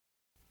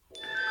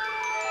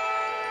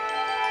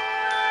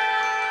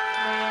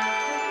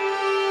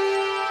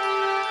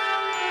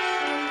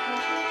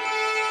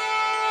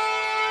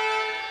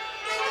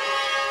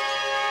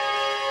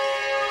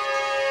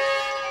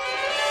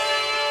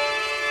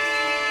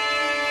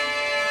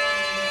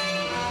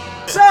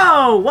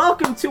So,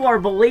 welcome to our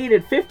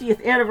belated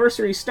 50th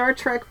anniversary Star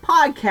Trek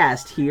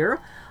podcast here.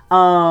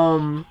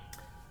 I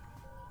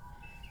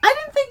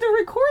didn't think to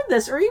record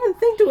this or even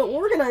think to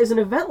organize an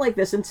event like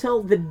this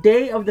until the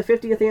day of the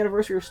 50th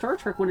anniversary of Star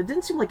Trek, when it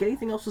didn't seem like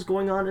anything else was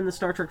going on in the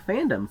Star Trek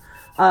fandom.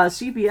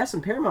 CBS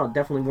and Paramount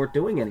definitely weren't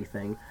doing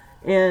anything.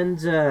 And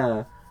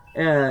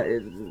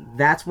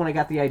that's when I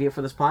got the idea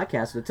for this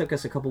podcast. It took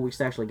us a couple weeks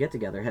to actually get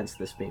together, hence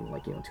this being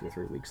 2 or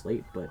 3 weeks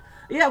late. But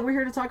yeah, we're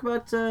here to talk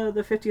about the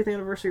 50th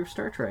anniversary of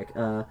Star Trek.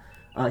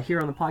 Here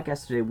on the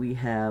podcast today, we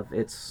have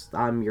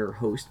I'm your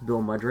host,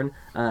 Bill Mudrin.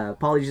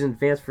 Apologies in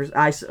advance for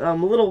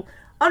I'm a little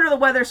under the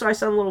weather, so I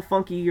sound a little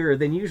funkier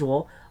than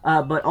usual.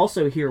 But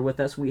also here with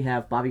us, we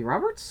have Bobby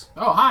Roberts.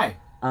 Oh, hi.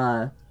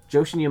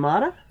 Joshin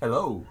Yamada.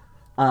 Hello.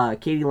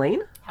 Katie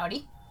Lane.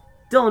 Howdy.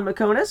 Dylan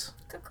Meconis.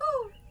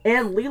 Cuckoo.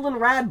 And Leland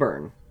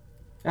Radburn.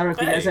 I don't know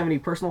if you guys have any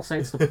personal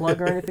sites to plug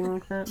or anything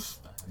like that.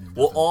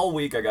 Well, all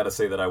week I gotta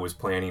say that I was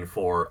planning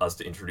for us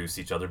to introduce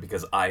each other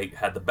because I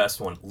had the best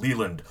one,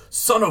 Leland,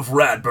 son of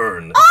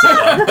Radburn.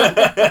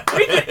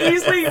 We can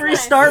easily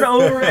restart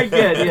over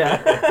again,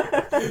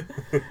 yeah.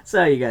 So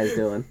how you guys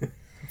doing?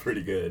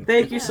 Pretty good.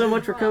 Thank you so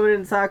much for coming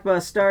in to talk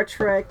about Star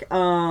Trek. What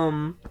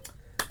are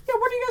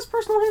you guys'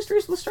 personal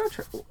histories with Star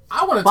Trek?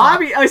 I want to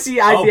Bobby,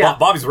 talk.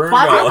 Bobby's ready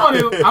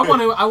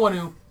I want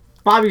to.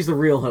 Bobby's the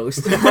real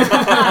host,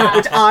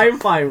 which I'm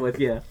fine with,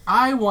 yeah.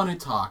 I want to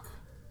talk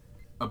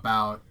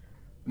about,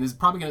 and this is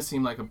probably going to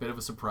seem like a bit of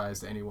a surprise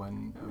to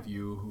anyone of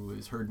you who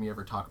has heard me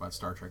ever talk about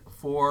Star Trek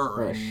before,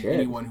 or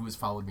anyone who has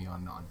followed me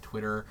on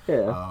Twitter,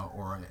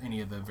 or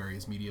any of the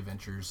various media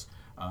ventures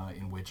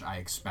in which I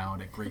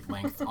expound at great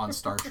length on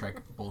Star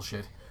Trek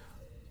bullshit.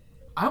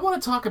 I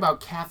want to talk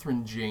about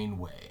Kathryn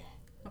Janeway.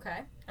 Okay.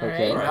 All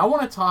right. I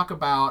want to talk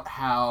about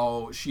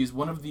how she's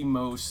one of the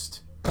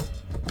most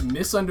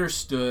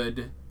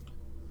misunderstood,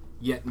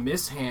 yet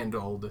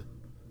mishandled,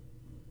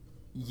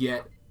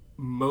 yet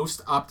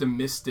most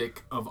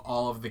optimistic of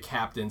all of the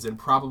captains, and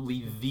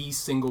probably the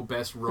single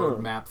best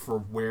roadmap for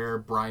where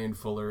Bryan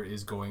Fuller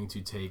is going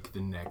to take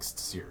the next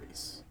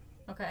series.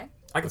 Okay.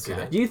 I can see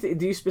that. Do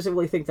you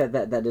specifically think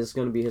that is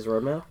going to be his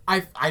roadmap?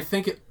 I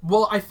think it.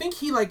 Well, I think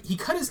he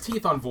cut his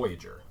teeth on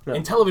Voyager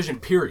in television.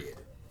 Period.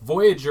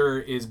 Voyager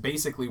is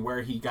basically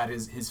where he got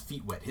his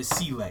feet wet, his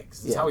sea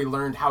legs. It's how he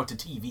learned how to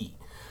TV.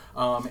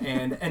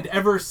 And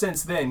ever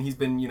since then, he's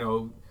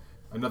been,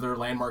 another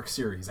landmark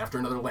series after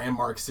another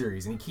landmark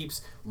series, and he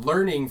keeps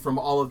learning from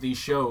all of these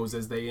shows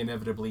as they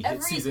inevitably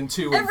hit season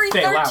 2 and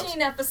fail out. Every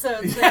 13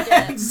 episodes they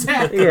get.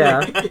 Exactly.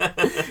 Yeah.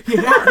 he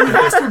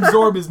has to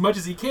absorb as much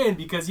as he can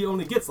because he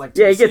only gets 2 seasons.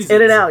 Yeah, he gets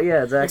in and out,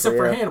 exactly. Except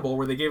for Hannibal,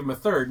 where they gave him a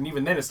third, and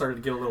even then it started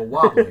to get a little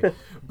wobbly.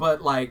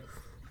 But,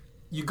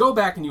 you go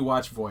back and you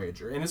watch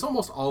Voyager, and it's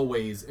almost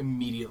always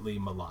immediately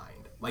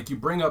maligned. You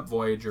bring up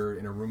Voyager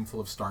in a room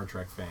full of Star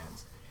Trek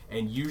fans,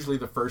 and usually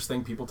the first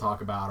thing people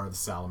talk about are the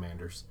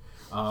salamanders.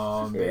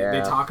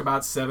 They talk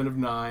about 7 of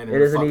 9. And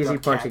it is an easy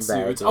punching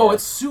bag. Yeah. Oh,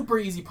 it's super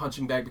easy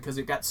punching bag because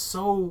it got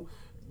so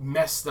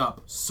messed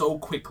up so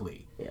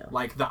quickly.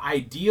 Yeah. The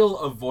ideal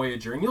of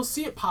Voyager, and you'll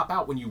see it pop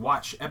out when you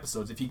watch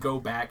episodes. If you go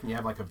back and you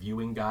have a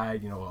viewing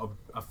guide,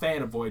 a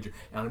fan of Voyager,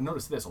 and I've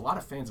noticed this, a lot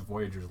of fans of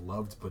Voyager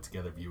love to put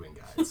together viewing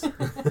guides to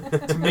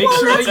make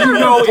sure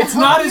that it's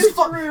not as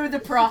fun through the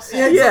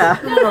process. Yeah.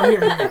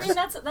 Here. I mean,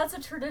 that's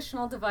a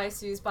traditional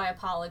device used by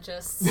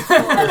apologists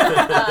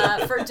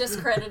for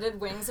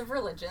discredited wings of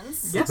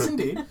religions. Yes,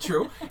 indeed,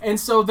 true. And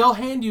so they'll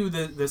hand you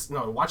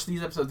watch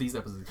these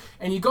episodes,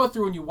 and you go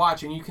through and you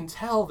watch, and you can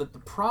tell that the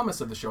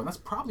promise of the show, and that's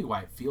probably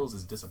why it feels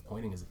as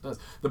disappointing as it does,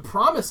 the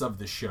promise of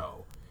the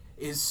show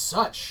is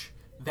such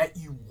that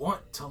you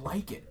want to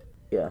like it.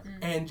 Yeah.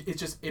 And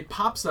it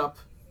pops up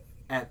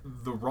at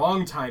the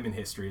wrong time in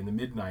history, in the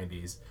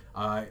mid-90s,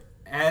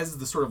 as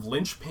the sort of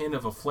linchpin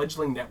of a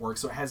fledgling network,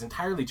 so it has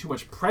entirely too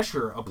much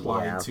pressure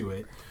applied to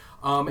it.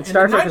 And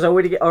Star Trek was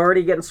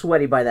already getting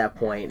sweaty by that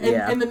point.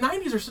 And the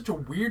 90s are such a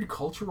weird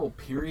cultural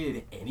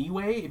period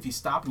anyway, if you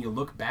stop and you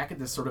look back at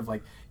this sort of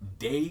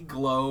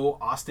day-glow,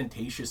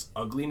 ostentatious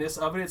ugliness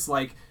of it. It's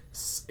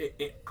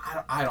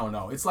I don't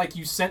know. It's like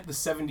you sent the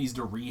 70s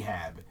to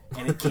rehab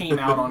and it came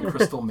out on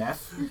crystal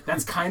meth.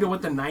 That's kind of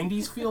what the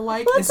 90s feel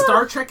like. And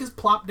Star Trek is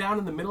plopped down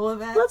in the middle of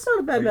that. That's not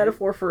a bad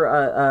metaphor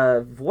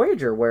for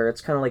Voyager, where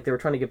it's kind of like they were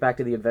trying to get back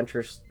to the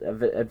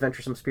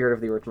adventuresome spirit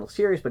of the original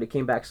series, but it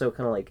came back so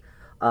kind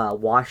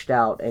of washed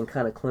out and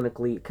kind of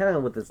clinically, kind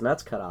of with its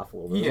nuts cut off a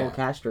little bit, a little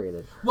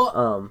castrated.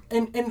 Well,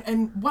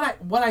 and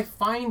what I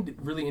find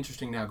really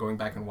interesting now, going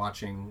back and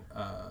watching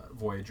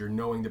Voyager,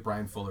 knowing that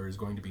Bryan Fuller is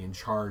going to be in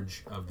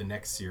charge of the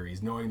next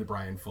series, knowing that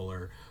Bryan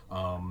Fuller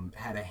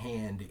had a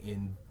hand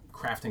in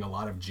crafting a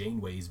lot of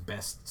Janeway's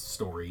best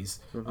stories,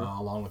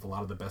 along with a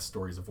lot of the best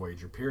stories of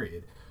Voyager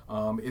period,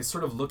 is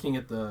sort of looking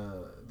at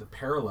the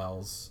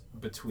parallels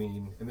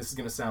between, and this is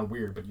going to sound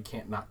weird, but you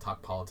can't not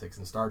talk politics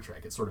in Star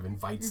Trek. It sort of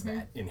invites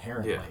that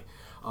inherently.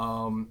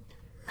 Yeah.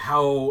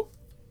 How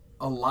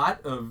a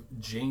lot of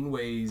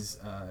Janeway's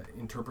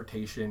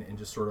interpretation and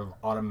just sort of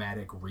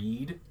automatic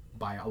read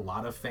by a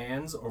lot of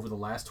fans over the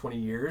last 20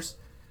 years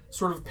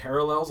sort of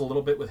parallels a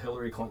little bit with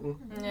Hillary Clinton.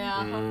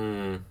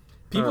 Yeah.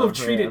 People have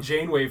treated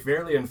Janeway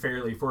fairly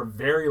unfairly for a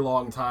very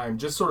long time,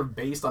 just sort of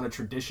based on a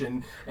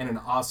tradition and an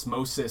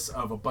osmosis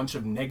of a bunch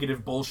of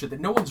negative bullshit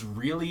that no one's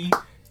really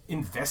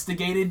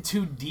investigated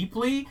too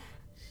deeply.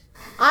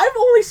 I've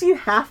only seen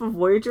half of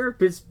Voyager,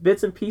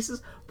 bits and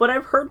pieces, but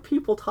I've heard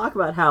people talk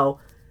about how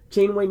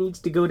Janeway needs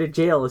to go to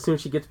jail as soon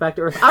as she gets back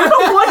to Earth. I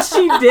don't know what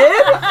she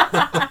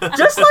did!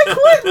 Just like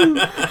Clinton!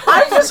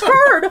 I just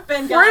heard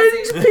fringe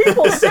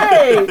people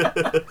say...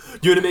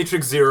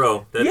 Unimatrix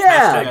Zero. That's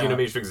Yeah. hashtag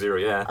Unimatrix Zero,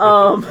 yeah.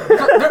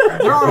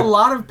 There are a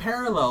lot of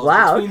parallels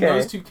between okay.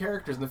 those two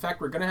characters. And the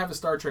fact we're going to have a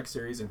Star Trek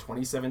series in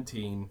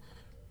 2017...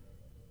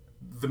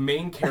 The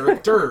main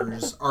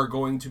characters are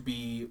going to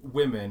be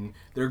women.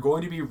 They're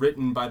going to be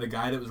written by the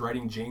guy that was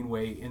writing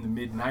Janeway in the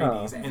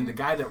mid-90s. And the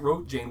guy that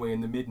wrote Janeway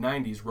in the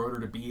mid-90s wrote her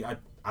to be, I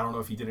don't know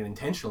if he did it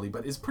intentionally,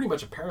 but is pretty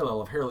much a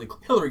parallel of Hillary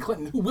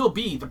Clinton, who will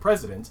be the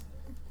president.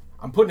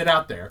 I'm putting it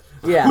out there.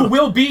 Yeah. Who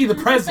will be the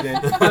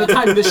president by the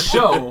time this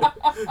show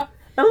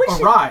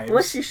arrives.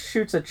 Unless she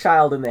shoots a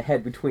child in the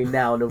head between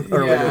now and early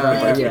November.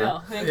 Thank you, Yeah.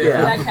 Bill. Thank you for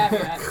that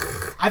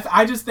caveat.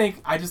 I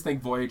just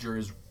think Voyager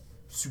is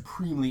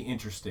supremely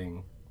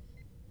interesting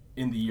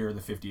in the year of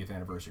the 50th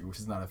anniversary, which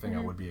is not a thing I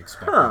would be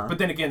expecting. But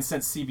then again,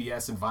 since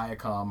CBS and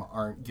Viacom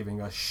aren't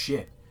giving us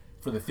shit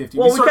for the 50th,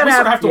 we sort of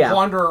have to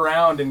wander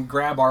around and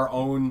grab our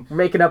own...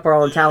 Making up our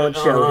own talent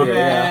show here.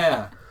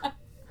 Yeah.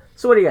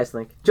 So what do you guys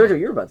think? Jojo,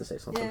 you were about to say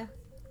something. Yeah.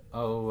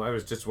 Oh, I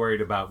was just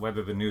worried about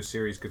whether the new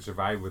series could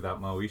survive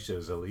without Moesha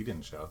as a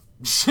lead-in show.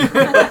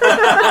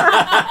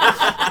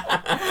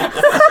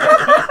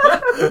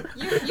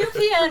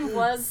 UPN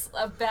was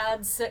a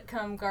bad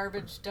sitcom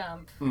garbage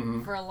dump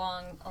for a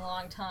long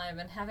time,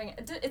 and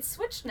it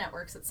switched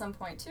networks at some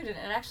point too, didn't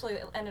it? It actually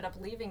ended up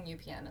leaving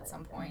UPN at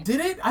some point. Did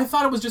it? I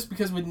thought it was just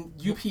because when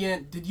did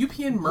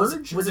UPN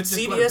merge? Was it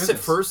CBS at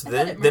first,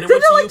 then it Didn't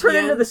went it to UPN? turn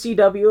into the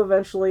CW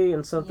eventually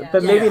and something? Yeah.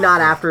 But maybe Yeah.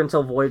 not after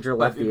until Voyager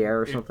left the air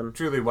or It something.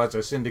 truly was a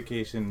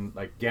syndication,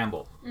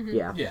 gamble.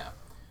 Yeah. Yeah.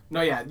 No,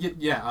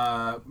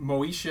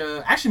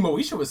 Moesha... Actually,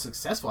 Moesha was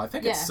successful. I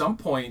think at some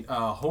point,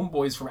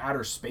 Homeboys from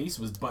Outer Space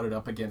was butted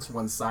up against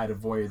one side of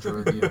Voyager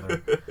or the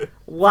other.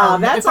 Wow,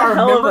 that's if I a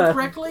hell of remember a...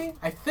 correctly,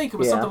 I think it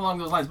was something along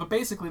those lines. But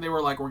basically, they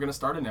were like, we're going to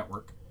start a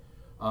network,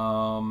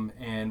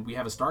 and we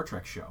have a Star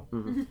Trek show.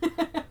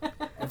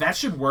 That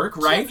should work,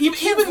 right?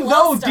 Kids Even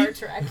love though Star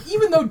Trek.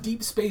 even though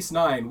Deep Space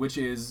Nine, which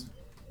is,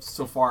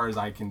 so far as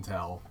I can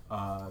tell,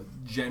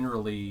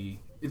 generally...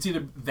 It's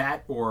either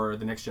that or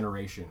The Next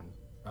Generation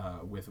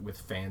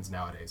with fans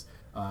nowadays.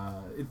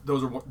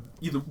 Those are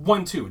either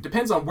 1, 2. It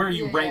depends on where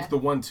you rank the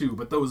 1, 2,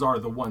 but those are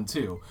the 1,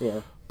 2.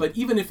 Yeah. But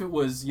even if it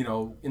was,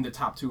 in the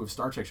top 2 of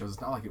Star Trek shows,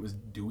 it's not like it was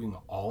doing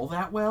all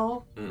that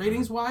well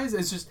ratings-wise.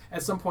 It's just,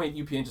 at some point,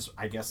 UPN just,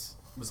 I guess,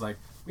 was like,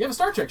 we have a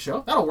Star Trek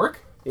show. That'll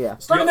work. Yeah.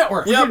 Start a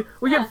network. We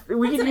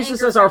could an use this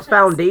anchor as our franchise.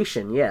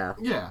 foundation, yeah.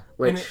 Yeah.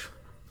 Which...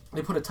 And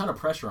they put a ton of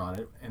pressure on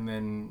it, and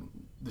then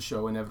the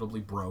show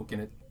inevitably broke,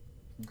 and it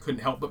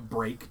couldn't help but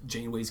break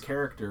Janeway's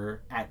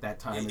character at that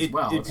time as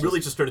well. It really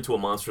just turned into a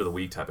Monster of the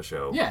Week type of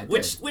show. Yeah, it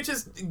which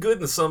is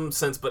good in some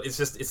sense, but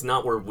it's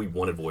not where we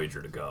wanted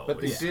Voyager to go. But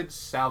they did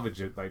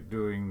salvage it by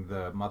doing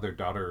the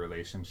mother-daughter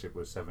relationship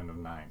with 7 of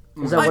 9.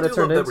 Is that what it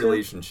turned that into?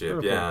 relationship,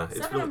 Okay. yeah.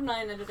 7 of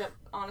 9 ended up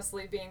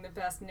honestly being the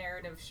best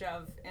narrative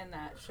shove in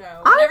that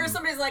show. I- Whenever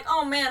somebody's like,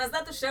 "Oh man, is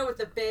that the show with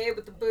the babe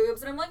with the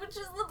boobs?" and I'm like, "Which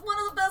is one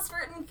of the best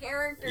written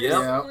characters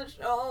Yeah. in the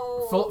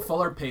show."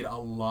 Fuller paid a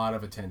lot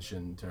of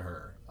attention to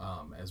her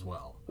as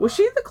well. Was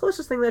she the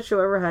closest thing that show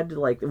ever had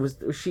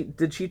to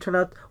did she turn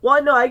out...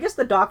 Well, no, I guess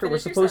the Doctor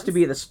was Finish your supposed to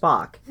be the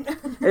Spock.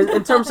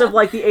 in terms of,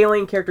 the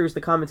alien character who's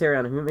the commentary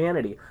on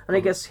humanity. And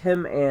I guess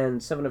him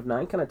and 7 of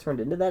 9 kind of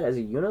turned into that as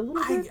a unit a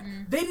little bit.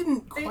 They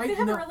didn't They quite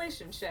have know. a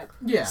relationship.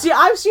 Yeah. See,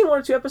 I've seen 1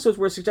 or 2 episodes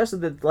where it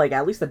suggested that,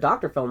 at least the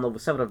Doctor fell in love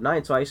with 7 of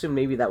 9, so I assume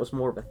maybe that was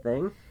more of a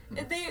thing.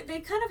 They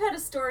kind of had a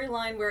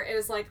storyline where it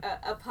was like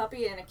a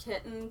puppy and a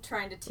kitten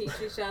trying to teach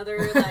each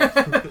other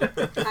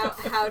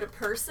how to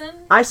person.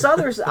 I saw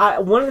there's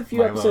one of the few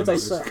My episodes I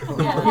love saw.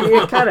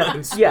 Yeah. It kind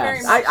of, yeah.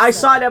 Very much I so.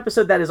 saw an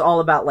episode that is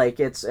all about I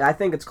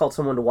think it's called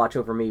Someone to Watch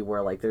Over Me,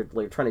 where they're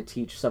trying to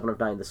teach 7 of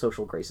 9 the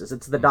social graces.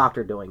 It's the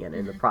Doctor doing it.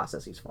 In the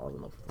process, he's falling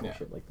in love with them and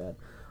shit like that.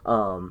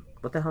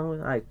 What the hell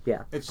was I?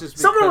 Yeah. It's just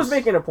Someone was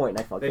because making a point. And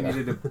I fucked they it up.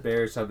 needed to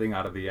bear something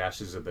out of the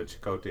ashes of the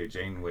Chakotay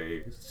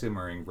Janeway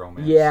simmering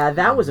romance. Yeah,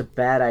 that was a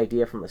bad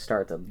idea from the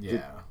start.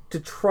 Yeah. To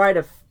try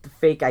to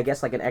fake, I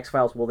guess, an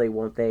X-Files, will they,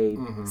 won't they?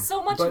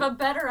 So much of a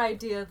better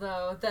idea,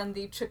 though, than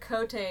the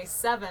Chakotay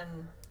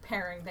 7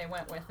 pairing they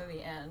went with in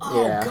the end.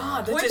 Oh Yeah.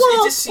 God! Which- It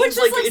well, just seems which is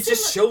like like it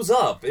just sim- shows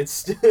up.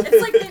 It's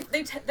It's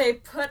like they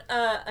put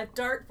a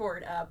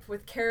dartboard up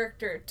with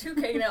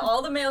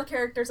all the male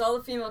characters, all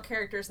the female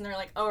characters, and they're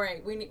like, "All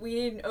right, we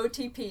need an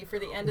OTP for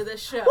the end of this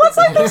show." Well, it's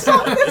like they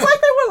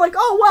were like,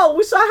 oh well,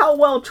 we saw how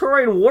well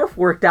Troy and Worf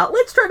worked out.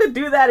 Let's try to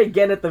do that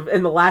again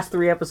in the last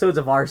 3 episodes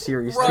of our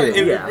series, Right,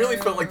 too. it really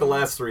felt like the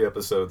last 3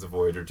 episodes of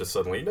Voyager just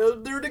suddenly, no,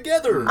 they're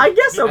together. I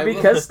guess so,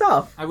 because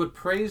stuff. I would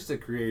praise the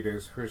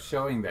creators for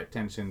showing that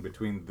tension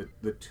between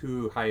the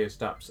 2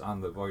 highest ups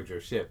on the Voyager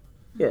ship.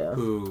 Yeah.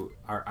 Who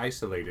are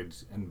isolated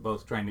and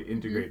both trying to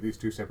integrate these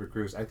 2 separate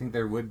crews. I think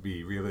there would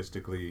be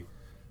realistically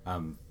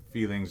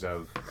feelings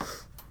of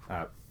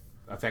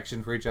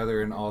affection for each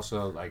other, and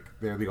also like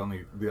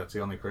that's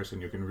the only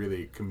person you can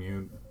really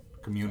commune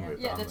with.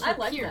 Yeah, I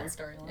like that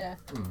storyline.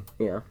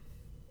 Yeah.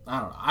 I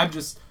don't know. I'm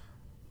just,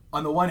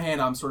 on the one hand,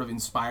 I'm sort of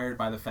inspired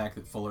by the fact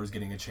that Fuller's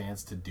getting a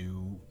chance to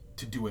do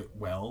it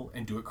well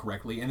and do it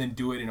correctly, and then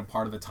do it in a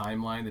part of the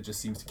timeline that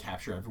just seems to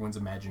capture everyone's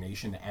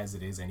imagination as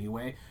it is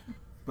anyway.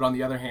 But on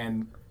the other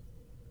hand,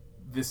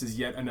 this is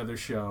yet another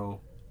show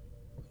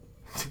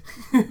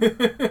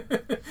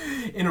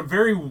in a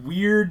very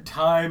weird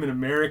time in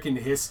American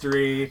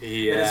history.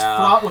 Yeah. It is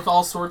fraught with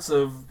all sorts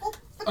of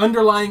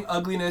underlying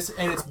ugliness,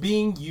 and it's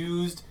being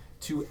used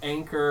to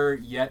anchor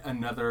yet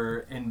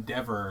another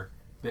endeavor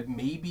that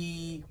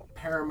maybe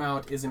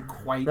Paramount isn't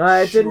quite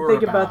I sure didn't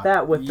think about about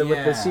that with the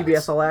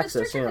CBS All But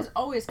Access. Star Trek Yeah. is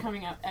always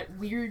coming up at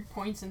weird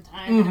points in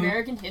time in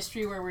American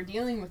history where we're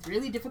dealing with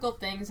really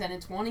difficult things, and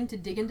it's wanting to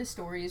dig into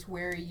stories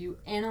where you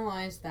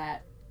analyze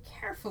that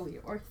carefully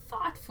or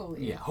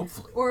thoughtfully. Yeah,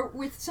 hopefully. Or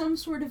with some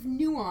sort of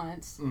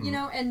nuance, you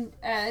know, and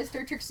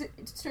Star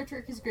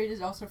Trek is great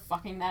is also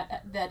fucking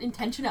that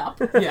intention up.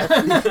 Yeah.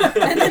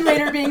 And then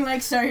later being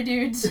like, sorry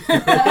dudes,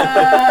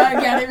 I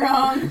got it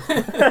wrong.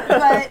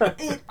 But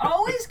it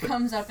always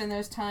comes up in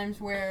those times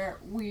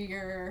where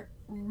we're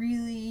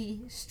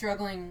really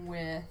struggling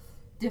with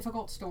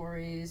difficult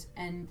stories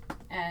and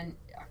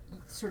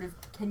sort of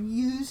can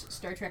use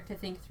Star Trek to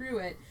think through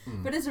it.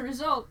 But as a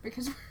result,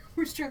 because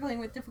we're struggling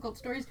with difficult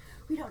stories,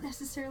 we don't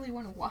necessarily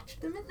want to watch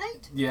them at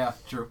night. Yeah,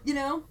 true. You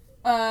know?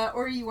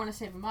 Or you want to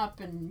save them up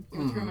and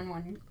go through them in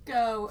one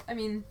go. I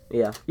mean...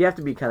 Yeah, you have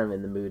to be kind of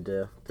in the mood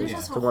to There's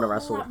want also to a whole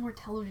wrestle. lot more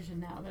television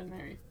now than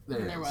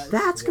there was.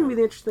 That's gonna be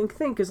the interesting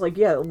thing, because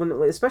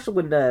especially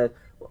when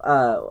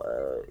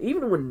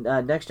even when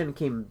Next Gen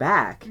came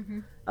back,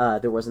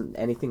 there wasn't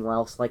anything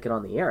else like it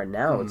on the air, and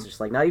now it's just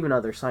like not even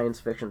other science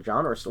fiction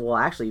genres. Well,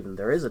 actually, even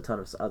there is a ton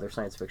of other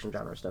science fiction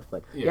genre stuff,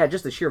 but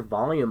just the sheer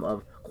volume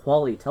of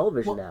quality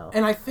television now.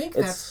 And I think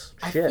it's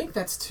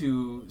that's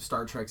to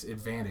Star Trek's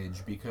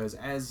advantage, because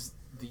as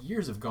the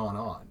years have gone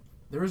on,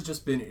 there has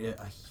just been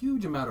a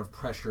huge amount of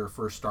pressure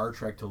for Star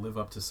Trek to live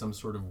up to some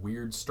sort of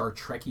weird Star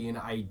Trekian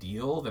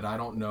ideal that I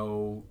don't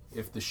know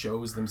if the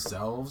shows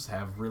themselves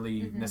have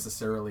really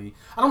necessarily,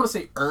 I don't want to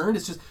say earned,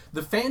 it's just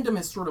the fandom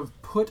has sort of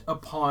put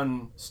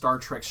upon Star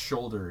Trek's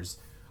shoulders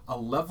a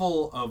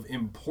level of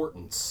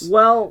importance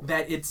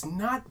that it's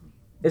not.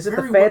 Is it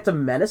the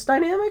Phantom Menace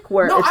dynamic,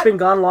 where it's been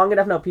gone long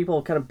enough now people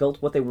have kind of built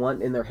what they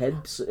want in their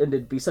heads, and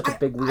it'd be such a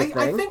big weird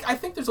thing? I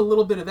think there's a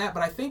little bit of that,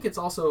 but I think it's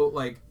also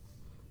like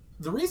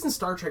the reason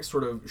Star Trek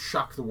sort of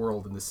shocked the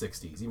world in the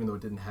 60s, even though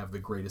it didn't have the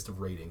greatest of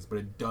ratings, but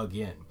it dug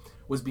in,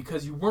 was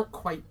because you weren't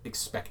quite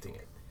expecting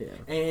it.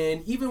 Yeah.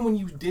 And even when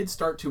you did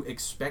start to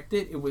expect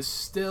it, it was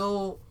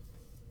still...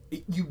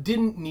 You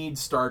didn't need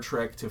Star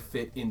Trek to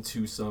fit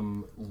into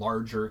some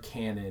larger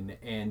canon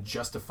and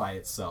justify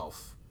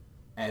itself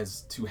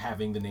as to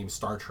having the name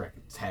Star Trek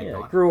tagged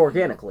on it. It grew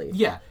organically.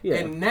 Yeah.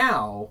 And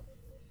now,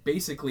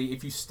 basically,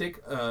 if you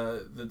stick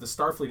the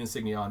Starfleet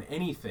insignia on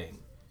anything,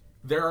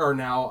 there are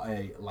now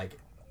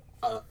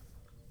a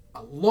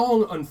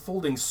long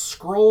unfolding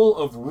scroll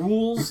of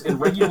rules and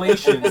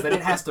regulations that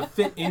it has to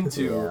fit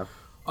into. Yeah.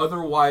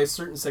 Otherwise,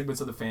 certain segments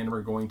of the fandom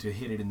are going to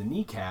hit it in the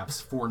kneecaps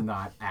for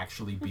not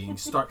actually being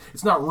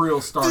It's not real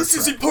Star Trek. This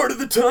isn't part of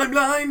the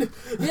timeline.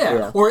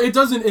 Yeah. Or it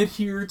doesn't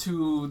adhere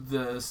to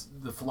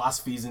the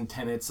philosophies and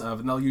tenets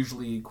of, and they'll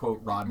usually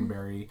quote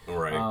Roddenberry.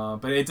 Right.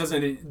 But it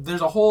doesn't.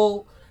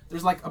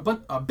 There's like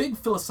a big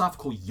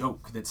philosophical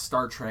yoke that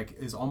Star Trek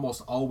is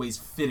almost always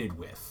fitted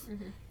with,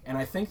 and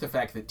I think the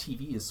fact that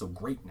TV is so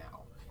great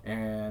now,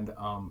 and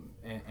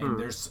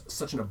there's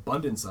such an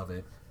abundance of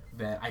it,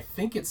 that I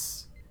think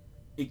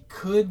it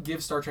could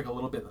give Star Trek a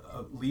little bit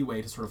of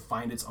leeway to sort of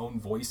find its own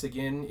voice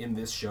again in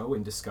this show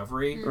in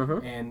Discovery,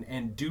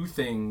 and do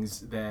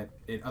things that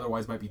it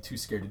otherwise might be too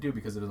scared to do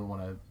because it doesn't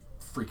want to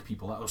freak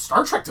people out. Oh,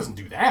 Star Trek doesn't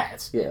do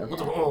that. Yeah.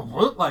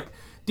 Like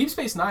Deep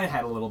Space Nine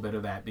had a little bit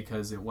of that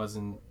because it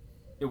wasn't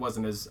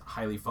as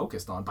highly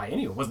focused on by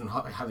anyone. It wasn't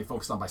highly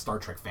focused on by Star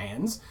Trek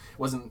fans. It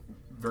wasn't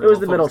very. It was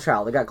the middle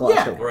child. They got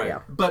glossed over. Right.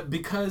 Yeah. But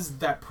because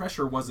that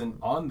pressure wasn't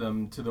on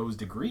them to those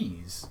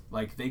degrees,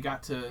 like they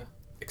got to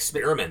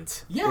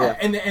experiment. Yeah.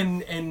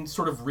 And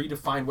sort of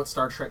redefine what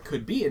Star Trek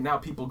could be. And now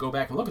people go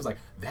back and look. It's like,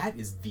 that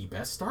is the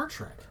best Star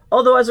Trek.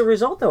 Although as a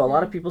result, though, a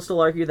lot of people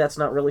still argue that's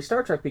not really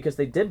Star Trek because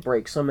they did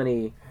break so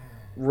many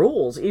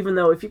rules, even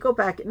though if you go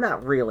back,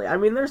 not really. I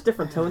mean, there's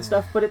different tone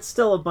stuff, but it's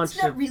still a bunch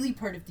It's not of... really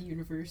part of the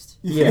universe.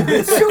 Yeah.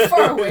 It's too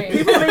far away.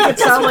 People make it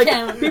sound like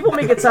count.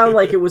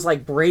 it was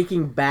like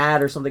Breaking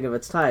Bad or something of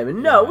its time,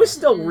 and no, it was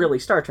still really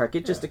Star Trek.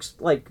 It just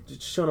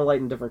just shone a light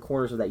in different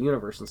corners of that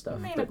universe and stuff. The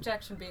main But-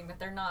 objection being that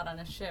they're not on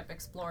a ship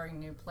exploring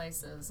new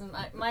places. And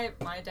my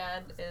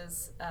dad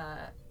is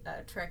a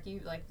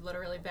Trekkie, like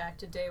literally back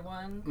to day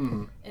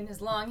one. In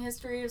his long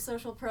history of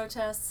social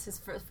protests, his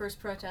first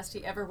protest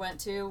he ever went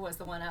to was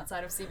the one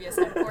outside of CBS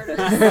headquarters.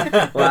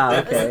 Wow.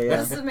 Okay. Yeah.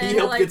 This is a man He who,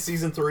 helped like, get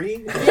season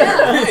 3?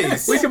 Yeah.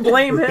 Nice. We can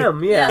blame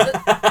him. Yeah.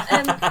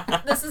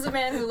 And this is a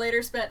man who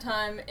later spent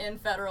time in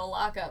federal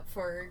lockup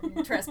for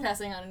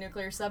trespassing on a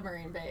nuclear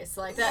submarine base.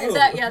 Like that. Oh.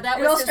 That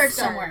It was all his starts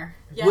start. somewhere.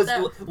 Yeah,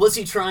 Was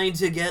he trying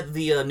to get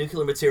the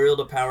nuclear material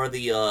to power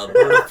the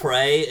Bird of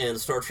Prey in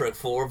Star Trek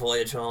IV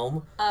Voyage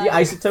Home? The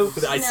isotopes.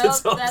 The No,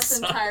 isotopes. that's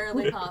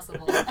entirely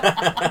possible.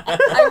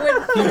 I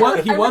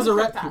wouldn't. He was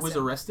put it past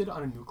him. arrested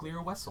on a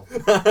nuclear vessel.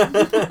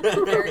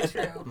 Very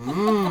true.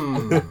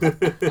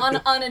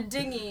 On a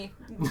dinghy,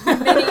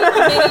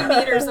 many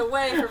meters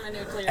away from a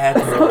nuclear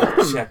vessel.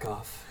 Admiral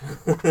Chekhov.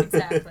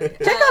 Exactly.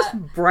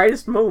 Chekhov's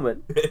brightest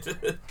moment.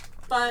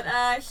 But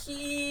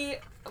he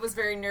was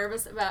very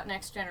nervous about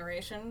Next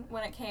Generation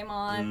when it came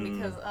on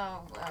because,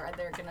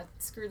 they're going to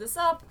screw this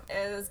up.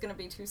 It's going to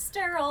be too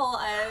sterile.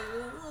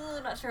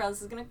 I'm not sure how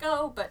this is going to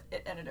go, but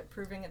it ended up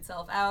proving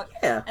itself out.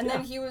 Yeah. And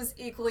then he was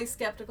equally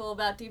skeptical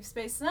about Deep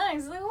Space Nine.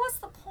 He's like, what's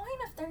the point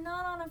if they're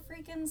not on a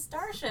freaking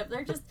starship?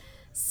 They're just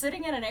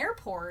sitting in an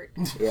airport.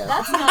 Yeah.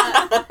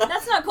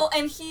 That's not cool.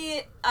 And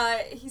he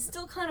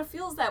still kind of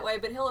feels that way,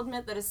 but he'll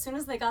admit that as soon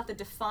as they got the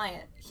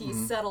Defiant, he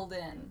settled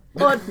in.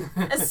 But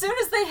As soon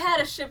as they had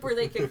a ship where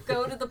they could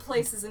go to the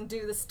places and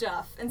do the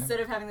stuff instead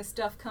of having the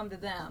stuff come to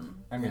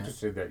them. I'm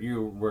interested that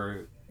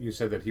you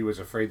said that he was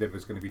afraid that it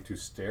was going to be too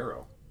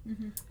sterile.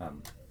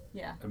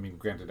 Yeah. I mean,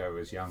 granted, I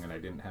was young and I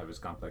didn't have as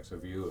complex a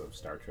view of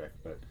Star Trek,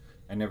 but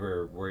I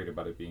never worried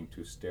about it being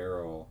too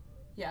sterile.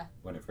 Yeah.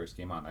 When it first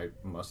came on, I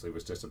mostly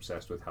was just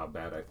obsessed with how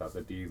bad I thought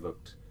the D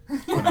looked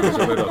when I was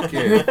a little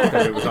kid,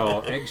 because it was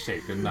all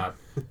egg-shaped and not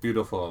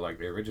beautiful like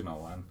the original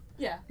one.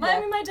 Yeah. I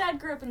mean, my dad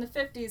grew up in the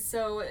 50s,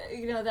 so,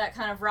 that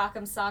kind of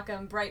rock'em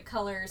sock'em, bright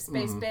colors,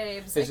 space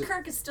babes. Is And it-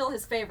 Kirk is still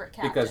his favorite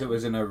captain. Because it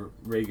was in a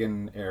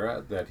Reagan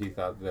era that he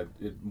thought that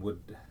it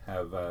would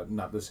have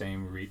not the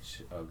same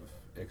reach of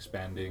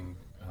expanding,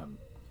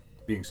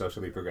 being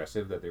socially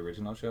progressive that the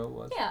original show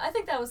was. Yeah, I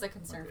think that was a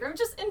concern for him.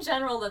 Just in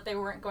general, that they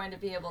weren't going to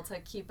be able to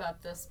keep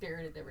up the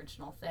spirit of the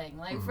original thing.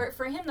 Like,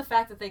 for him, the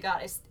fact that they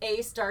got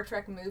a Star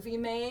Trek movie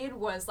made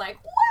was like,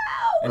 wow,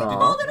 And we did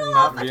pulled it you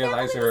off. not I can't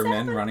realize there believe were this men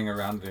happened. running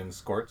around in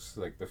skirts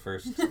like the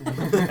first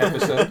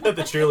episode?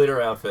 The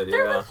cheerleader outfit,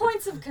 There were yeah.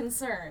 points of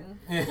concern.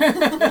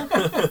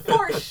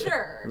 For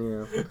sure.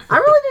 yeah. I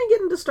really didn't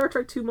get into Star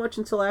Trek too much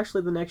until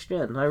actually the Next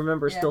Gen. I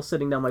remember Yeah. still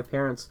sitting down my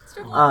parents.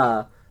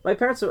 Still My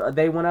parents,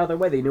 they went out of their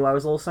way. They knew I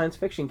was a little science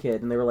fiction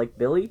kid, and they were like,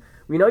 "Billy,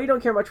 we know you don't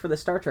care much for the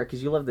Star Trek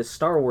because you love this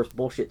Star Wars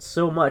bullshit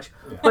so much.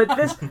 But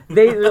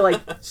they're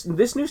like,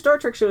 this new Star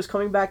Trek show is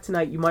coming back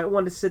tonight. You might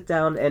want to sit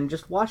down and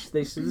just watch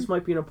this. This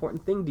might be an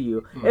important thing to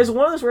you." It was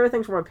one of those rare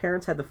things where my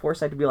parents had the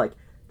foresight to be like,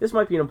 "This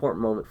might be an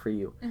important moment for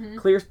you.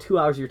 Clears 2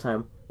 hours of your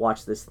time.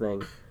 Watch this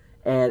thing."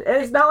 And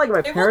it's not like my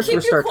It will parents keep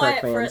were you Star quiet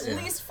Trek fans. for at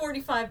least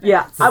 45 Yeah,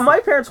 minutes. my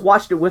parents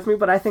watched it with me,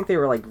 but I think they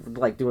were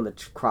like doing the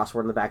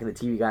crossword in the back of the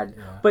TV guide.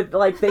 Yeah. But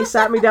like they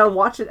sat me down and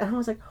watched it, and I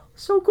was like,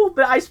 so cool.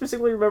 But I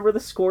specifically remember the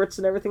squirts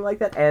and everything like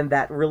that, and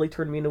that really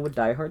turned me into a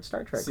diehard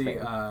Star Trek See,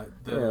 fan.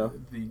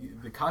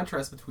 the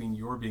contrast between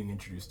your being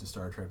introduced to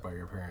Star Trek by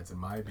your parents and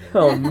my being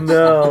Oh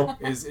no!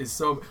 is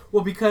so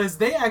well, because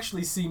they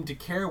actually seemed to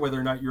care whether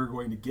or not you're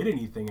going to get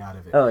anything out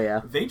of it. Oh yeah.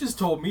 They just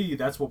told me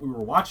that's what we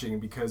were watching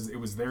because it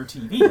was their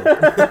TV.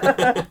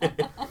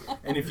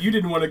 And if you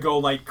didn't want to go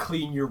like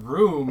clean your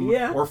room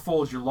Yeah. or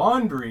fold your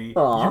laundry,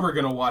 Aw. you were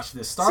gonna watch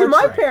this Star See,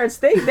 my Trek. parents,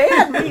 they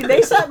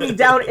sat me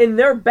down in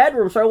their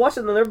bedroom, so I watched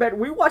it in their bed.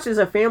 We watched it as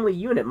a family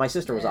unit. My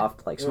sister was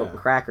off like smoking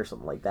crack or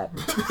something like that.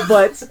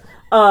 But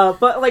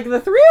like the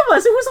three of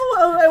us, it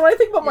was when I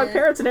think about my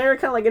parents and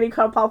Eric, kind of like any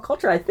kind of pop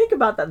culture, I think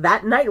about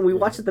that night, and we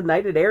watched it the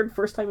night it aired,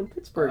 first time in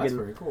Pittsburgh. Oh, that's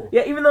and, very cool.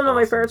 Yeah, even though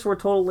my Awesome. parents were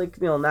total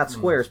like not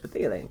squares, but they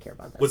didn't care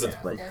about that. Was it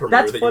stuff. the But premiere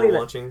that's that you funny were that-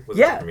 watching? Was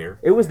it the Yeah, premiere?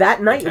 it was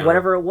that night, Okay.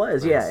 whatever it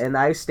was. Nice. Yeah, and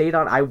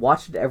I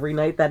watched it every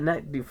night that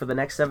night for the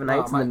next 7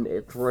 nights, and then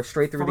it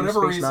straight For through Deep whatever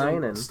Space reason,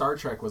 Nine. And Star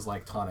Trek was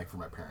like tonic for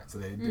my parents. So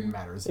it didn't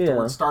matter. If Yeah. the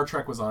word Star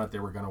Trek was on it, they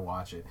were gonna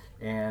watch it.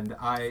 And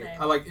I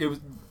Same. like it was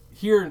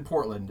here in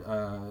Portland.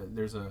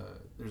 There's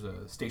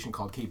a station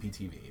called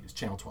KPTV. It's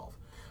Channel 12.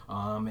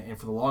 And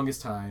for the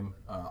longest time,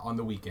 on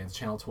the weekends,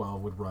 Channel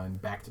 12 would run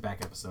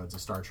back-to-back episodes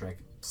of Star Trek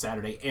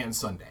Saturday and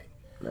Sunday.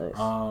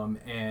 nice.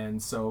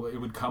 And so it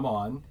would come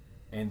on,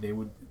 and they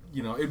would,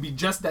 it'd be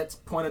just that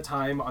point of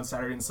time on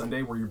Saturday and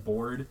Sunday where you're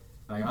bored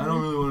Like, I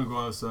don't really want to go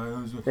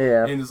outside.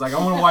 Yeah. And it's like, I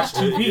want to watch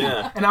TV.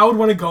 Yeah. And I would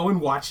want to go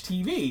and watch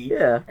TV.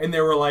 Yeah. And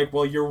they were like,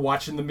 well, you're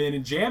watching the men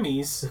in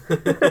jammies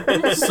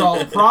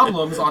solve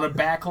problems on a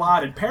back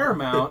lot at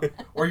Paramount,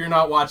 or you're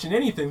not watching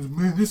anything.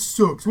 Man, this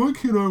sucks. Why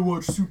can't I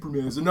watch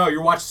Superman? I said, no,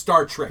 you're watching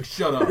Star Trek.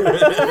 Shut up.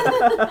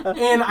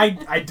 And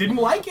I didn't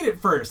like it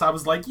at first. I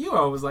was like you.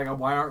 I was like,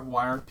 why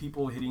aren't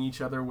people hitting each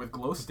other with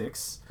glow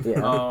sticks?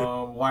 Yeah.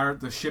 Why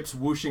aren't the ships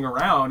whooshing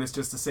around? It's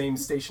just the same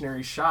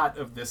stationary shot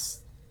of this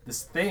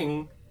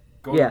thing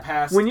going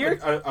past when you're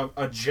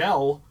a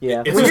gel.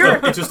 Yeah.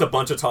 It's just a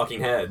bunch of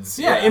talking heads.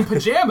 Yeah, in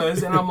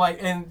pajamas, and I'm like,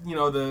 and you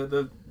know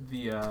the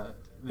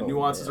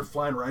nuances are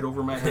flying right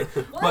over my head.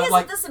 Why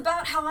isn't this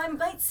about how I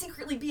might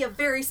secretly be a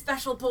very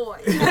special boy?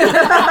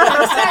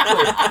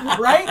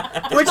 Exactly,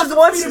 right? Which is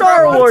what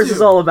Star Wars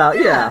is all about.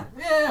 Yeah.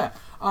 Yeah.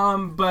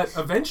 But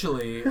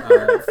eventually,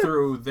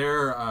 through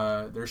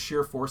their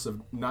sheer force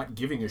of not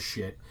giving a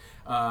shit,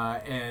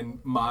 and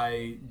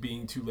my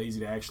being too lazy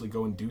to actually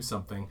go and do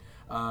something,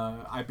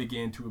 I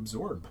began to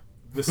absorb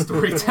the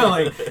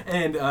storytelling.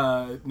 And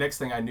next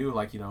thing I knew,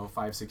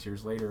 5-6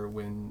 years later,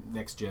 when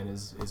Next Gen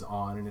is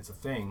on and it's a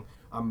thing,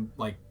 I'm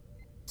like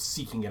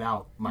seeking it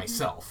out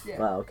myself. Yeah.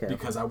 Wow. Okay.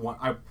 Because they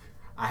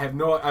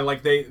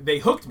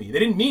hooked me. They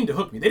didn't mean to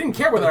hook me. They didn't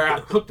care whether I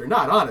got hooked or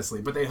not,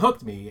 honestly, but they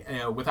hooked me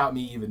without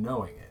me even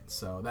knowing it.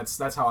 So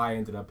that's how I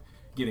ended up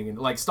getting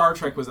into, like, Star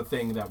Trek was a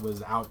thing that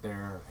was out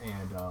there,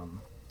 and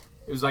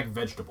it was like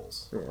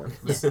vegetables. Yeah.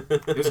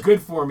 It was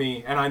good for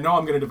me, and I know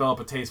I'm going to develop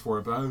a taste for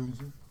it, but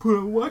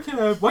why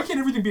can't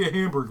everything be a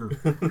hamburger?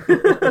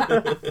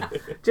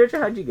 Jojo,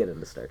 how'd you get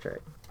into Star Trek?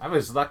 I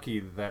was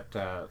lucky that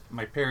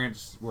my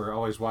parents were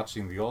always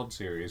watching the old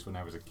series when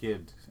I was a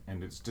kid,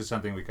 and it's just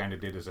something we kind of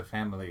did as a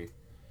family.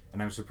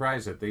 And I'm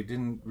surprised that they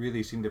didn't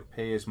really seem to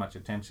pay as much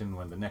attention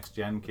when the Next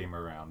Gen came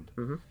around.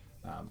 Mm-hmm.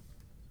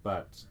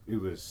 But it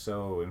was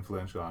so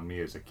influential on me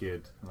as a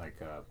kid.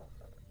 Like,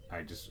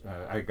 I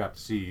got to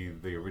see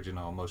the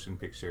original motion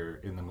picture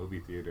in the movie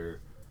theater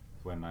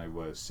when I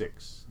was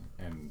 6,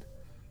 and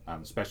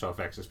special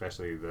effects,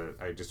 especially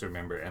I just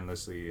remember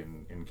endlessly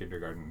in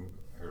kindergarten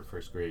or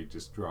first grade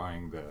just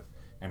drawing the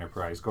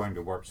Enterprise going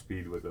to warp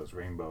speed with those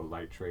rainbow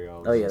light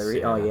trails.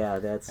 Oh yeah,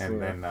 that's.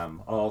 And then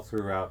all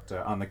throughout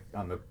on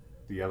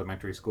the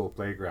elementary school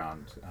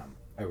playground,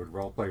 I would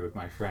role play with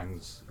my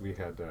friends. We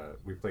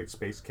played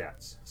Space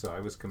Cats, so I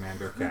was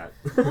Commander Cat.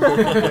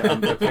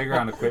 The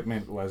playground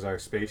equipment was our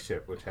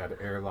spaceship, which had an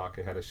airlock,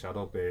 it had a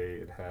shuttle bay,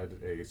 it had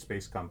a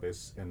space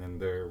compass, and then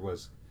there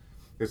was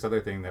this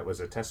other thing that was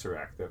a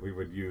tesseract that we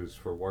would use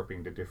for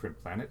warping to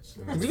different planets.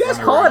 Did you guys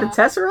call it a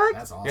Tesseract?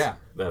 That's awesome. Yeah.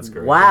 That's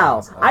great. Wow.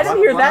 Awesome. I didn't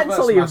hear One that of us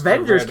until the must have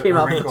Avengers read came A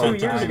out Wrinkle 2 in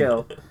years Time.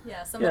 ago.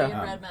 Yeah, somebody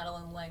Yeah. read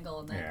Madeline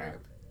L'Engle in that Yeah.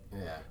 group.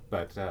 Yeah.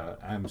 But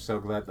I'm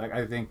so glad. Like,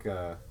 I think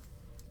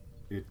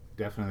it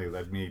definitely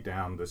led me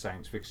down the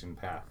science fiction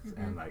path.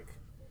 And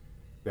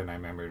then I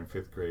remember in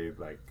 5th grade,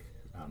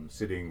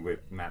 sitting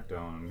with Matt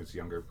Doan, his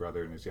younger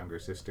brother, and his younger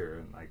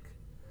sister,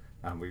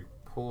 and we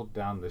pulled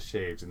down the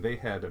shades, and they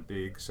had a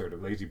big sort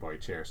of lazy boy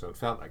chair, so it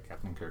felt like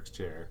Captain Kirk's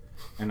chair.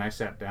 And I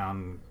sat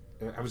down.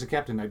 I was a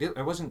captain.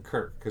 I wasn't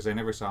Kirk because I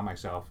never saw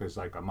myself as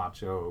like a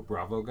macho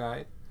Bravo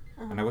guy.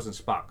 And I wasn't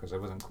Spock because I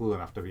wasn't cool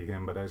enough to be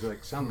him, but I was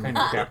like some kind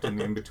of captain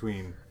in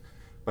between.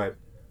 But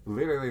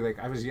literally,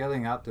 I was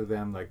yelling out to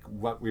them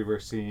what we were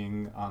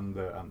seeing on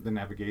the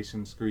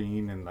navigation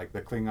screen and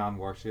the Klingon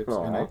warships.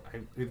 Aww.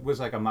 And it was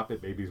like a Muppet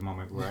Babies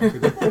moment where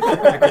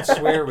I could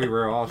swear we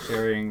were all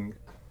sharing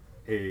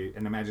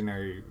an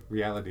imaginary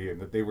reality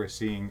and that they were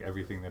seeing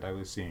everything that I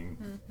was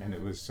seeing, and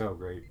it was so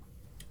great.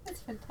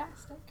 That's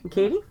fantastic.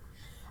 Katie?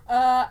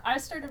 I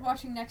started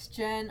watching Next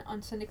Gen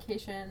on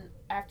syndication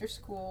after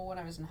school when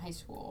I was in high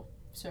school,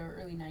 so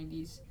early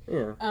 90s.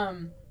 Yeah.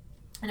 And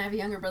I have a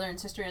younger brother and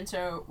sister, and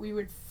so we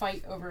would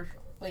fight over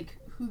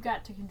who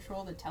got to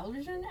control the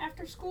television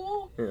after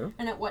school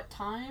and at what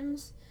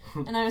times.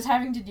 And I was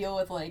having to deal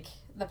with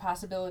the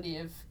possibility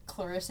of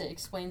Clarissa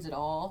Explains It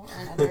All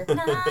and other the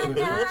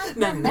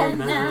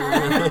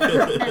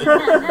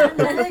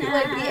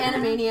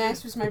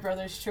Animaniacs was my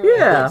brother's choice.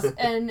 Yeah.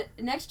 And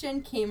Next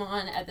Gen came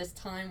on at this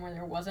time where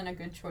there wasn't a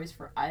good choice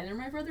for either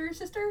my brother or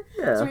sister.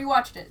 Yeah. So we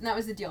watched it, and that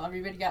was the deal.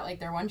 Everybody got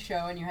their one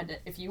show, and you had to,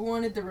 if you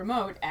wanted the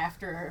remote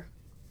after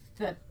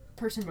the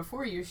person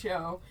before you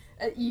show,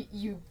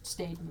 you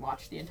stayed and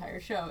watched the entire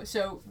show.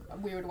 So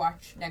we would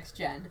watch Next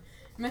Gen.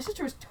 My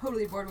sister was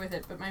totally bored with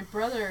it, but my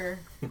brother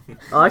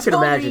Oh, I could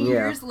told imagine, me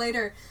yeah. years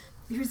later,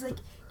 he was like,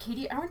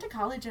 Katie, I went to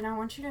college and I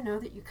want you to know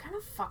that you kind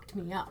of fucked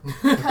me up.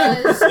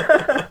 Because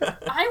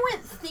I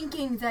went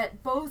thinking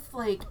that both,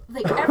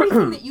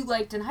 everything that you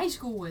liked in high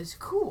school was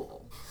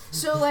cool.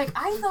 So,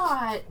 I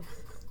thought...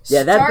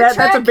 Yeah, Star that's a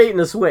Trek bait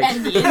and a switch.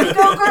 and the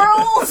Indigo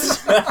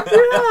Girls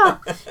Yeah.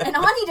 and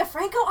Ani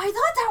DeFranco, I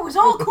thought that was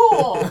all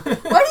cool.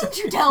 Why didn't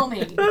you tell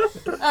me?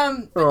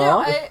 But no,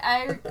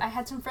 I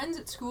had some friends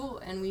at school,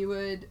 and we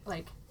would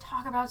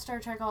talk about Star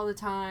Trek all the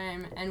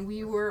time, and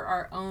we were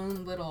our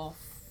own little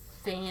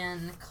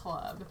fan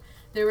club.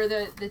 There were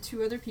the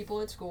 2 other people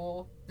at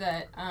school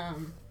that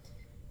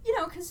you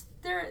know, because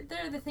they're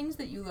the things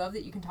that you love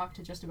that you can talk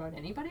to just about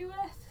anybody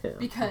with,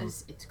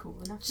 because it's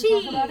cool enough to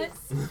talk about it.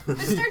 But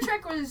Star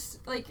Trek was,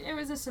 like, it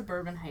was a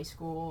suburban high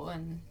school,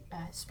 and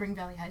Spring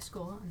Valley High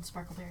School on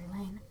Sparkleberry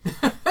Lane.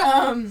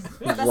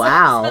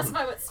 Wow.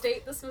 Specify what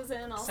state this was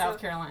in also. South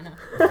Carolina.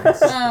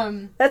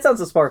 That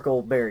sounds a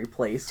Sparkleberry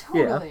place.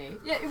 Totally.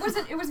 Yeah, it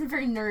wasn't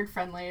very nerd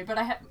friendly, but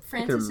I had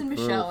Francis and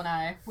Michelle and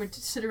I would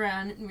sit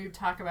around and we would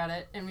talk about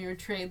it, and we would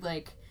trade,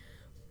 like,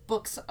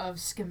 books of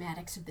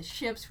schematics of the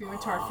ships. We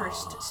went to our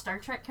first Star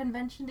Trek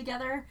convention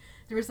together.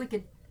 There was, like,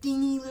 a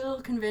dingy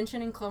little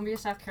convention in Columbia,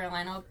 South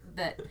Carolina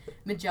that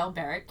Majel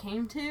Barrett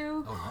came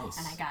to. Oh, nice.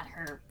 And I got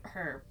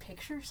her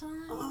picture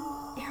signed.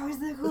 It was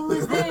the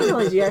coolest thing.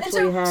 You And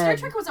so actually had... Star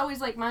Trek was always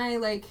like my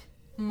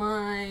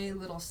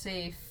little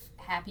safe,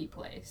 happy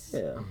place.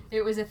 Yeah.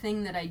 It was a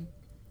thing that I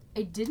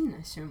didn't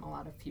assume a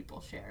lot of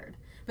people shared,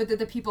 but that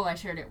the people I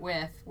shared it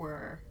with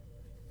were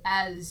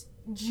as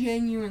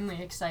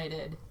genuinely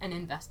excited and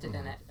invested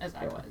in it as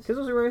I was. Because it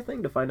was a rare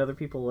thing to find other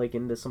people, like,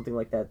 into something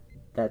like that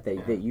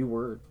that you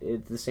were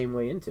the same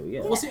way into.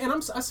 Yeah. Well, see, and I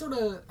sort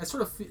of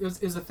it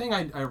was a thing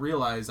I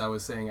realized I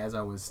was saying as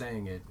I was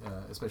saying it,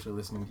 especially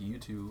listening to you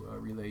two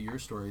relay your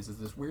stories, is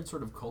this weird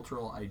sort of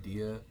cultural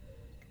idea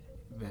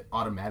that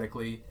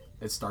automatically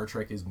that Star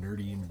Trek is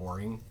nerdy and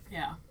boring.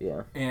 Yeah.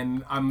 Yeah.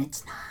 And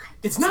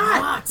It's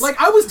not. Like,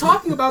 I was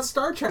talking about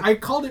Star Trek. I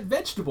called it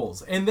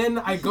vegetables, and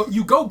then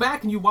you go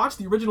back and you watch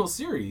the original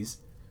series.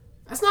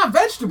 That's not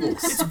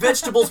vegetables. It's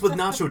vegetables with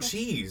nacho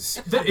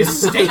cheese.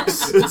 It's steaks.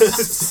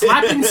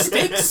 Slapping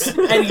steaks at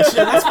each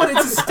other. That's what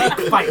it's a steak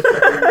fight.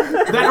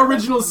 That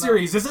original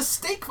series is a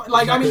steak fight.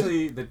 Like, I mean,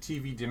 actually, the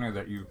TV dinner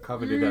that you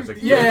coveted as a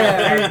kid.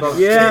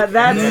 Yeah.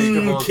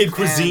 That's kid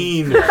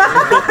cuisine.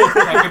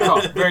 Yeah, good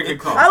call. Very good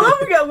call. I love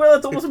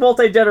it's almost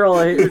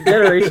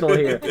multi-generational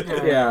here.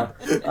 Yeah.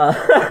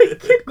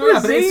 Kid No, yeah,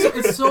 but cuisine.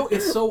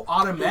 it's so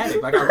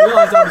automatic. Like, I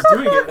realized I was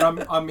doing it,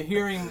 and I'm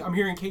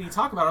hearing Katie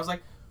talk about it. I was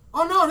like,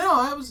 oh no,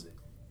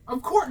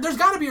 of course, there's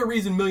got to be a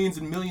reason millions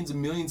and millions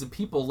and millions of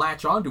people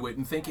latch onto it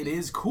and think it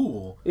is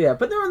cool. Yeah,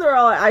 but they're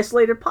all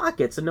isolated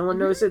pockets, and no one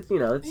knows it. You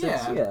know,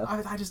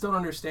 I just don't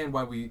understand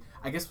why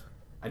I guess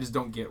I just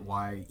don't get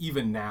why,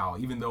 even now,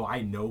 even though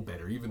I know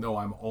better, even though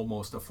I'm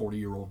almost a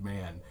 40-year-old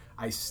man,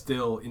 I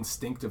still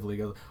instinctively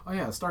go, oh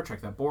yeah, Star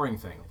Trek, that boring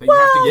thing that you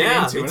have to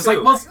get into. And it's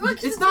like, well,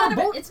 it's not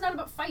boring. It's not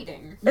about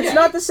fighting. It's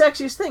not the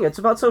sexiest thing. It's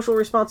about social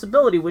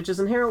responsibility, which is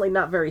inherently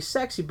not very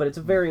sexy, but it's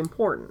very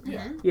important.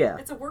 Yeah.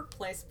 It's a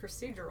workplace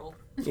procedural.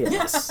 Yeah.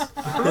 Yes.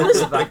 I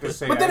would like to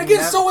say, But then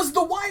again, so is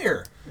The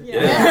Wire.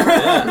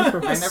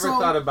 I never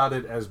thought about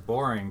it as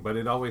boring, but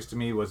it always to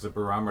me was a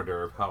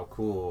barometer of how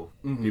cool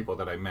people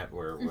that I met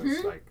were.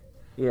 Was like,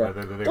 yeah.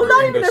 whether they Well, were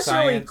not into even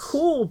necessarily science.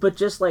 cool, but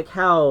just like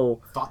how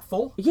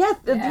Thoughtful. Yeah.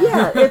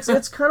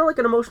 It's kind of like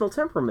an emotional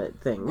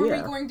temperament thing. Were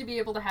yeah. we going to be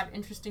able to have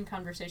interesting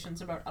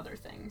conversations about other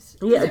things?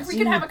 Yeah, 'Cause if we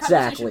could have a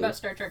conversation exactly. about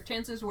Star Trek,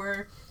 chances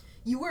were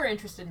you were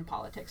interested in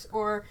politics,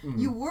 or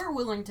you were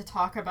willing to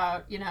talk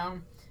about,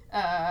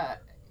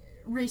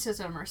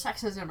 racism or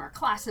sexism or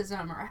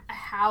classism or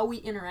how we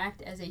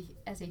interact as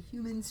a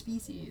human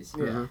species.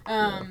 Yeah.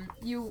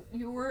 You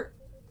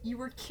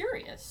were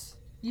curious.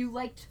 You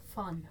liked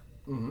fun.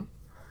 Mm-hmm.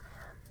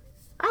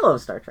 I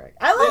love Star Trek.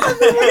 I love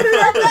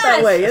it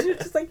that way. And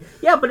it's just like,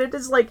 yeah, but it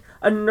is like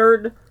a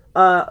nerd,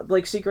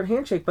 like secret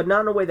handshake, but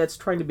not in a way that's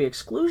trying to be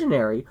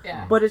exclusionary.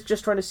 Yeah. But it's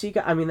just trying to seek.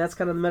 I mean, that's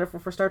kind of the metaphor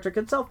for Star Trek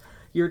itself.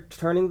 You're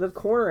turning the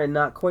corner and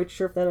not quite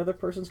sure if that other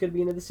person's going to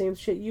be into the same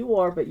shit you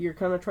are, but you're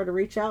kind of trying to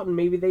reach out, and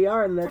maybe they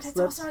are, and that's.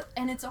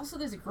 It's also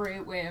this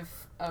great way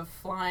of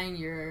flying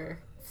your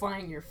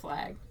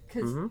flag.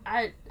 Because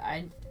I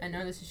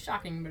know this is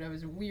shocking, but I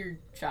was a weird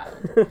child.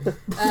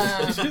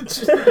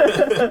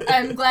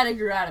 I'm glad I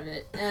grew out of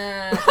it.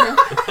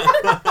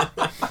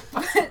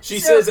 She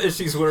says as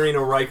she's wearing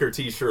a Riker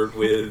t-shirt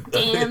with...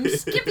 Damn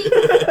Skippy!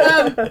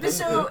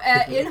 So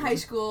in high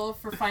school,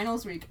 for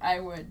finals week,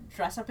 I would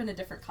dress up in a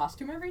different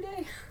costume every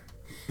day.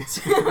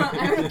 So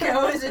I would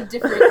go as a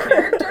different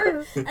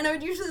character, and I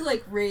would usually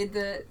like raid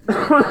the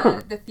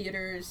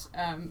theater's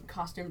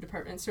costume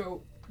department.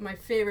 So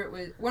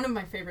one of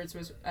my favorites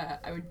was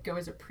I would go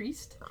as a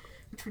priest,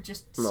 which would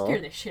just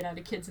scare the shit out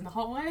of kids in the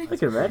hallway. I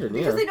can imagine,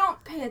 because they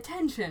don't pay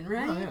attention,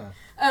 right? Oh,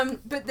 yeah.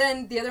 But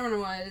then the other one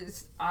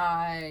was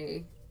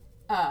I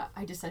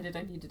decided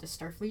I needed a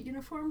Starfleet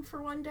uniform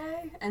for one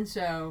day, and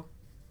so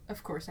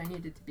of course I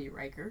needed to be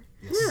Riker.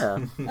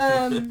 Yeah.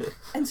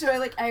 And so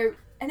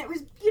and it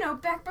was,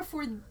 back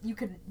before you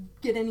could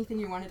get anything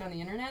you wanted on the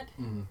internet.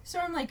 Mm-hmm. So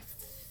I'm like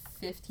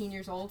 14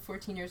 years old,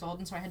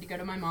 and so I had to go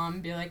to my mom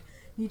and be like,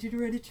 I need you to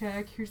write a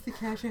check, here's the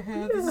cash I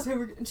have, this is how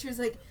and she was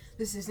like,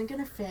 this isn't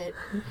gonna fit,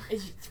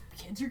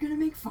 kids are gonna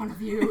make fun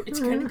of you, it's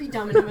gonna be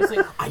dumb, and I was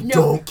like, I no,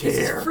 don't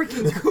this care. is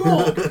freaking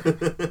cool.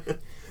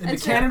 In the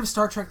canon of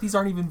Star Trek, these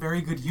aren't even very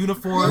good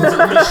uniforms.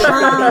 Are you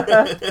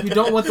sure you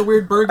don't want the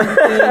weird burgundy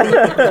thing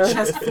with the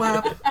chest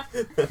flap?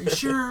 You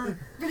sure?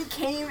 But it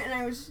came, and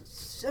I was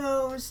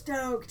so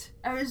stoked.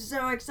 I was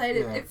so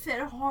excited. Yeah. It fit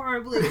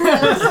horribly. It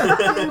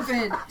was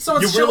stupid. So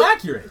it's You still really-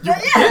 accurate.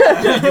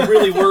 Yeah, you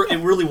really were. It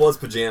really was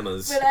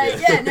pajamas. But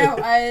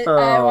I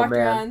Oh, walked man.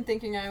 around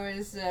thinking I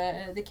was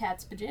the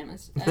cat's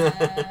pajamas.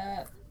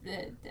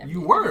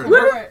 You were.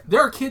 Yeah.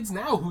 There are kids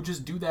now who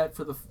just do that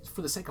for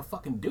the sake of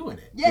fucking doing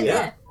it.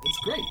 Yeah. It's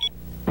great.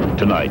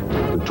 Tonight,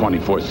 the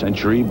 24th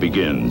century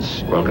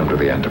begins. Welcome to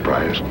the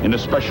Enterprise. In a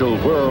special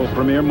world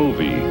premiere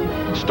movie,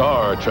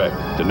 Star Trek: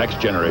 The Next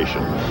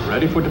Generation.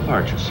 Ready for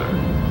departure, sir.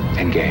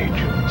 Engage.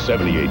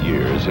 78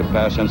 years have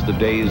passed since the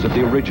days of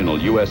the original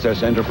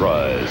USS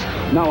Enterprise.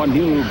 Now a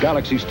new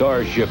Galaxy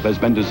Star ship has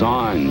been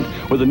designed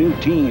with a new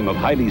team of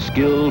highly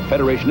skilled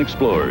Federation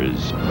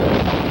explorers.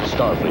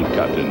 Starfleet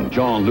Captain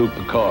Jean-Luc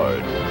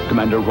Picard,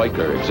 Commander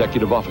Riker,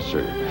 Executive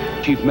Officer,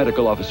 Chief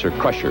Medical Officer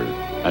Crusher,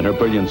 and her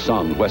brilliant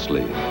son,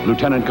 Wesley,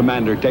 Lieutenant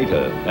Commander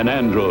Data, an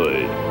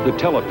android, the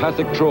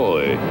telepathic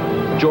Troy,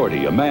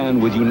 Geordi, a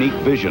man with unique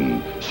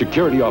vision,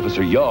 Security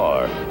Officer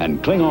Yar,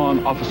 and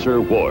Klingon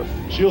Officer Worf.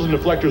 Shields and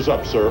deflectors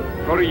up, sir.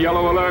 Go to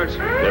yellow alert.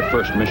 Their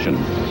first mission,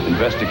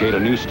 investigate a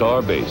new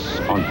star base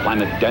on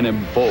planet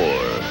Deneb 4.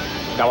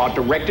 Thou art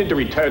directed to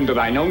return to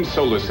thine own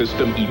solar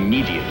system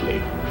immediately.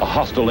 A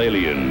hostile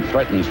alien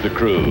threatens the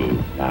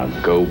crew, Now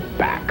go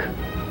back,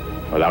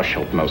 or thou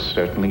shalt most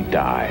certainly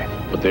die.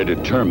 but they're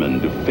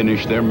determined to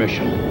finish their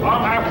mission.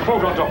 I'll have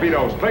photon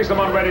torpedoes. Place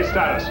them on ready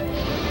status.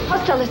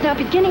 Hostile is now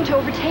beginning to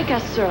overtake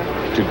us, sir.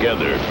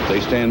 Together,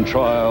 they stand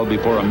trial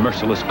before a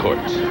merciless court.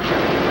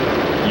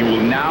 You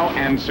will now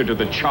answer to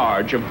the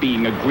charge of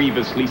being a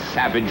grievously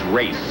savage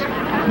race.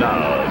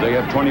 Now, they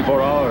have 24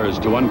 hours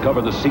to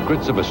uncover the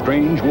secrets of a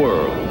strange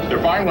world.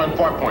 They're firing on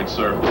far points,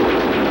 sir.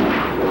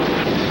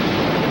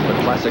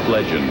 The classic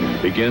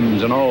legend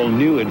begins an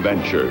all-new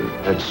adventure.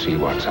 Let's see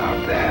what's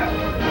out there.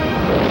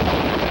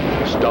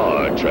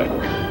 Star Trek: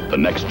 The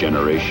Next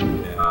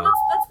Generation.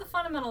 That's the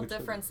fundamental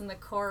difference in the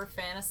core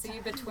fantasy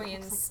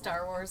between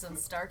Star Wars and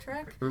Star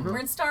Trek. Where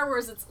in Star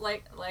Wars, it's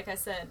like I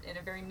said, in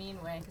a very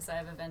mean way, because I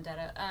have a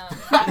vendetta,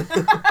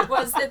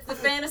 was that the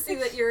fantasy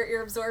that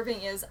you're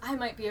absorbing is, I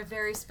might be a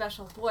very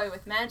special boy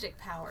with magic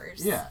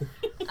powers. Yeah.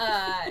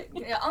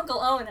 Uncle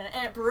Owen and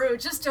Aunt Beru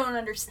just don't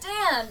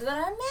understand that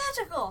I'm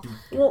magical.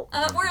 Well,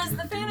 Whereas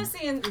the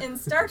fantasy in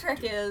Star Trek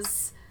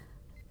is,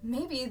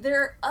 maybe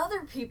there are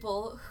other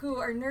people who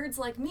are nerds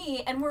like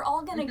me, and we're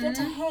all gonna get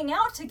to hang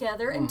out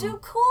together and do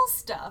cool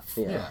stuff.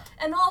 Yeah.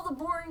 And all the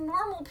boring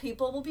normal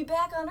people will be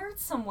back on Earth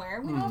somewhere,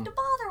 and we don't have to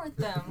bother with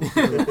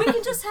them. We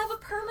can just have a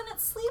permanent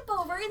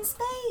sleepover in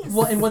space.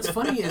 Well, and what's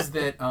funny is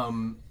that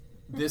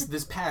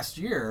this past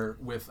year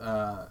with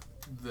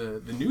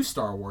the new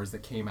Star Wars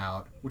that came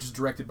out, which is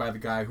directed by the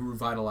guy who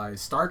revitalized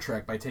Star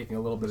Trek by taking a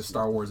little bit of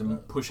Star Wars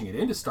and pushing it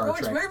into Star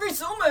Trek. Which made me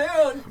so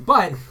mad.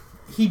 But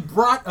he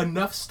brought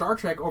enough Star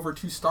Trek over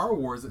to Star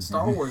Wars that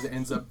Star Wars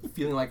ends up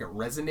feeling like it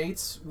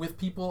resonates with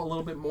people a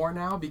little bit more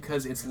now,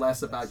 because it's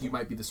less about you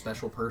might be the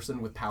special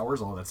person with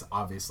powers, although that's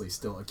obviously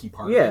still a key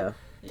part of it.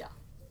 Yeah.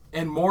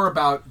 And more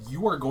about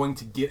you are going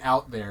to get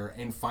out there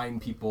and find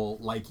people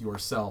like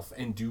yourself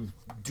and do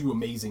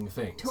amazing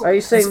things. are you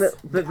saying that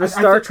the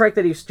Star think- Trek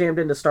that he's jammed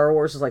into Star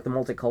Wars is like the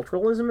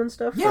multiculturalism and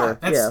stuff? Yeah,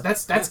 Or-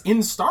 that's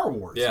in Star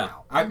Wars Yeah.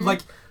 now. I I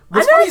what's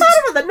never funny is-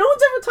 thought about that. No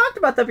one's ever talked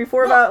about that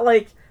before. About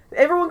like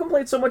everyone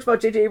complained so much about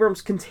J.J.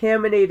 Abrams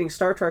contaminating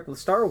Star Trek with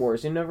Star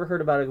Wars. You never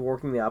heard about it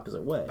working the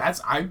opposite way. I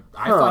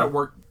thought it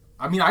worked.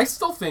 I mean, I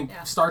still think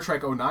Star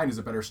Trek 09 is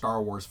a better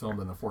Star Wars film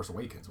than The Force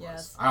Awakens was.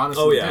 Yes. I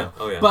honestly Oh, yeah. do.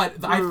 Oh, yeah.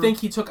 But I think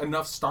he took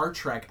enough Star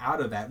Trek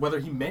out of that, whether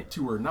he meant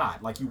to or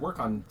not. Like, you work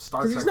on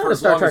Star 'Cause Trek he's not for a as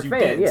Star long Trek as you fan,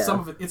 did. yeah.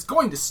 Some of it, it's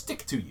going to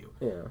stick to you.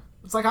 Yeah.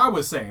 It's like I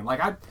was saying. Like,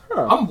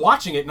 I'm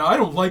watching it now. I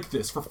don't like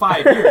this for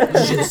 5 years.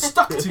 The shit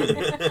stuck to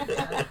me.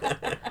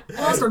 And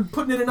I started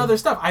putting it in other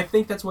stuff. I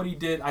think that's what he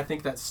did. I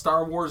think that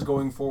Star Wars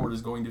going forward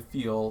is going to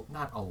feel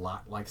not a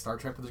lot like Star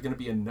Trek, but there's going to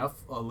be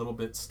a little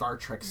bit Star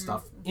Trek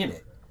stuff in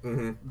it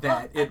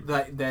that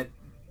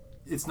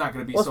it's not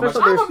going to be Well, so much.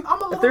 especially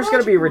I'm if there's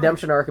going to be a magical.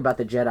 redemption arc about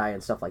the Jedi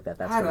and stuff like that,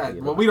 that's going to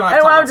be. Well, we don't have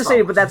to talk I'm about just Star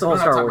saying, Wars. but that's a whole We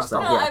don't have Star to Wars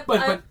talk stuff. about Yeah.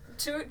 Star Wars.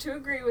 To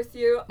agree with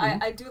you,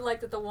 I do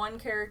like that the one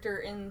character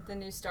in the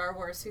new Star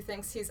Wars who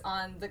thinks he's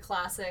on the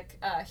classic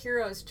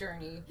hero's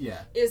journey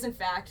is in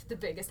fact the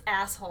biggest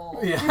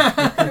asshole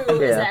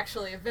who is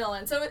actually a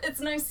villain. So it's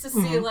nice to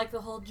see like the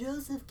whole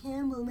Joseph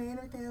Campbell, man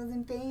of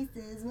 1,000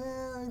 faces,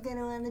 well,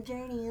 gonna on the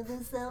journey of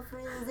the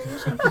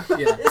self-realization.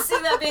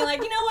 See that being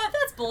like, you know what,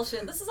 that's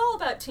bullshit. This is all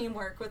about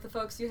teamwork with the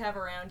folks you have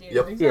around you.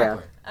 Yep.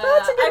 Exactly.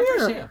 I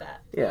appreciate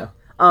that. Yeah.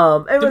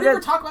 Did we ever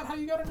talk about how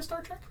you got into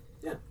Star Trek?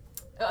 Yeah.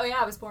 Oh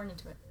yeah, I was born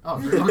into it. Oh,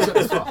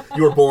 as well.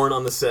 You were born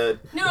on the set.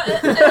 No,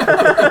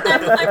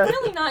 I'm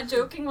really not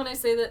joking when I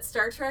say that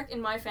Star Trek in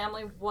my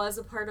family was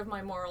a part of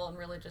my moral and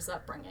religious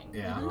upbringing.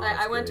 Yeah.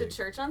 I went to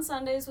church on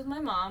Sundays with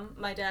my mom.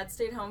 My dad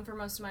stayed home for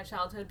most of my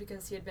childhood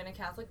because he had been a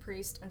Catholic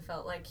priest and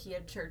felt like he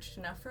had churched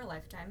enough for a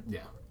lifetime.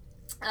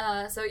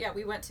 Yeah. So yeah,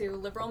 we went to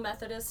liberal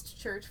Methodist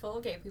church full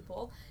of gay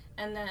people,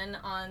 and then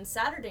on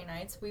Saturday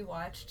nights we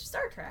watched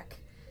Star Trek.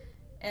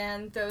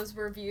 and those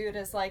were viewed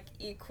as like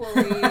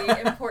equally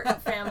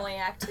important family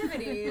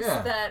activities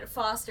that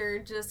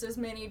fostered just as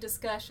many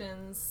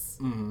discussions.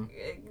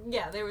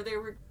 Yeah, they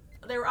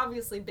were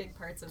obviously big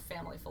parts of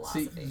family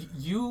philosophy. See,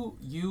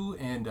 you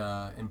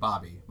and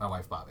Bobby, my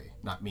wife Bobby,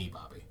 not me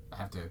Bobby. I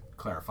have to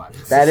clarify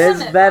this. That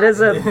is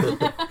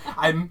a.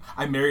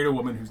 I married a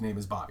woman whose name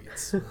is Bobby.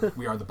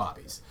 We are the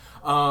Bobbies.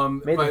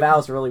 Made the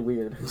vows really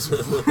weird.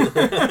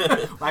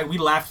 We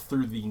laughed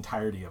through the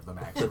entirety of them.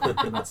 Actually,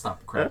 could not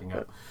stop cracking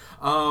up.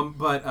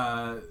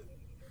 But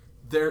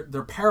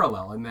they're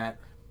parallel in that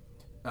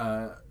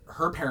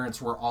her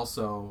parents were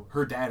also,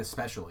 her dad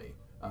especially,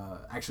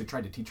 actually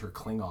tried to teach her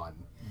Klingon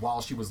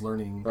while she was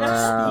learning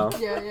to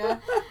speak. Yeah.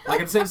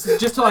 Like it's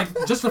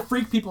just to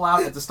freak people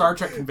out at the Star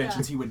Trek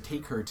conventions he would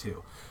take her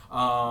to,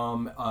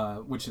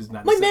 which is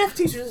not my math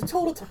teacher is a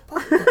total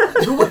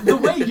the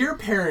way your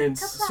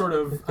parents sort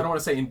of, I don't want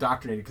to say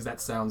indoctrinated because that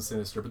sounds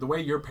sinister, but the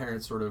way your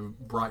parents sort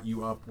of brought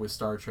you up with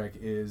Star Trek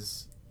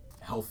is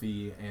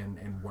healthy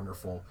and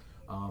wonderful.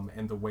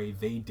 And the way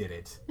they did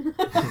it,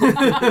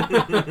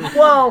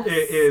 well,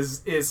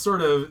 is sort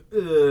of. We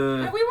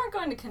weren't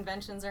going to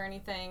conventions or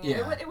anything.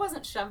 Yeah. It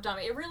wasn't shoved on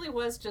me. It really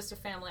was just a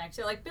family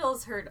activity. Like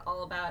Bill's heard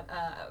all about.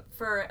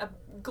 For a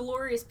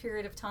glorious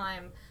period of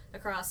time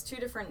across 2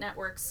 different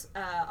networks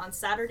on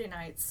Saturday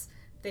nights,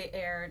 they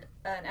aired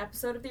an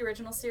episode of the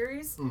original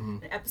series,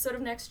 an episode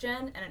of Next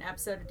Gen, and an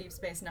episode of Deep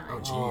Space Nine. Oh,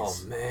 jeez. Oh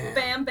man!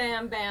 Bam,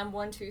 bam, bam!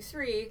 1, 2,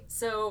 3.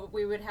 So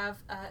we would have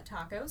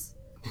tacos.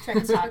 Trek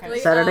and tacos.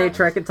 Saturday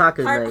Trek and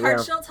tacos night,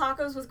 Hard shell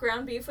tacos with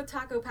ground beef with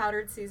taco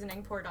powdered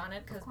seasoning poured on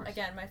it, because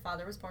again, my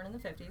father was born in the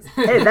 50s.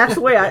 Hey, that's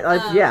the way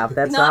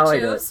that's how I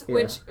do it. Nachos,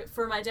 which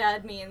for my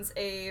dad means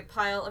a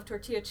pile of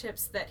tortilla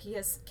chips that he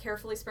has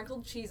carefully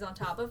sprinkled cheese on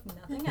top of,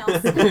 nothing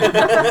else.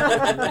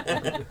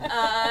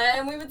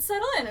 And we would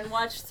settle in and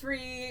watch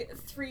three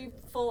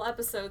full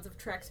episodes of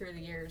Trek through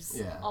the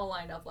years, all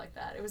lined up like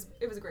that. It was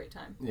a great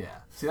time. Yeah,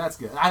 see, that's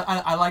good.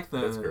 I like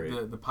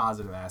the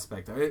positive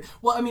aspect of it.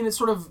 Well, I mean, it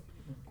sort of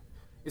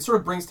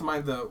brings to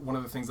mind one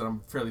of the things that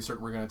I'm fairly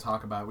certain we're going to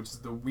talk about, which is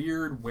the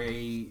weird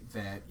way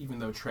that even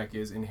though Trek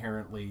is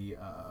inherently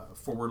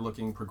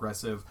forward-looking,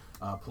 progressive,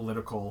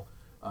 political,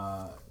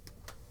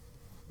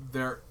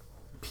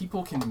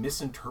 people can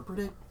misinterpret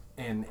it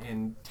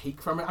and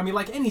take from it. I mean,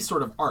 like any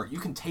sort of art, you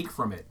can take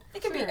from it.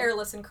 It can be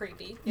airless and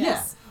creepy.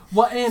 Yes. Yeah.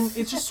 Well, and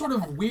it's just sort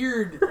of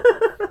weird.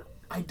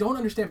 I don't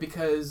understand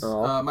because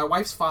my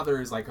wife's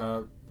father is like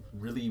a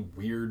really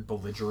weird,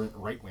 belligerent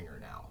right-winger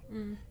now.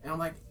 And I'm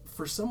like,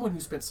 for someone who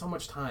spent so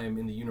much time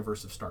in the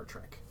universe of Star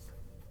Trek,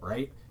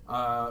 right,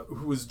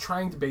 who was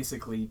trying to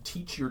basically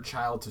teach your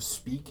child to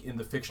speak in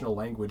the fictional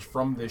language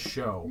from this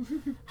show,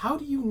 how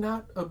do you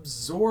not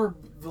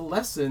absorb the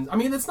lesson? I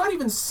mean, it's not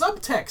even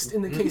subtext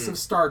in the case of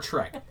Star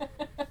Trek.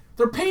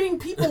 They're painting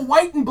people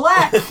white and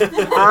black. There's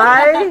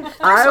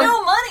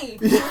no money.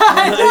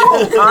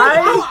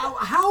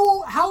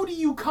 How do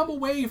you come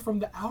away from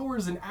the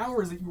hours and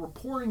hours that you were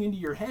pouring into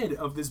your head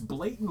of this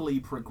blatantly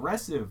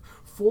progressive,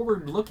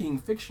 forward-looking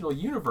fictional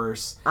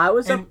universe? I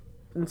was up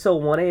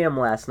until 1 a.m.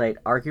 last night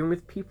arguing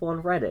with people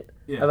on Reddit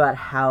about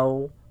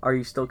how are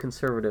you still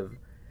conservative?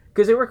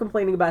 Because they were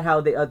complaining about how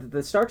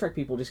the Star Trek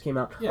people just came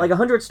out. Like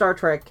 100 Star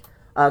Trek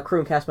crew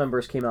and cast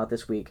members came out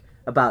this week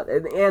about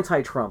an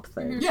anti-Trump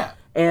thing. Yeah.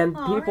 And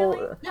people...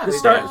 Really? Yeah,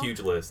 a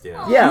huge list,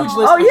 Huge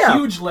list, a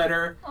huge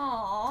letter.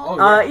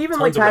 Even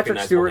like Patrick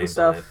Stewart and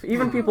stuff.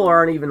 Even people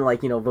aren't even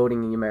like,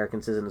 voting in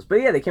American citizens.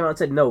 But yeah, they came out and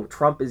said, no,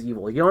 Trump is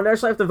evil. You don't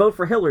necessarily have to vote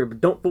for Hillary,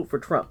 but don't vote for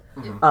Trump.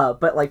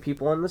 But like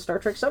people on the Star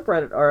Trek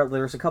subreddit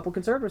there's a couple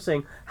conservatives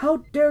saying,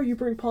 how dare you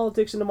bring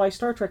politics into my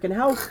Star Trek, and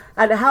why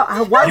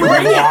you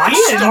watch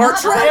Star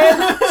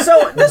Trek?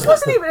 So this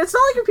wasn't even, it's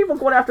not like people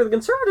going after the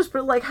conservatives,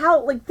 but like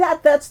how, like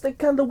that's the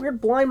kind of the weird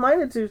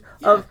blind-mindedness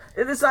of,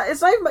 it's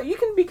not even, you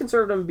can be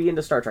conservative and be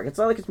into Star Trek. It's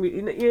not like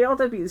you don't have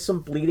to be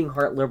some bleeding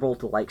heart liberal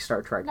to like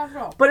Star Trek. Not at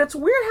all. But it's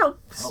weird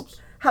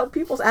how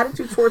people's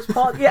attitude towards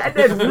politics... Yeah,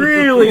 it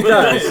really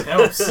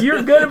does.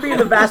 You're going to be in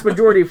the vast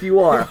majority if you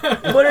are.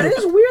 But it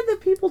is weird that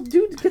people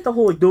do get the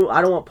whole, like,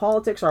 I don't want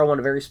politics, or I want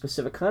a very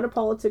specific kind of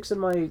politics in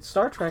my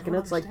Star Trek, and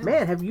it's like,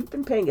 man, have you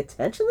been paying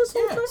attention this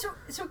whole time?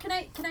 So can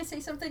I say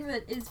something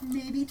that is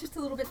maybe just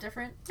a little bit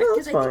different? Yeah,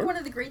 Because I think one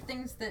of the great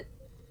things that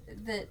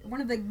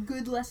one of the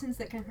good lessons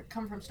that can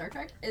come from Star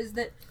Trek is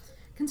that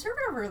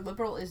conservative or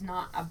liberal is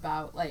not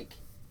about, like,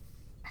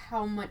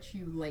 how much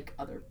you like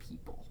other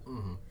people.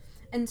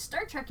 And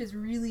Star Trek is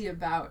really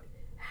about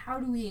how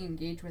do we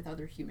engage with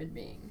other human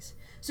beings.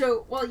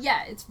 So, well,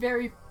 yeah, it's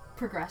very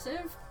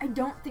progressive. I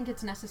don't think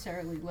it's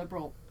necessarily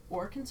liberal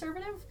or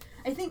conservative.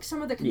 I think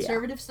some of the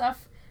conservative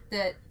stuff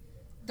that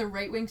the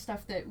right-wing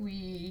stuff that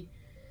we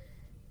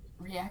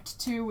react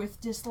to with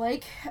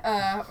dislike,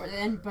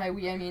 and by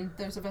we I mean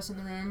those of us in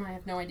the room, I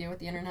have no idea what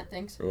the internet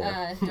thinks,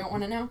 don't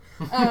want to know,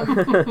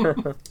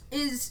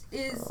 is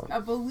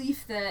a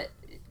belief that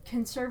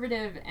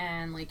conservative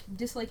and like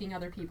disliking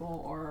other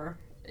people or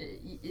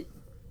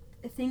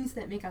things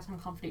that make us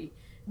uncomfortable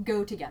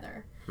go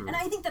together. And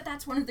I think that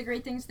that's one of the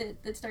great things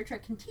that Star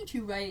Trek can teach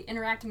you by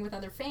interacting with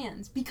other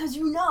fans, because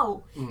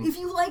if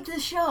you like the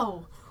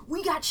show,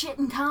 we got shit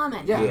in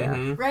common.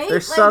 Right?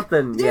 There's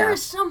something.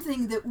 There's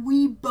something that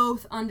we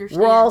both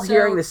understand. We're all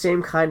hearing the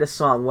same kind of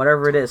song,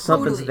 whatever it is.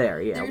 Something's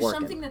there. Yeah, there's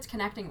something that's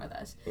connecting with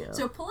us. Yeah.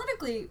 So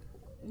politically,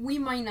 we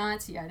might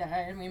not see eye to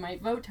eye, and we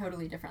might vote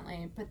totally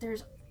differently, but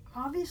there's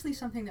obviously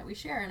something that we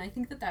share, and I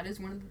think that is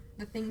one of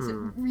the things that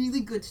really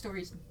good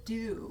stories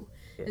do,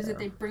 is that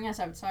they bring us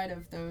outside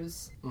of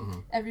those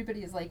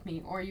everybody is like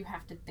me, or you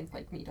have to think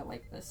like me to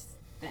like this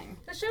thing.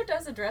 The show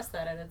does address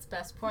that at its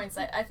best points.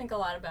 I think a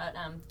lot about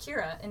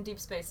Kira in Deep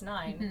Space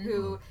Nine,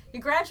 who you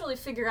gradually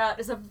figure out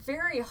is a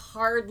very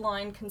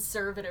hardline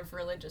conservative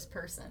religious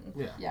person.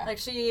 Yeah. Like,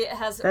 she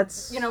has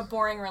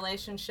boring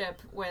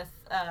relationship with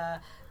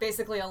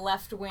basically a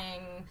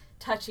left-wing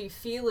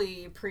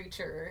touchy-feely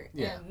preacher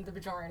in the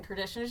Bajorian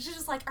tradition. It's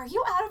just like, are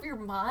you out of your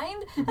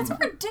mind? That's a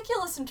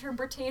ridiculous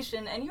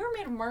interpretation, and you were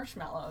made of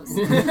marshmallows.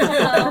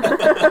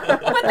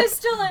 But they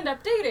still end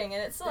up dating,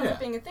 and it still ends up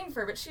being a thing for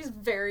her, but she's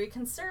very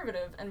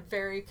conservative and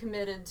very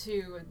committed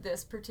to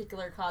this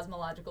particular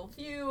cosmological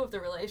view of the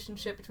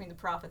relationship between the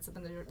prophets and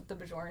the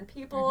Bajoran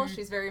people.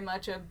 She's very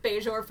much a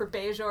Bajor for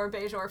Bajor,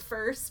 Bajor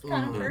first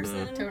kind of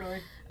person. Totally.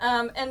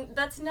 And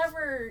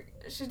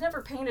she's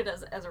never painted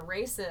as a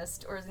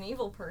racist or as an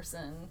evil person.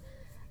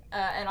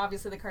 And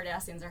obviously the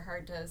Cardassians are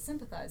hard to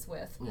sympathize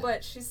with,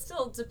 but she's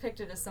still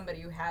depicted as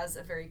somebody who has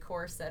a very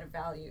core set of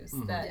values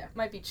that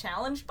might be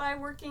challenged by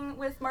working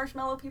with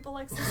marshmallow people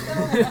like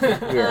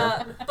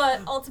Sisko.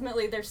 But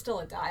ultimately there's still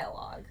a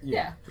dialogue.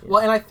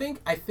 Well, and I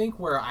think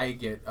where I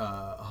get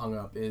hung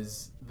up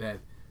is that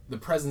the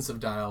presence of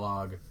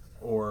dialogue,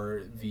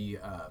 or the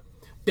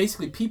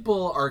basically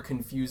people are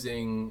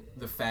confusing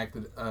the fact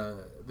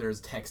that there's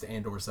text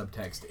and or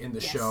subtext in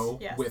the show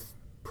with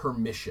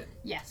permission.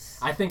 Yes.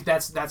 I think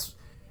that's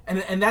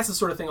and that's the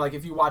sort of thing, like,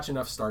 if you watch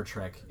enough Star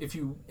Trek, if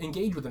you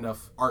engage with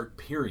enough art,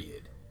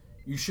 period,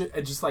 you should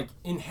just, like,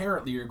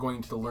 inherently you're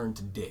going to learn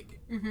to dig,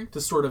 to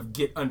sort of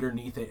get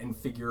underneath it and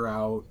figure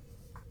out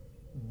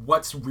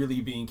what's really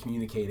being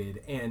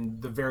communicated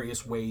and the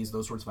various ways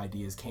those sorts of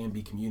ideas can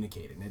be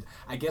communicated. And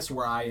I guess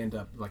where I end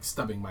up, like,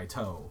 stubbing my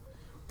toe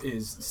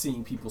is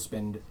seeing people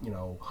spend,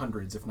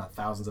 hundreds, if not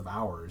thousands of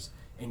hours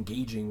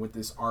engaging with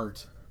this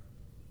art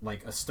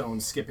like a stone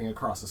skipping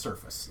across the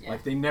surface.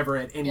 Like, they never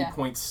at any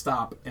point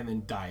stop and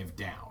then dive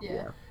down.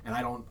 And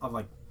I'm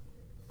like,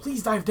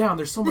 please dive down.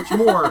 There's so much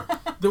more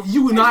that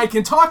you and I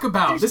can talk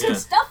about. There's good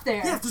stuff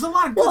there. Yeah, there's a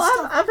lot of good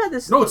stuff. I've had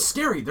this. No, it's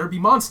scary. There'd be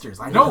monsters.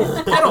 I know.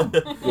 Pet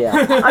them. Yeah.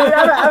 I mean,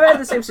 I've had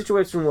the same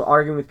situation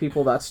arguing with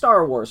people about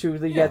Star Wars, who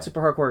they get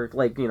super hardcore,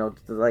 like,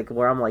 like,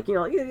 where I'm like,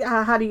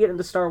 how do you get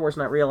into Star Wars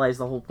and not realize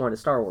the whole point of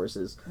Star Wars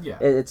is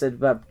it's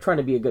about trying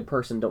to be a good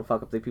person, don't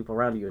fuck up the people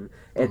around you, and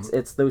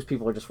it's those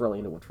people are just really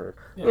into it for,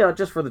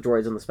 just for the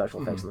droids and the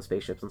special effects and the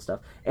spaceships and stuff.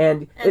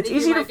 And it's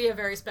easy to be a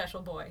very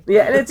special boy.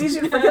 Yeah, and it's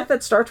easy to forget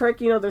that Star Trek,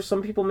 there's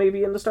some people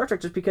maybe into Star Trek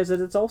just because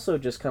it's also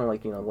just kind of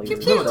like,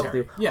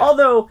 military.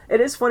 Although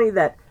it is funny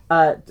that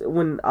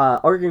when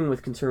arguing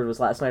with conservatives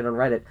last night on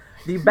Reddit,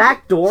 the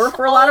back door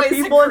for a lot of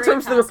people in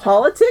terms of their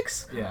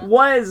politics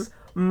was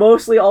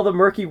mostly all the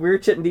murky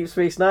weird shit in Deep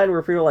Space Nine,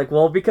 where people are like,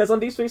 well, because on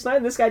Deep Space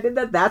Nine this guy did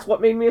that's what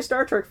made me a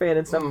Star Trek fan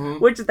and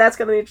stuff. Which that's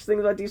kind of the interesting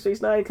thing about Deep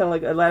Space Nine, kind of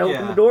like that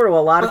opened the door to a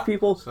lot of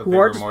people who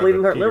aren't just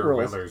bleeding heart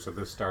liberals. Of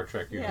the Star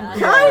Trek Kinda,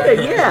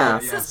 yeah.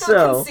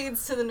 Sisko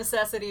concedes to the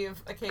necessity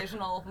of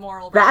occasional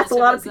moral that's a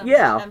lot of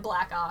and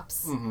black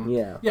ops.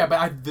 Yeah,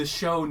 but the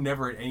show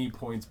never at any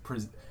point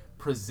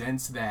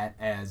presents that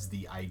as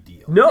the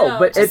ideal. No,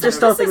 but it's just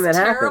something that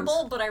happens.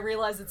 Terrible, but I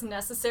realize it's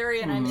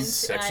necessary, and I'm into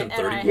Section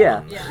 30.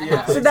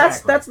 So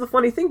that's the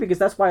funny thing, because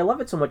that's why I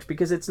love it so much,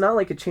 because it's not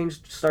like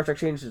Star Trek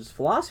changed its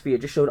philosophy,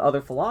 it just showed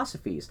other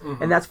philosophies.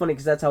 And that's funny,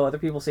 because that's how other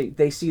people say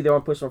they see their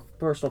own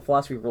personal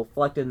philosophy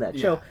reflected in that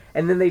show,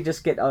 and then they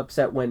just get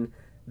upset when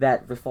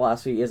that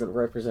philosophy isn't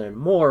represented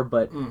more.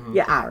 But I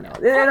don't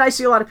know. And I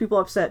see a lot of people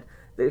upset.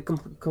 They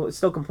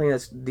still complain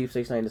that Deep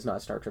Space Nine is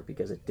not Star Trek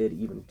because it did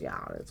even.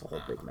 It's a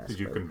whole big mess. Did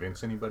you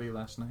convince anybody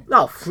last night?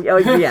 No.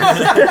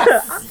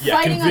 Yes.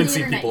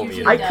 Convincing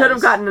people. I could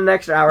have gotten an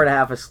extra hour and a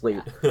half of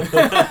sleep.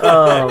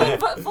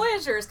 But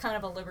Voyager is kind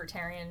of a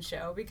libertarian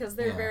show because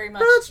they're very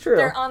much. That's true.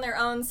 They're on their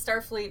own.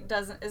 Starfleet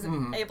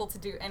isn't able to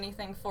do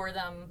anything for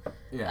them.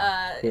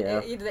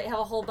 They have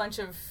a whole bunch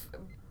of,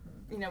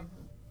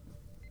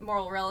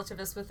 moral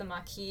relativists with the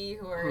Maquis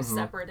who are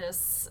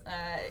separatists.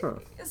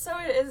 So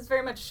it is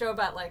very much a show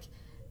about, like,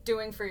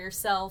 doing for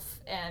yourself,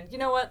 and you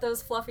know what,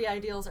 those fluffy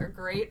ideals are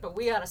great, but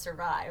we gotta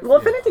survive. Well,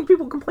 if anything,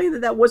 people complain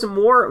that wasn't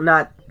more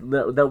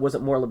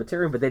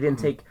libertarian, but they didn't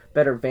take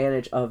better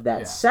advantage of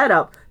that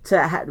setup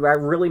to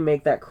really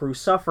make that crew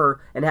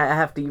suffer and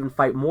have to even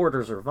fight more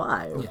to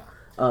survive.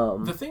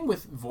 The thing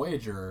with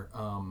Voyager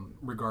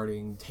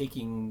regarding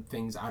taking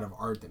things out of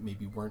art that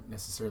maybe weren't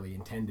necessarily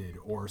intended,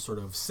 or sort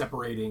of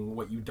separating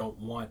what you don't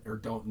want or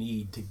don't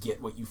need to get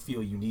what you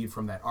feel you need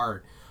from that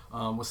art,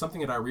 was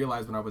something that I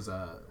realized when I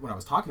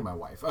was talking to my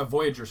wife.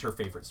 Voyager's her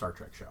favorite Star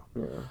Trek show,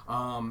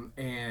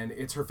 and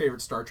it's her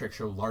favorite Star Trek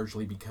show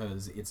largely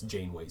because it's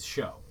Janeway's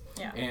show.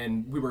 Yeah.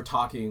 And we were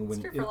talking when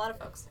it's true for a lot of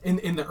folks.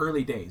 In the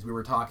early days, we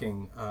were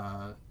talking.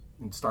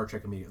 And Star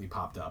Trek immediately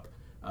popped up,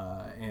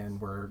 and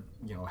we're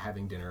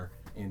having dinner,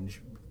 and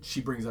she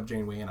brings up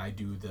Janeway, and I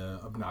do the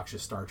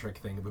obnoxious Star Trek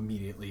thing of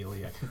immediately,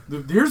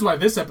 here's why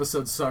this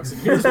episode sucks,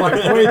 and here's why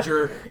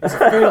Voyager is a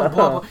fail,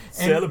 blah blah.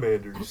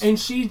 Salamanders. And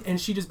she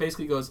just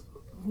basically goes,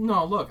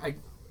 no, look,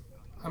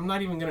 I'm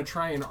not even going to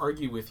try and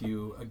argue with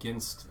you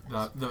against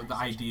the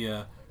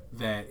idea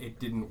that it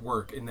didn't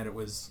work and that it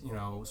was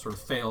sort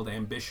of failed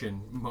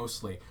ambition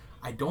mostly.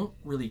 I don't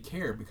really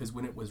care, because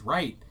when it was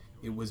right,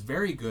 it was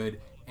very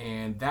good.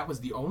 And that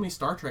was the only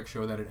Star Trek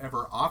show that had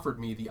ever offered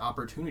me the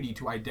opportunity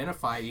to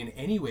identify in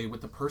any way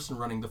with the person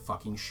running the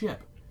fucking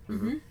ship.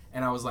 Mm-hmm.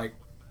 And I was like,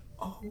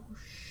 oh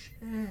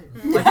shit.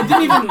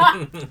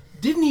 Like, it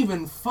didn't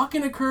even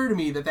fucking occur to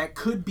me that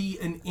could be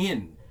an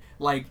in.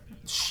 Like,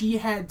 she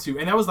had to,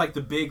 and that was like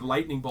the big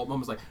lightning bolt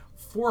moment. Was like,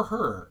 for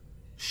her,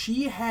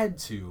 she had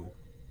to,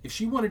 if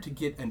she wanted to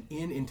get an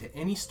in into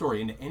any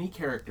story, into any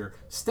character,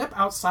 step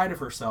outside of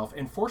herself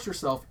and force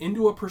herself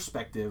into a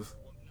perspective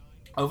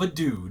of a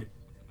dude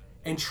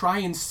and try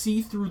and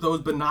see through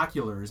those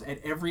binoculars at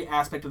every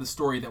aspect of the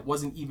story that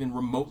wasn't even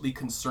remotely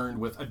concerned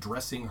with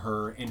addressing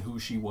her and who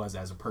she was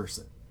as a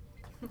person.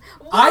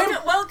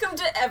 Welcome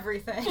to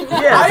everything.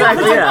 Yeah,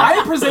 exactly, I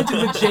am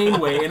presented with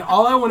Janeway, and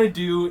all I want to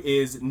do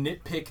is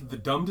nitpick the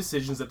dumb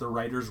decisions that the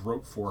writers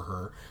wrote for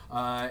her,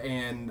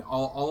 and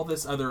all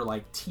this other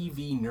like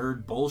TV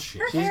nerd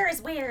bullshit. Her hair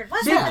is weird.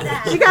 What's up with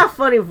that? She got a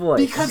funny voice.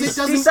 Because it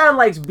doesn't. She sounds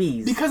like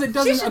bees. Because it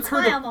doesn't she should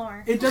occur. Smile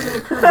more. It doesn't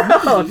occur to me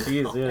Oh,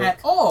 geez, yeah. at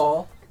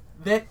all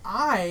that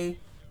I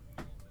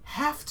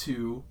have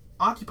to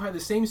occupy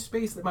the same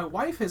space that my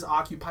wife has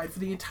occupied for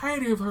the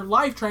entirety of her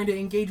life, trying to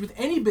engage with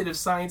any bit of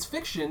science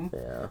fiction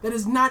that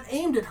is not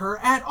aimed at her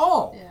at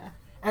all. Yeah.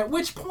 At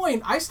which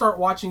point, I start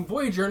watching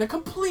Voyager in a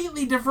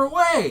completely different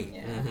way.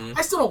 Yeah. Mm-hmm.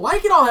 I still don't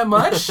like it all that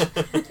much,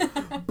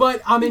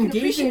 but I'm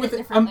engaging with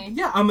it.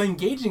 I'm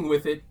engaging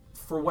with it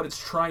for what it's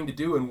trying to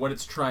do and what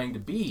it's trying to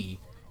be.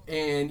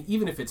 And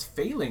even if it's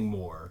failing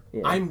more,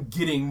 I'm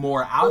getting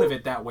more out of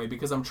it that way,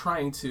 because I'm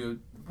trying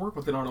to work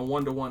with it on a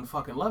one-to-one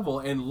fucking level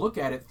and look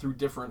at it through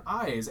different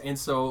eyes. And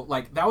so,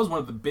 like, that was one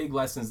of the big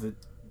lessons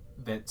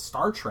that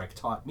Star Trek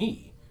taught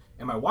me,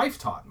 and my wife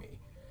taught me,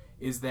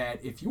 is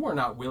that if you are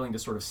not willing to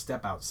sort of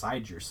step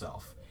outside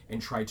yourself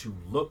and try to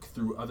look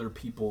through other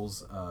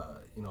people's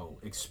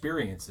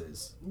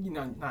experiences,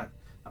 not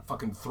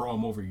fucking throw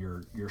them over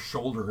your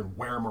shoulder and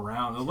wear them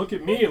around and look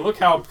at me and look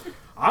how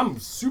I'm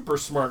super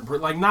smart,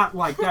 like, not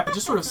like that, but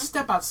just sort of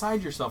step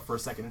outside yourself for a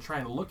second and try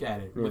and look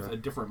at it with a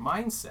different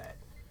mindset.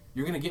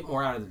 You're gonna get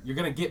more out of it. You're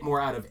gonna get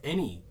more out of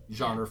any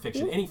genre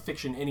fiction,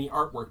 any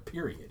artwork,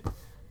 period.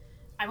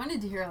 I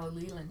wanted to hear how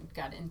Leland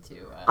got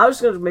into. I was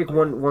going to make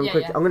one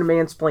quick. yeah. I'm going to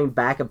mansplain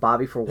back at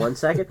Bobby for 1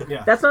 second.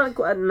 Yeah. That's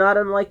not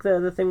unlike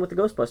the thing with the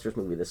Ghostbusters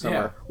movie this summer,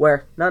 Yeah.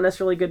 where not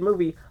necessarily a good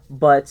movie,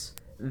 but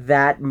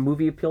that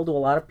movie appealed to a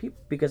lot of people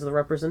because of the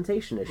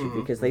representation issue.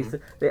 Because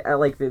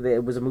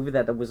it was a movie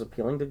that was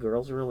appealing to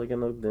girls who were like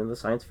in the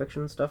science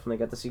fiction and stuff, and they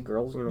got to see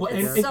girls.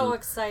 It's so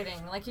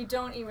exciting. Like, you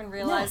don't even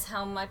realize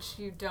how much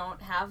you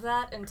don't have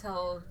that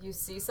until you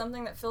see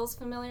something that feels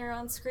familiar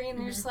on screen,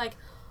 and you're just like,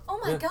 oh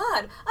my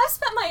god, I've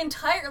spent my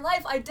entire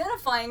life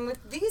identifying with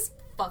these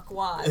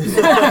fuckwads.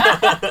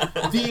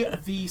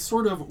 the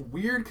sort of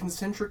weird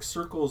concentric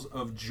circles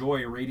of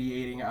joy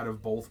radiating out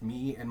of both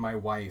me and my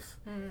wife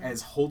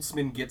as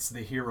Holtzman gets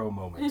the hero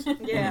moment in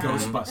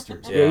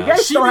Ghostbusters. Yeah, you guys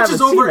She still reaches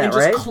haven't seen over that, and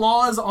right? just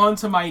claws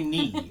onto my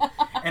knee,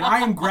 and I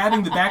am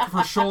grabbing the back of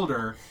her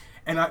shoulder,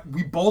 and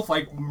we both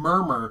like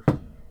murmur,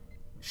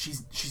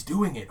 She's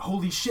doing it.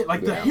 Holy shit.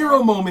 Like, the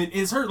hero moment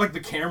is her. Like, the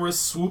camera's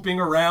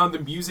swooping around. The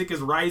music is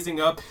rising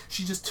up.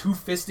 She's just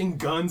two-fisting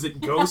guns at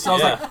ghosts. I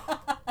was like,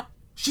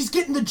 she's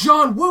getting the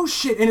John Woo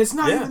shit, and it's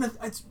not even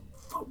it's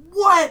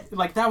what?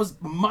 Like, that was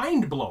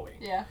mind-blowing.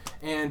 Yeah.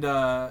 And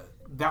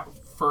that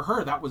for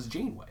her, that was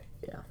Janeway.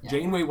 Yeah.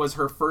 Janeway was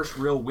her first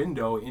real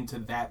window into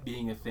that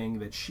being a thing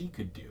that she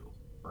could do,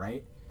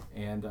 right?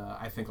 And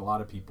I think a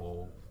lot of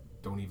people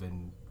don't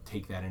even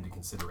take that into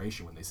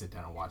consideration when they sit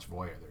down and watch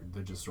Voyager.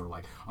 They're just sort of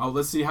like, oh,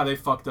 let's see how they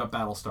fucked up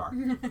Battlestar.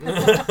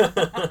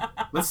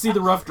 Let's see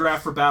the rough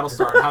draft for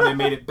Battlestar and how they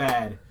made it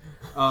bad.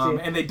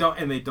 And they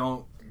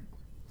don't.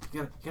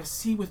 You gotta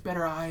see with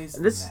better eyes.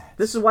 This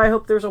is why I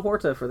hope there's a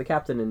Horta for the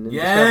captain in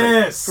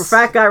yes, for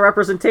fat guy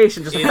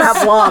representation. Just a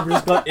fat blob.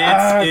 Just going,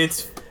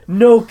 it's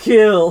no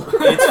kill.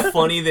 It's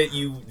funny that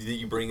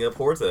you bring up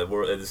Horta.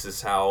 This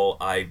is how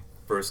I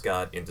first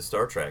got into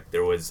Star Trek.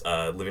 There was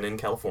living in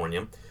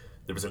California.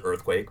 There was an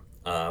earthquake.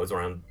 I was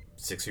around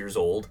 6 years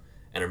old,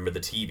 and I remember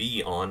the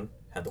TV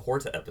had the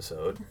Horta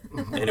episode,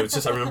 and it was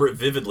just, I remember it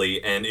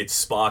vividly, and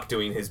it's Spock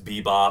doing his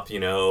bebop,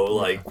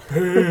 like,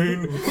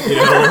 pain,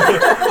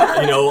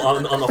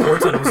 on the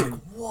Horta, and I was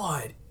like,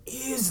 what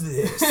is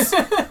this?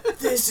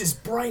 this is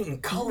bright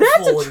and colorful.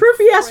 That's a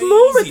trippy ass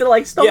moment to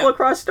like stumble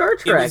across Star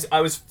Trek.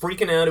 I was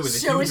freaking out. It was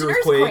So a is huge an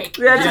earthquake.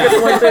 That's a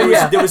good point too.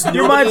 Yeah,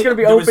 your mind's gonna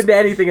be open to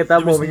anything at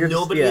that moment. There was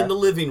nobody in the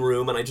living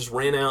room, and I just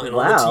ran out, and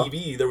on the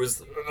TV there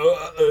was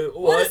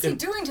what is he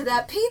doing to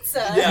that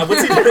pizza? Yeah,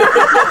 what's he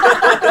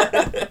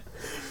doing?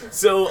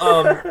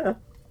 So,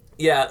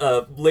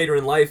 later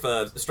in life,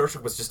 Star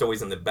Trek was just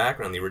always in the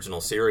background, the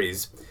original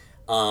series.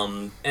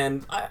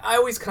 And I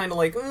always kind of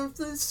like,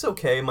 it's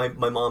okay. My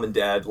mom and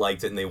dad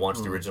liked it, and they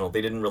watched the original.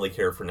 They didn't really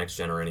care for Next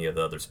Gen or any of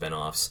the other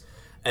spinoffs.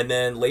 And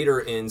then later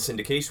in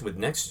syndication with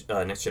Next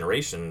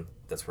Generation,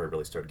 that's where I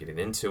really started getting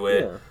into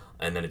it. Yeah.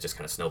 And then it just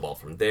kind of snowballed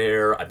from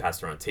there. I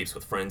passed around tapes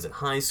with friends in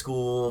high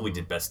school. We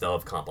did best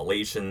of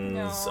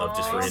compilations of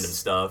just random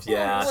stuff.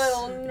 Yeah.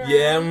 I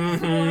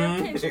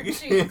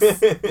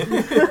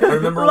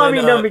remember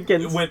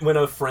when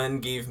a friend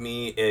gave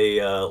me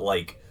a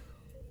like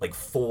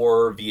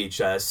 4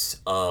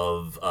 VHS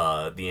of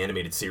the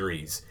animated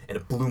series, and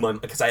it blew my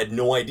mind because I had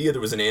no idea there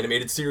was an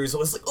animated series. I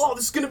was like, "Oh,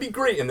 this is gonna be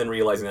great!" And then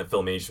realizing that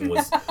Filmation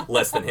was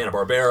less than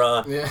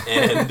Hanna-Barbera,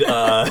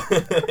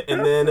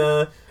 and then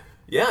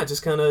it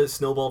just kind of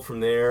snowballed from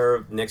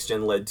there. Next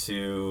Gen led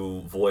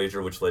to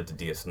Voyager, which led to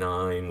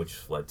DS9,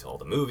 which led to all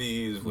the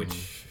movies,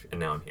 and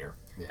now I'm here.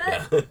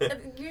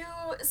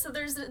 So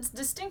there's a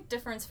distinct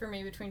difference for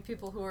me between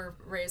people who were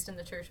raised in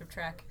the Church of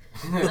Trek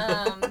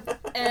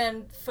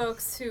and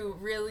folks who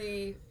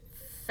really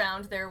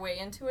found their way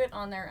into it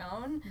on their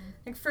own.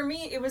 Like for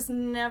me, it was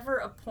never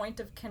a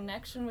point of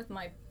connection with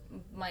my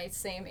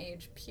same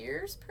age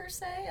peers per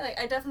se. Like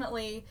I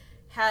definitely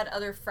had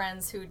other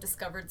friends who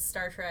discovered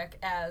Star Trek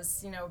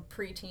as,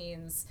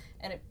 preteens,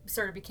 and it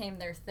sort of became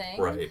their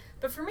thing. Right.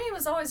 But for me, it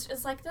was always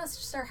just like, that's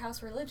just our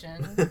house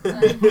religion.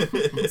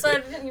 So I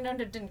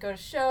didn't go to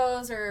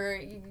shows,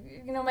 or,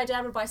 my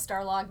dad would buy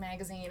Starlog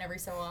magazine every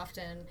so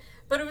often.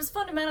 But it was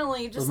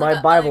fundamentally just it was my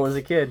Bible as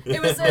a kid.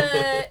 It was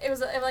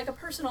like a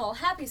personal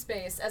happy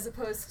space, as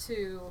opposed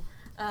to,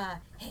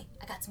 hey,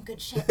 I got some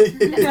good shit.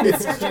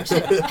 Star Trek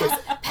shit.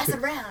 Pass it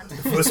around. The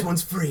first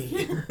one's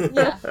free.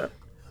 Yeah.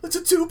 It's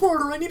a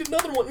 2-parter. I need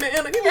another one,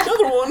 man. I need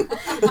another one.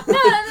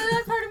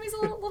 That part of me's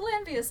a little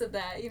envious of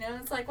that.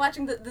 It's like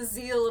watching the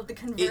zeal of the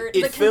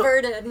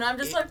converted, and I'm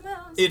just like, no.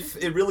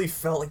 It really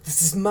felt like,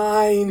 this is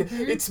mine.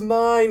 It's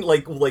mine.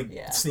 Like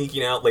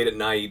sneaking out late at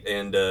night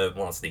and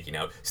sneaking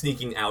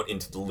out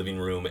into the living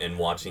room and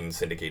watching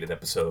syndicated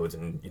episodes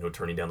and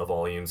turning down the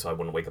volume so I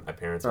wouldn't wake up my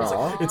parents. I was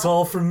like, it's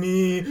all for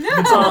me.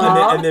 It's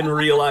all, and then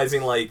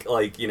realizing like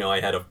I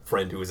had a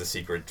friend who was a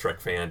secret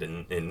Trek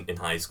fan in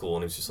high school,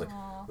 and it was just like,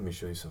 let me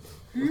show you something.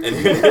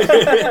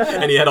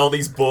 And he had all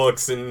these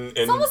books and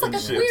it's almost like a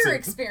queer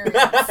experience.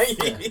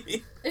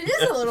 It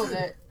is a little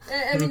bit.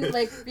 I mean,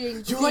 like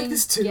being. Do you like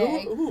this too?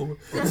 Gay. Ooh.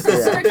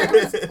 Star Trek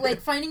was, like,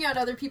 finding out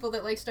other people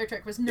that like Star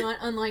Trek was not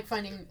unlike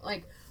finding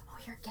like, oh,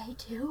 you're gay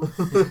too.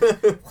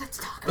 Let's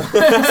talk about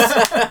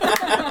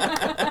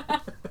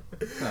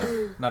this.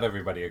 Not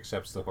everybody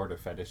accepts the Horta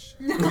fetish.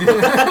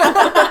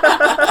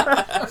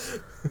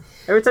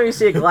 Every time you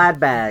see a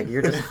Glad bag,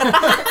 you're just.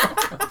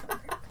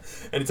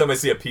 Anytime I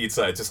see a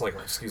pizza, it's just like,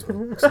 excuse me.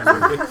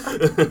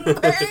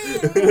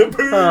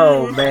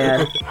 Oh,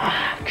 man.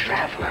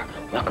 Traveler,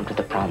 welcome to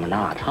the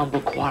promenade.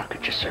 Humble quark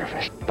at your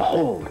service.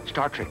 Behold,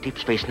 Star Trek Deep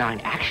Space Nine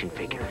action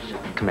figures.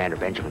 Commander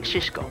Benjamin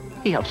Sisko,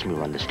 he helps me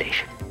run the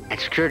station. And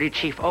Security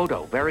Chief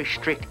Odo, very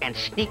strict and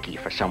sneaky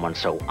for someone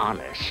so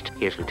honest.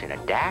 Here's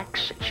Lieutenant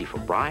Dax, Chief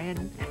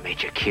O'Brien, and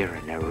Major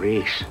Kira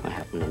Nerys. I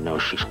happen to know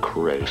she's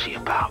crazy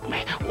about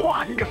me.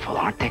 Wonderful,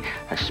 aren't they?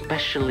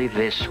 Especially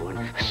this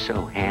one.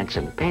 So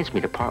handsome. It pains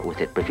me to part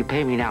with it, but if you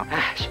pay me now...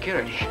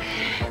 security.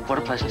 What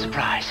a pleasant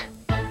surprise.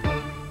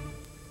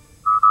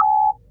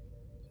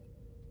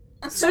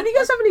 So do you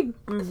guys have any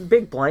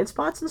big blind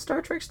spots in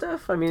Star Trek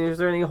stuff? I mean, is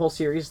there any whole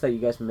series that you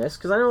guys missed?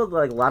 Because I know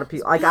like a lot of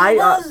people, like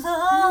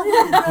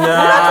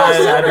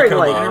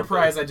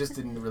Enterprise, I just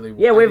didn't really.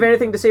 Yeah, we have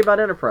anything to say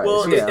about Enterprise?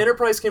 Well,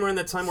 Enterprise came around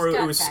that time where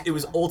it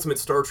was ultimate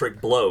Star Trek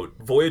bloat.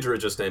 Voyager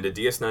had just ended.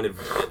 DS9 had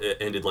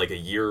ended like a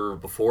year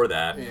before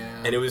that,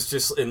 and it was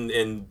just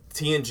and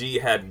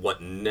TNG had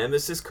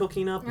Nemesis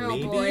cooking up,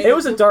 maybe. Boy. It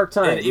was a dark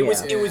time. And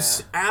it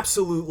was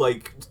absolute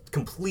like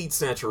complete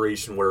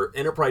saturation where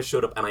Enterprise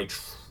showed up, and I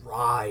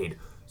tried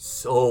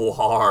so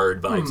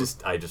hard, but I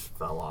just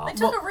fell off. They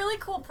took a really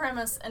cool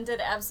premise and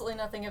did absolutely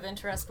nothing of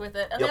interest with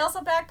it, and they also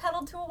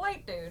backpedaled to a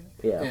white dude.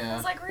 Yeah. I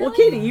was like, really? Well,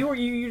 Katie,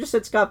 you just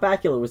said Scott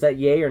Bakula. Was that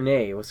yay or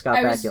nay? Was Scott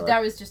Bakula?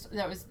 That was just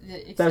the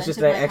extent of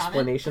an my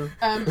explanation.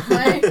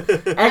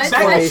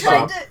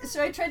 Explanation.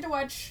 I tried to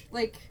watch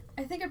like.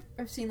 I think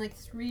I've seen like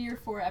 3 or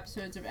 4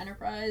 episodes of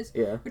Enterprise,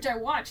 which I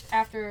watched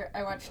after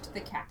I watched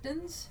The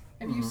Captains.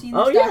 Have you seen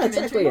this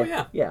documentary?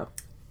 Exactly. Yeah.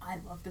 I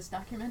love this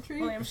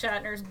documentary. William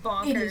Shatner's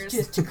bonkers. It is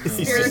just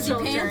spiritual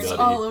pants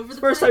all over the place.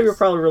 First time you'll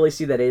probably really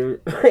see that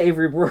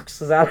Avery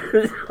Brooks is out of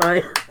his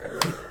mind.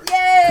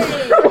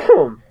 Yay!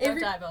 him. Don't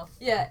die, Bill.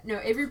 Yeah, no,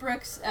 Avery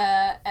Brooks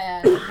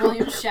and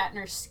William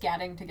Shatner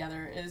scatting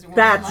together is one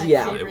That's- of my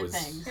yeah. favorite It was-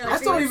 things. Yeah, I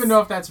still don't even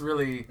know if that's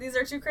really. These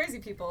are two crazy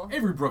people.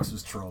 Avery Brooks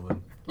was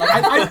trolling. Like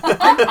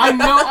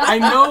I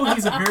know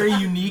he's a very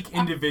unique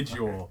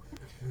individual,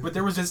 but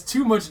there was just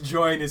too much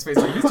joy in his face.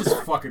 Like he's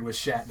just fucking with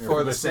Shatner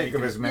For the sake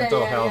of his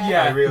mental health,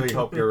 yeah. I really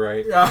hope you're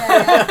right.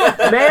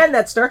 Man,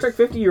 that Star Trek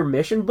 50-year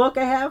mission book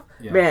I have,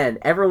 Yeah. man,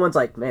 everyone's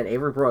like, man,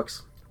 Avery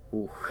Brooks.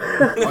 Ooh.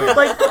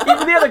 Like,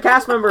 even the other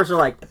cast members are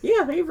like,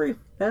 yeah, Avery,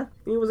 yeah,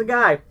 he was a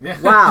guy. Yeah.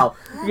 Wow.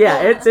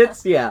 Yeah,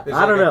 it's yeah, Is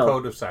I don't like know. a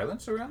code of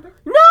silence around it?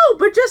 No,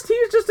 but just, he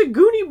was just a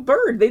goony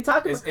bird. They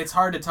talk about... It's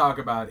hard to talk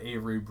about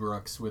Avery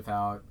Brooks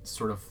without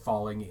sort of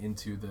falling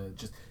into the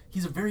just.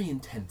 He's a very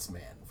intense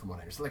man, from what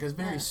I understand.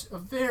 Like a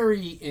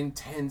very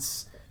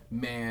intense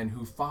man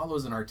who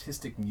follows an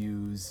artistic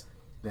muse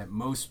that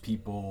most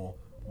people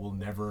will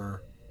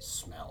never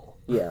smell.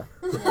 Yeah.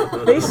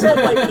 They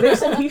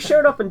said he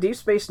showed up in Deep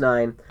Space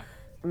Nine,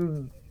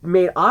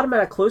 made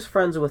automatic close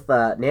friends with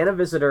Nana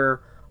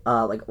Visitor,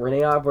 like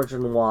Renee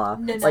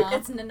Auberjonois. Like,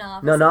 It's Nana.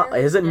 Nana,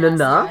 is it Yes, Nana?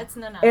 Yeah, it's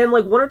Nana. And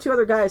like one or two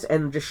other guys,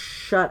 and just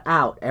shut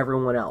out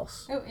everyone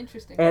else. Oh,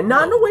 interesting. And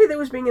not in a way that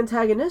was being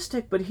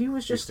antagonistic, but he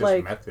was just It's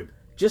like method.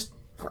 just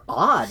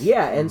odd,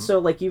 yeah. And so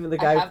like even the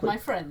guy I who have played- my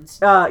friends.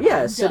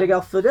 yeah,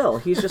 Sidigal Fidel.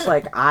 He's just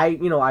like, I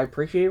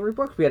appreciate Avery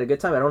Brooks. We had a good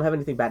time. I don't have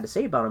anything bad to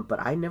say about him,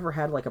 but I never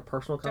had like a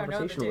personal Don't know the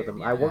conversation with dude,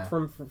 him. yeah. I worked for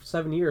him for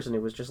 7 years, and it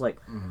was just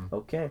like,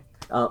 okay.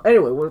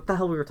 Anyway, what the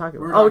hell we were talking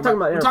about? We're We're talking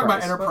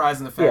about Enterprise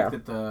and the fact Yeah.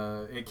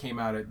 that it came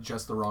out at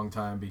just the wrong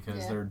time because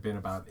Yeah. there had been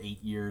about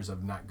 8 years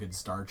of not good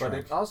Star Trek. But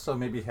it also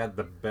maybe had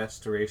the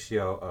best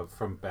ratio of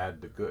from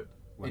bad to good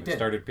when It it, did.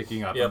 started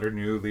picking up Yep. under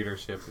new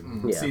leadership.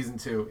 And Yeah. Season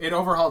 2. It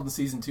overhauled in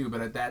season 2,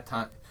 but at that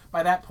time,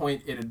 by that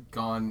point, it had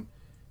gone.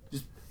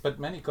 But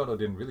Manny Koto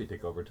didn't really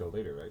take over till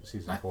later, right?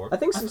 Season 4. I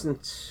think season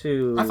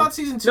 2. I thought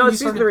season 2. No, he it's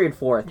season started- 3 and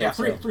 4. I think Yeah,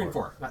 so. 3 and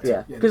 4. That's Yeah,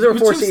 it. because there were It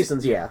was 4 two se-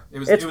 seasons. Yeah, It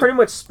was pretty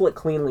much split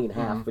cleanly in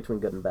half between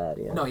good and bad.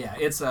 Yeah. No, yeah,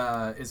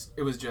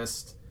 it was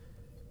just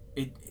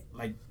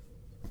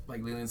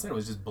like Leland said, it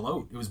was just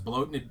bloat. It was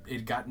bloat, and it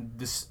had gotten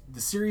this.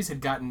 The series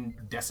had gotten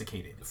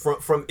desiccated.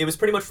 From it was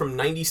pretty much from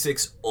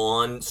 '96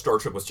 on. Star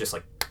Trek was just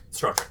like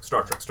Star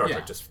Trek, Yeah.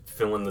 just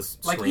filling the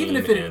screen. Like even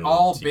if it had and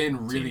all t-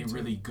 been really, TV.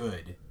 really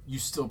good, you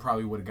still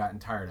probably would have gotten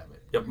tired of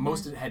it. Yep.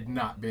 Most of it had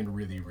not been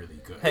really,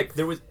 really good. Heck,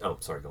 there was. Oh,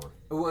 sorry, go on.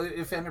 Well,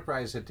 if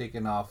Enterprise had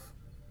taken off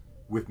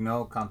with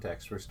no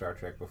context for Star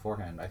Trek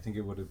beforehand, I think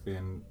it would have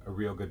been a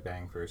real good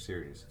bang for a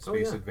series.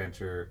 Space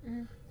adventure,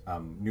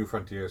 new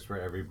frontiers for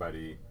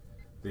everybody.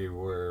 They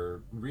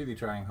were really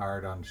trying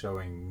hard on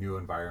showing new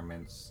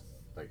environments,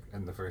 like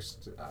in the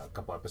first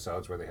couple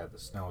episodes where they had the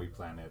snowy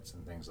planets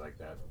and things like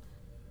that.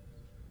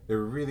 There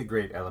were really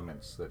great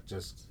elements that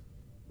just,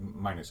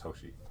 minus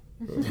Hoshi.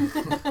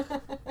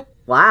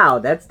 Wow,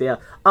 that's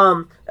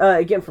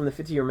again from the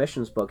 50-year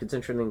missions book. It's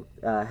interesting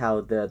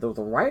how the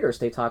writers,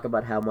 they talk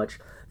about how much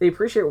they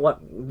appreciate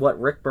what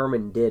Rick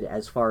Berman did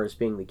as far as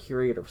being the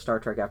curator of Star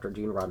Trek after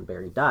Gene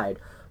Roddenberry died,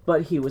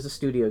 but he was a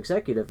studio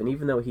executive, and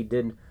even though he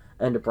did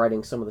end up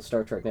writing some of the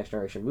Star Trek Next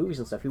Generation movies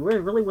and stuff, he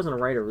really wasn't a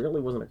writer,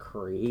 really wasn't a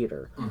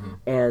creator.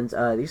 And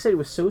he said he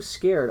was so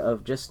scared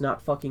of just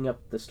not fucking up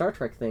the Star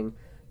Trek thing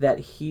that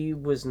he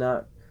was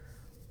not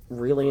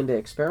really into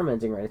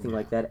experimenting or anything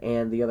like that.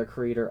 And the other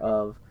creator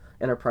of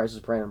Enterprise is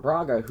Brandon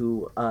Braga,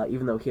 who,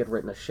 even though he had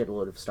written a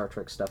shitload of Star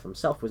Trek stuff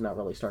himself, was not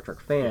really a Star Trek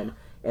fan.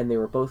 And they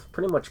were both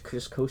pretty much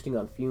just coasting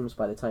on fumes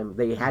by the time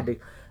they had to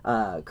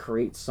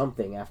create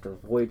something after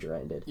Voyager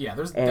ended. Yeah,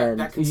 there's and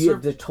that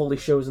there totally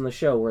shows in the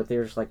show where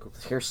there's like,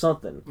 here's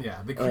something.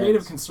 Yeah, the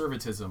creative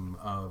conservatism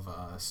of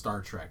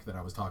Star Trek that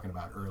I was talking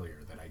about earlier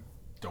that I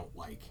don't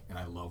like, and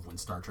I love when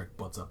Star Trek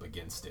butts up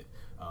against it.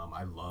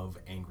 I love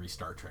angry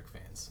Star Trek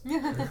fans.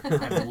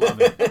 I love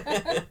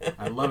it.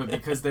 I love it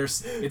because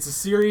it's a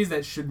series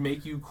that should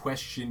make you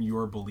question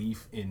your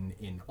belief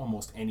in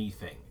almost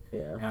anything.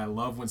 Yeah. And I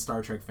love when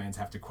Star Trek fans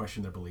have to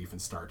question their belief in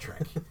Star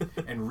Trek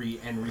and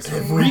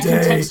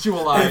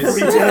recontextualize.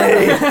 Every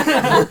day.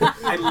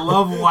 I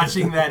love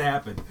watching that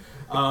happen.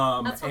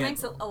 That's what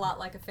makes it a lot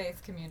like a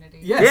faith community.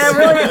 Yes. Yeah, it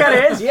really kind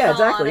of is. Yeah,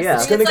 exactly. Yeah,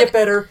 It's gonna get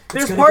better.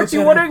 There's parts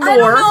you want to I don't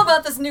ignore. know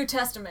about this New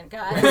Testament,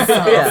 guys.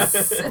 Yeah.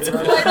 It's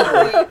quite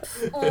a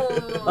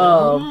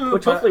leap.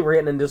 Which hopefully we're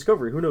getting in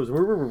Discovery. Who knows? I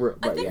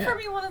But think yeah. for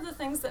me, one of the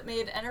things that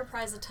made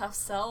Enterprise a tough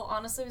sell,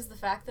 honestly, was the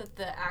fact that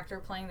the actor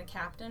playing the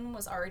captain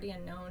was already a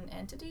known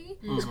entity.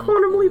 He's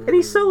quantum leap, and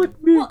he's so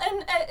like me. Well,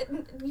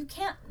 and you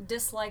can't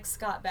dislike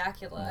Scott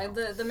Bakula.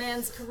 The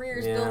man's career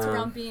is built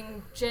around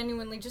being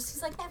genuinely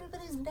he's like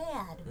everybody's dad.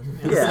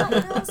 Yeah. It's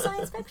not real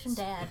science fiction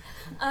dad.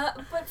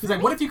 But He's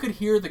like, what if you could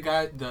hear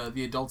the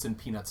adults in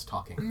Peanuts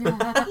talking?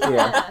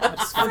 Yeah.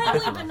 It's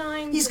friendly,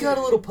 benign. He's got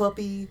a little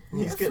puppy.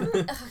 He's got.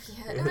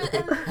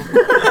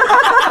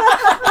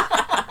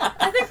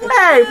 I think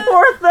Hey,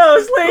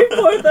 Porthos, leave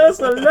Porthos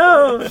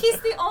alone. He's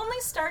the only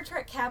Star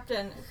Trek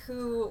captain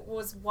who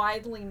was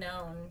widely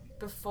known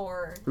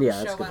before the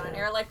show went on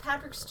air. Like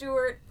Patrick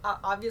Stewart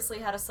obviously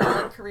had a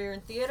solid career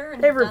in theater.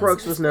 And Avery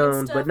Brooks was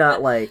known, stuff, but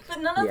not like...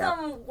 But none of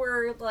them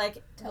were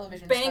like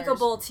television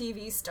bankable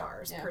TV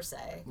stars per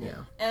se. Yeah.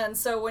 And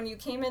so when you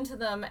came into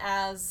them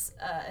as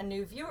a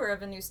new viewer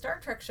of a new Star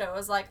Trek show, I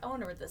was like, I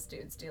wonder what this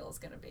dude's deal is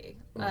going to be.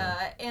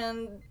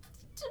 And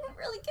didn't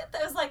really get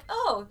that. It was like,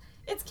 oh,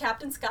 it's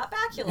Captain Scott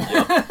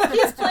Bakula.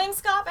 He's playing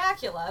Scott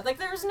Bakula. Like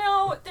there was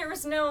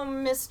no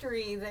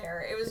mystery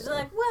there. It was just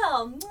like,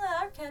 well,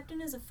 our captain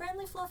is a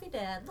friendly, fluffy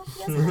dad. Look,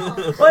 he has a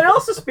home. Well, it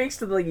also speaks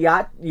to the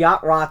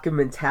yacht rock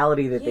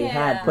mentality that they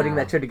had putting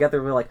that show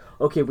together. We're like,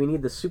 okay, we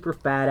need the super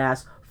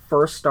badass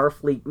first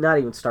Starfleet, not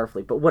even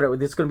Starfleet, but whatever.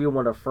 This is going to be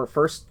one of the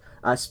first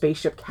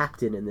spaceship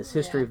captain in this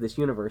history of this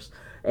universe,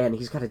 and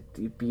he's got to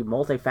be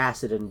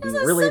multifaceted and be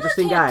a really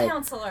interesting guy.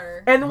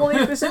 Counselor. And well,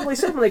 they specifically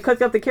said when they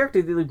cooked up the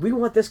character, they're like, we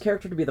want this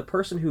character to be the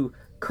person who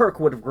Kirk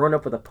would have grown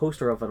up with a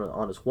poster of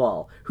on his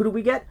wall. Who do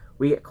we get?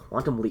 We get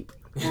Quantum Leap.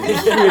 And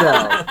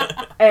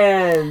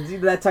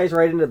that ties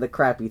right into the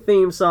crappy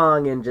theme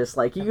song, and just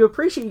like you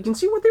can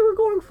see what they were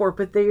going for,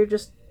 but they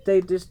just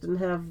didn't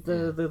have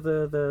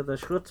the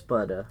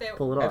chutzpah to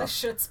pull it off. The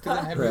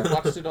chutzpah. Have you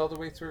watched it all the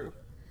way through?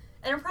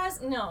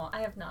 Enterprise? No,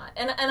 I have not.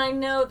 And I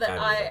know that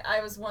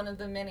I was one of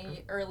the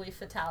many early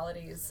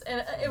fatalities.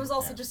 And it was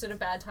also just at a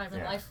bad time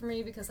in life for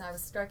me because I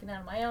was striking out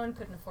on my own,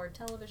 couldn't afford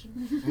television.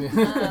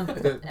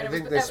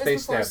 It was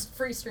before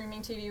free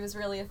streaming TV was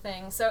really a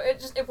thing. So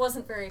it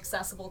wasn't very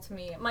accessible to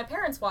me. My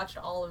parents watched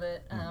all of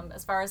it.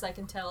 As far as I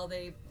can tell,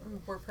 they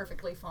were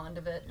perfectly fond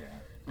of it.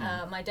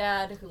 My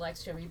dad, who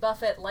likes Jimmy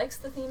Buffett, likes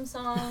the theme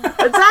song.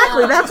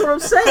 Exactly, that's what I'm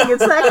saying.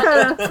 It's that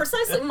kind of...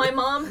 Precisely. My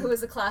mom, who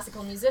is a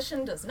classical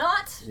musician, does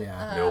not.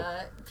 Nope.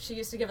 She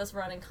used to give us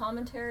running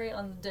commentary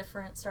on the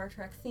different Star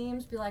Trek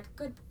themes. Be like,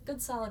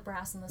 good solid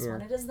brass in this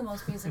one. It is the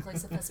most musically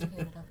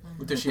sophisticated of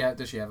them. Does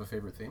she have a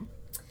favorite theme?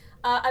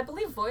 I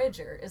believe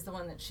Voyager is the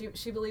one that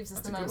she believes is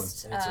the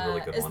most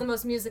the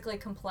most musically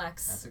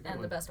complex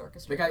and the best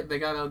orchestra. They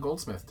got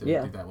Goldsmith to do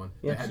that one.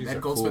 Yeah. They had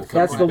Goldsmith.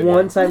 That's the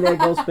one time they had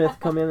Goldsmith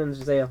come in and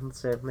just say,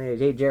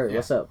 "Hey Jerry,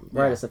 what's up?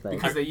 Write us a thing."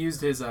 Because they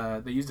used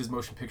his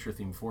motion picture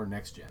theme for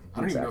Next Gen. I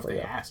don't even know if they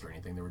asked or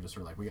anything. They were just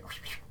sort of like,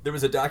 There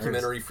was a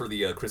documentary for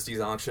the Christie's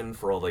auction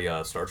for all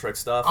the Star Trek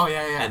stuff. Oh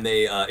yeah. And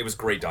they it was a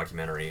great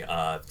documentary.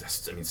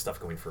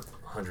 Stuff going for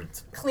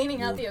hundreds.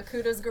 Cleaning out the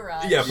Okuda's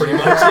garage. Yeah, pretty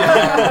much.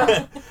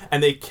 Yeah.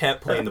 And they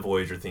kept playing the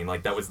Voyager theme.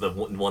 Like that was the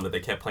one that they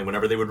kept playing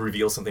whenever they would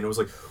reveal something. It was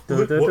like,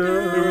 it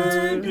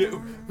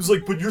was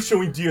like, but you're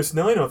showing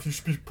DS9 off. You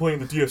should be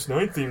playing the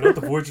DS9 theme, not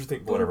the Voyager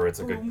theme. Whatever. It's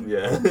a good.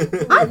 Yeah.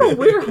 I have a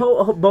weird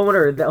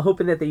boner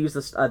hoping that they use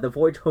the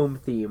Voyage Home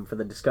theme for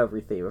the Discovery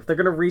theme. If they're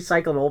gonna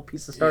recycle an old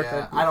piece of Star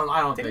Trek. I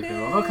don't think they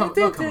will. They'll come up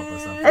with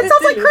something. It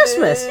sounds like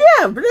Christmas.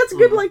 Yeah, but that's a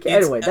good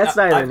anyway. That's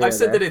not. I've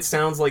said that it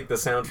sounds like the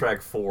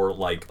soundtrack for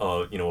like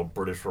a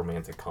brotish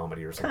romantic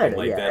comedy or something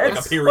like that.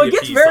 Like a period it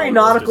gets very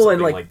nautical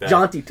and like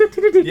jaunty.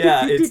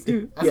 Yeah, that's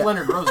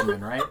Leonard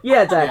Rosenman, right?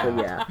 Yeah,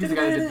 exactly. Yeah. He's the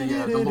guy who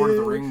did the Lord of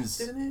the Rings.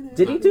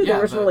 Did he do the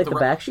original like the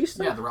Bakshi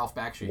stuff? Yeah, the Ralph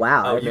Bakshi.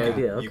 Wow, I had no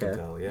idea. You can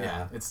tell.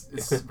 Yeah, it's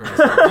very.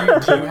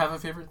 Do you have a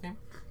favorite theme?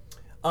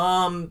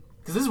 Because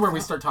this is where we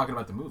start talking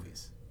about the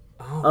movies.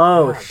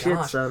 Oh shit,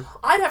 son!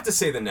 I'd have to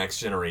say the Next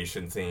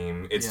Generation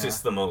theme. It's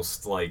just the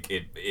most like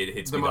it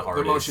hits me the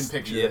hardest. The motion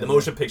picture. Yeah, the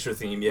motion picture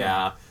theme.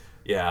 Yeah.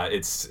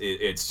 It's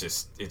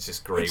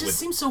just great. It just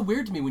seems so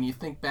weird to me when you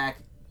think back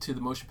to the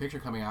motion picture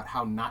coming out,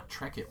 how not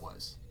Trek it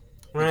was.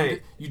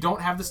 Right. You don't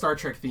have the Star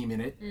Trek theme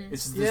in it.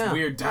 It's just this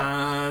weird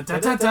da da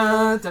da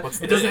da.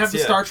 It doesn't have the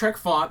Star Trek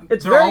font.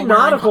 It's very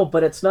nautical,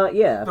 but it's not.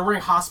 Yeah. They're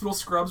wearing hospital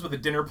scrubs with a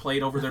dinner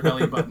plate over their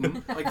belly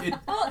button.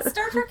 Well,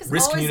 Star Trek is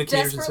always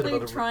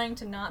desperately trying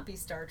to not be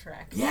Star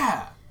Trek.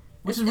 Yeah.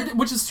 Which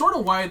is sort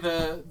of why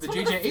the J.J.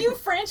 Abrams... few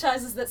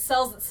franchises that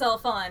sells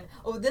itself on,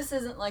 this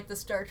isn't like the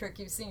Star Trek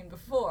you've seen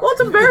before. Well,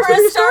 it's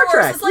embarrassing Star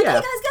Trek. Wars is like, hey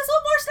guys, guess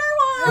what? More Star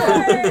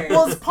Wars!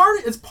 Well,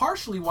 it's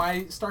partially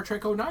why Star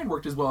Trek 09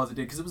 worked as well as it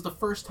did, because it was the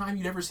first time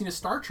you'd ever seen a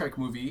Star Trek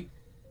movie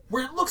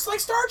where it looks like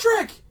Star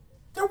Trek!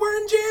 They're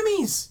wearing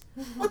jammies!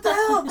 What the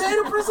hell? The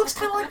Enterprise looks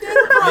kind of like the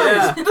Enterprise!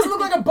 Yeah. It doesn't look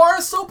like a bar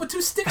of soap with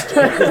two sticks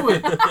jammed into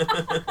it!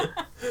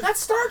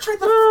 That's Star Trek!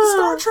 The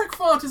Star Trek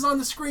font is on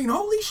the screen!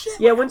 Holy shit!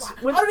 Yeah,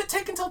 how did it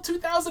take until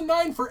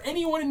 2009 for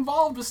anyone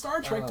involved with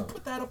Star Trek to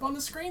put that up on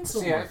the screen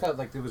somewhere? See, I felt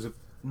like there was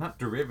not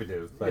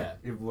derivative, but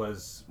it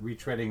was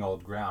retreading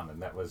old ground,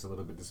 and that was a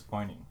little bit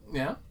disappointing.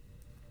 Yeah?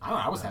 I don't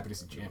know, I was happy to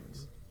see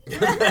jammies.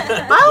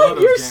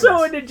 You're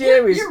so into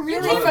jammies. You're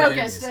really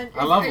focused.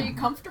 I love Are you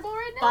comfortable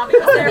right now? Bobby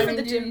was there for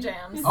the gym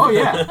jams. Oh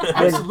yeah,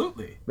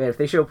 absolutely. Man, if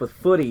they show up with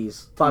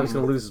footies, Bobby's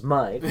gonna lose his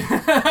mind.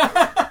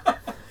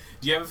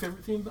 Do you have a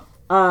favorite theme, Bill?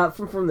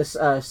 From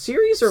the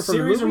series or from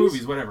series the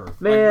movies? or movies, whatever.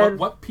 Man, Like,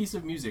 what piece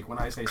of music when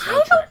I say Star I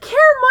Trek? don't care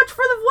much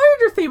for the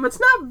Voyager theme. It's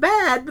not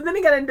bad, but then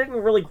again, I didn't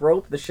really grow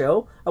up with the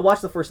show. I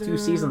watched the first 2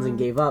 seasons and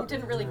gave up. You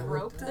didn't really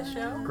grope the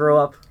show? Grow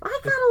up. I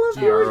kind of love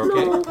the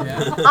original. Okay?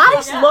 Yeah. I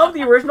just love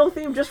the original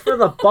theme just for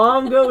the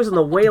bongos and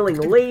the wailing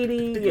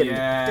lady. And,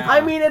 Yeah.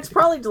 I mean, it's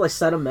probably just a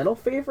sentimental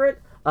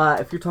favorite.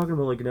 If you're talking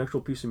about like an actual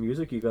piece of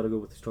music, you got to go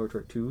with the Star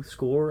Trek 2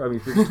 score. I mean,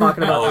 if you're just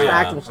talking about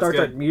actual Star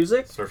Trek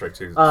music, Star Trek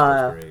 2 is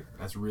great.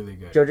 That's really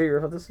good. Jojo, you're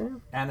about to say?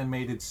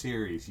 Animated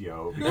series,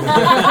 yo.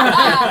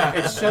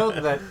 It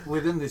showed that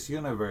within this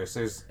universe,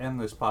 there's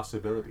endless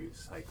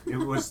possibilities. Like it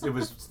was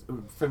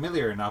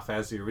familiar enough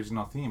as the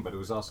original theme, but it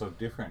was also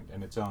different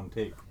in its own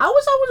take. I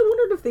was always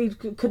wondered if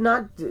they could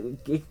not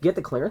get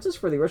the clearances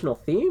for the original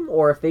theme,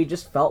 or if they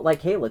just felt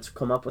like, hey, let's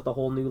come up with a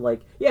whole new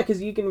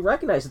because you can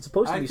recognize it's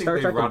supposed to be Star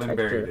Trek.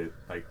 It,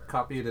 like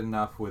copy it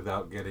enough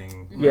without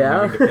getting to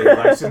pay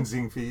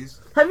licensing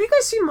fees. Have you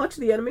guys seen much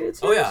of the animated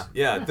series? Oh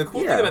yeah. The cool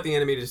thing about the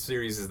animated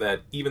series is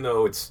that even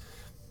though it's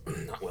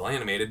not well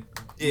animated,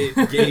 it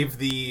gave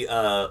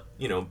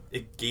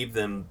it gave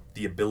them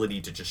the ability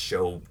to just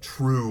show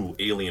true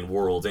alien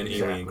worlds and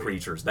alien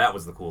creatures. That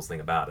was the coolest thing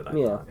about it. I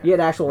thought. You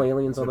had actual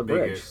aliens on the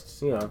bridge.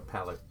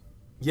 Palette.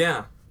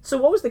 Yeah. So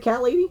what was the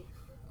cat lady?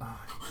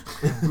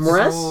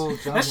 Morris?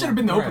 That should have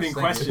been the opening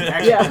question,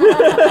 actually. Yeah.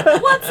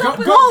 What's up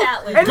with the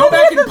cat lady? Go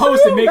back and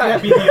post and make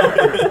that be the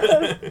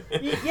other.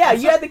 Yeah,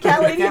 you had the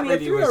cat lady and the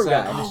three-hour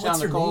guy. Michelle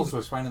Nichols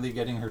was finally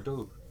getting her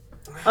due.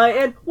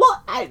 It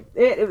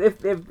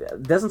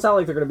doesn't sound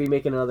like they're going to be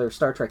making another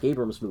Star Trek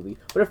Abrams movie.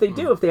 But if they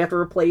do, if they have to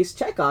replace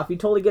Chekhov, you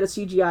totally get a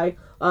CGI.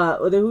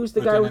 Who's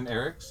the guy? Lieutenant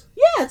Eric's?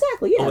 Yeah,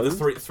 exactly. Yeah, Oh, the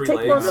three take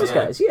legs. one of those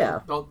guys. Yeah.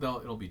 It'll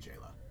be Jayla.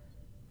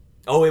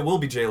 Oh, it will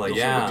be Jayla. It'll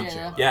Yeah. be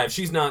Jayla. Yeah. If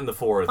she's not in the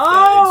 4th,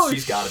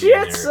 she's got to be in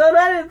shit, there. son!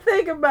 I didn't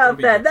think about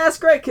that. good. That's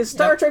great because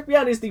Star Trek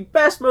Beyond is the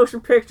best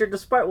motion picture,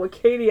 despite what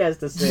Katie has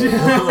to say. We're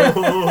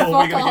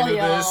gonna get into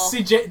y'all. this.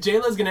 See,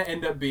 Jayla's gonna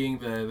end up being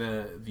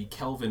the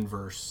Kelvin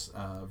verse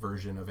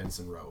version of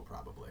Ensign Rowe,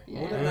 probably.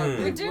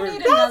 Yeah. We do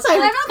need That's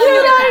another. a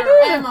good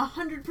idea. I'm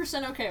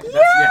 100% okay with That's-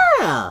 that.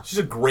 Yeah. She's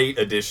a great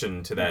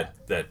addition to that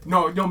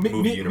No, movie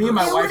me universe. and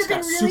my It would wife have been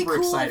got really super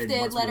cool excited. if they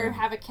had once let we her were-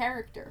 have a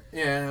character.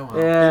 Yeah, well.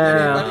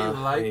 Yeah.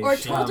 Or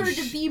told her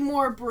to be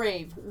more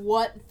brave.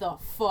 What the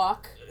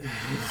fuck?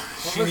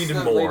 She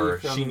needed more.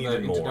 She needed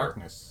Into more.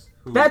 Darkness.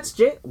 That's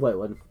Wait,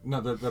 what?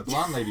 No, the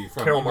blonde lady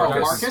from Carol Into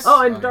Marcus. Darkness.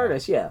 Oh, and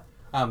Darkness, yeah.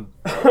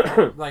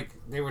 Like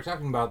they were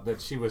talking about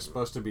that she was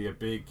supposed to be a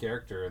big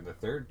character in the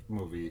 3rd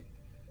movie,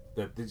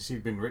 that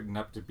she'd been written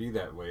up to be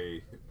that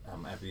way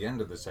at the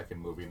end of the 2nd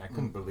movie, and I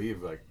couldn't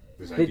believe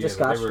this idea just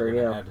that got they were her, going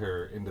to yeah. add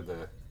her into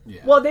the.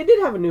 Yeah. Well, they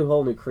did have a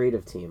whole new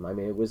creative team. I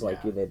mean, it was like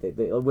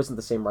it wasn't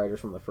the same writers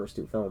from the first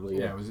 2 films.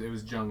 Yeah, it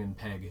was Jung and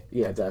Peg.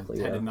 Yeah, Had to- exactly,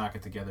 Had yeah. to knock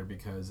it together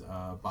because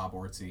Bob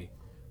Ortsey,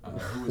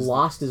 who was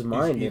Lost his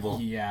mind. evil.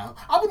 Yeah,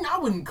 I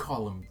wouldn't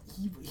call him.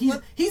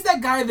 He's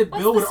that guy that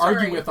Bill would the story?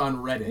 argue with on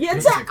Reddit. Yeah,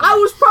 basically. I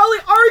was probably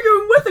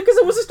arguing with it because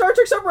it was a Star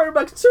Trek subreddit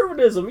about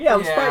conservatism. Yeah,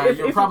 you're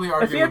probably if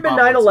arguing he had with been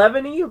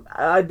Bob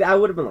 9/11, I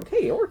would have been like,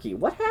 "Hey, Orky,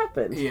 what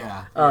happened?"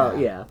 Yeah.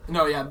 Yeah.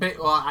 No, yeah.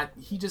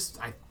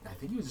 I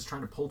think he was just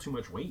trying to pull too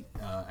much weight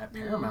at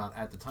Paramount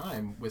at the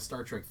time with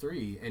Star Trek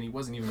 3, and he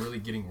wasn't even really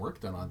getting work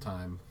done on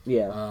time.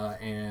 Yeah.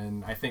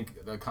 And I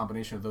think the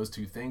combination of those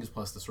two things,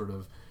 plus the sort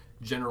of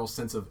general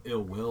sense of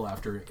ill will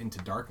after Into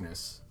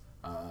Darkness,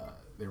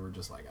 they were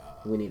just like,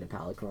 We need a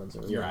palate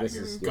cleanser. "You're out of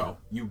here. Go.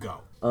 You go.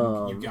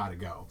 You gotta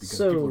go because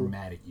so- people are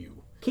mad at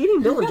you." Katie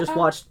and Dylan just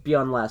watched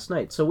Beyond last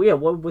night. So yeah,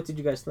 what did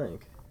you guys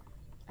think?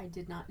 I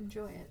did not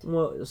enjoy it.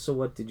 Well, so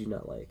what did you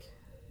not like?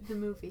 The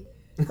movie.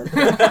 I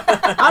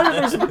don't know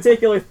if there's a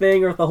particular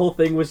thing or if the whole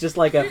thing was just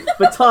like a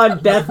baton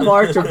death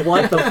march of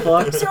what the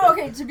fuck. So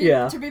okay,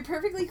 to be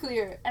perfectly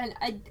clear, and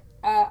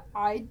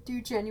I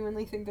do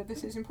genuinely think that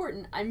this is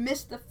important. I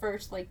missed the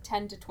first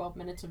 10 to 12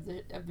 minutes of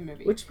the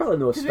movie, Which is probably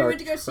the most because we Star went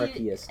to go see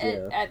Trekkiest,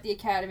 it at the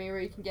Academy where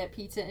you can get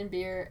pizza and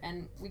beer,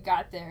 and we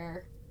got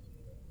there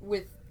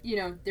with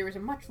there was a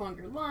much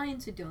longer line,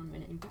 so Dylan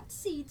went and got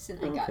seats,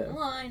 and I got in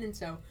line, and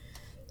so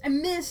I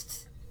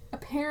missed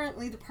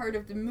apparently the part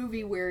of the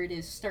movie where it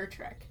is Star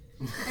Trek.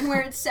 And where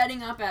it's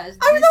setting up as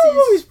I mean, this that is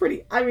movie's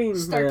pretty. I mean,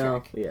 Star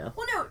Trek. Yeah.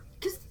 Well, no,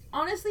 because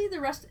honestly,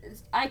 the rest.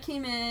 I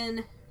came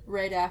in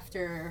right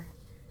after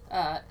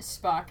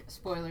Spock.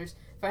 Spoilers.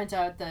 Finds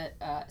out that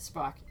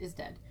Spock is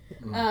dead.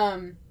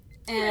 And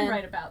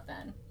right about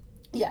then.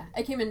 Yeah,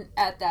 I came in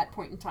at that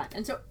point in time,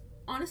 and so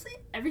honestly,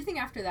 everything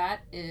after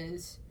that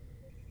is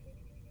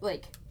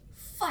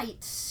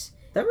fights.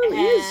 That really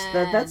is.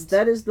 That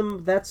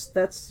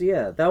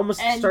almost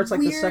starts like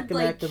the weird, second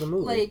act of the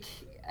movie.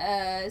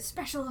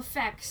 Special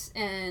effects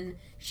and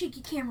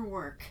shaky camera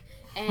work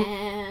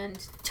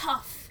and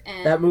tough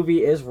And that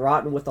movie is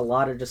rotten with a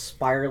lot of just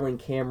spiraling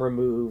camera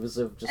moves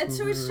of just. And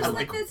so it's just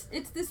like this.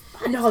 It's this.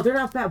 No, they're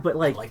not bad, but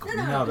like.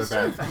 No,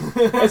 they're bad.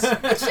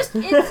 It's just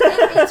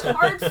it's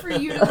hard for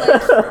you to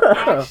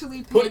like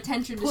actually pay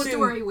attention to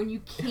story when you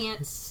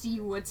can't see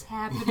what's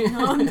happening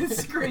on the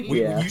screen.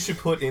 You should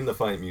put in the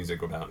fight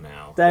music about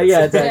now.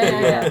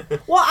 Yeah.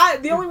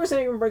 Well, the only reason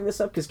I even bring this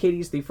up because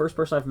Katie's the first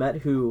person I've met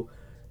who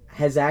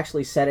has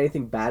actually said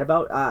anything bad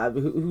about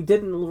who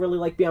didn't really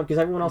like Beyond, because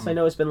everyone else I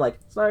know has been like,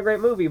 it's not a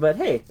great movie, but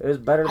hey, it was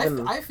better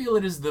than. I feel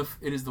it is the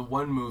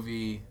one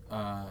movie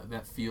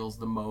that feels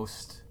the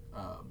most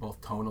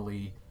both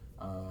tonally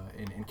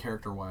and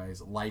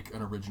character-wise like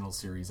an original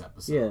series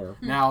episode.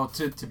 Yeah. Now,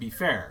 to be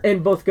fair,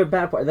 and both good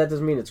bad part, that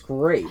doesn't mean it's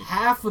great.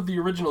 Half of the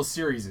original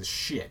series is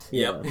shit.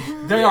 Yep.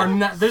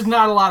 There's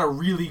not a lot of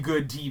really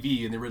good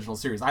TV in the original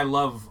series. I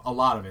love a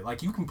lot of it.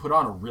 Like, you can put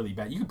on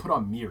you can put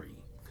on Miri.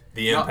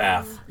 The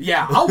empath.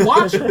 Yeah, I'll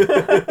watch him.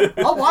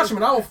 I'll watch him,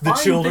 and I will find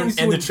things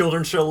the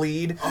children shall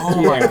lead.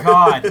 Oh my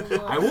god!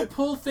 I will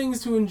pull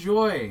things to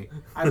enjoy.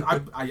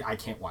 I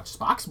can't watch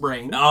Spock's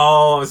brain.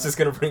 Oh, I was just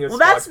gonna bring up.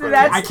 Spock's brain.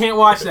 I can't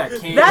watch that.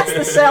 That's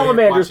the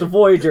Salamanders, the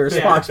Voyagers,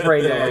 Spock's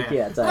brain. Exactly.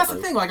 That's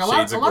the thing. Like a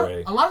lot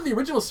of the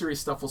original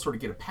series stuff will sort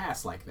of get a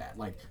pass like that.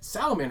 Like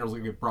Salamanders will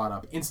get brought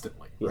up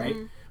instantly, right?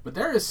 But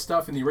there is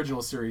stuff in the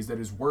original series that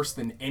is worse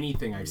than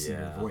anything I've seen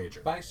in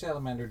Voyager. By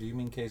Salamander, do you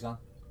mean Kazon?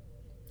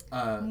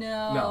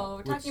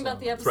 No, talking about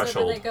the episode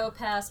Threshold. where they go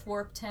past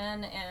Warp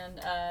 10 and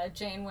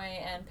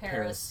Janeway and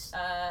Paris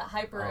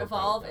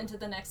hyper-evolve into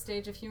the next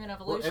stage of human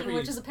evolution,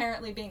 which is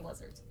apparently being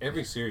lizards.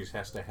 Every series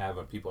has to have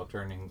a people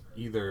turning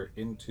either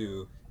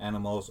into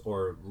animals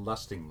or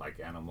lusting like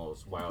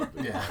animals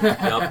wildly. They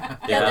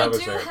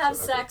do have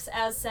sex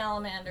as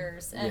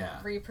salamanders and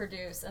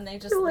reproduce, and they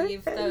just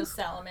leave those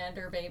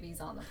salamander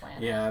babies on the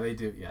planet. Yeah, they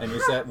do. Yeah. And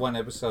is that one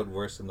episode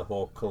worse than the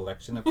whole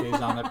collection of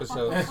Kazon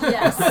episodes?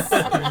 Yes.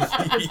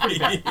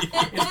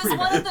 It is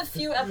one of the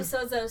few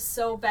episodes that is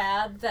so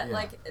bad that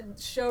like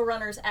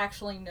showrunners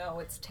actually know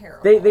it's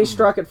terrible. They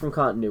struck it from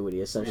continuity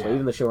essentially.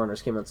 Even the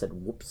showrunners came out and said,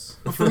 "Whoops."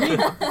 For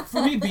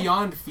me,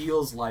 Beyond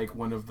feels like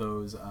one of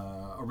those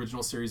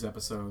original series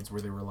episodes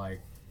where they were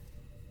like,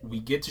 "We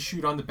get to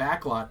shoot on the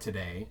backlot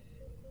today.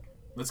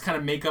 Let's kind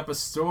of make up a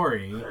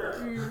story.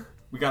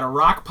 We got a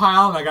rock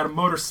pile and I got a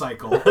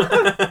motorcycle."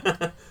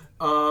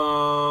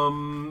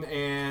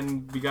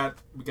 And we got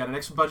an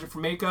extra budget for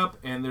makeup,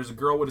 and there's a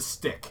girl with a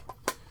stick.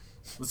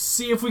 Let's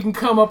see if we can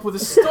come up with a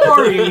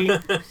story.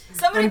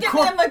 Somebody get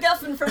me a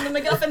MacGuffin from the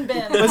MacGuffin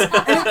bin.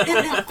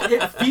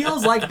 It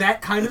feels like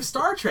that kind of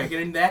Star Trek,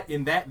 and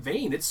in that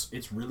vein,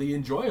 it's really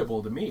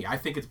enjoyable to me. I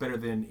think it's better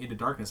than Into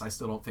Darkness. I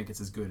still don't think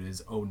it's as good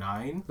as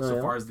 09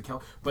 far as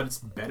the but it's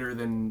better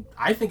than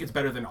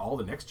all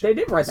the next. They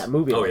did write that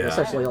movie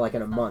essentially like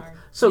in a month.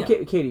 So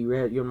Katie, you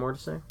had more to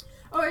say?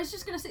 Oh, I was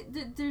just gonna say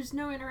there's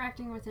no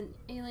interacting with an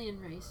alien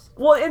race.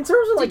 Well, in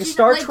terms of like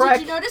Star Trek,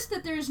 did you notice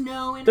that there's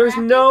no interacting? There's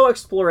no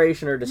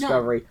exploration or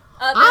discovery.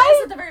 There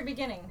is at the very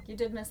beginning. You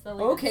did miss the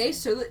lead. Okay,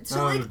 so like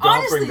don't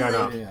honestly, bring that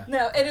up.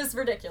 No, it is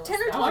ridiculous.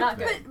 10 or 12, not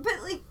good.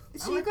 but like.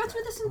 So you go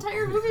through this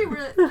entire movie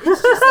where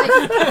it's just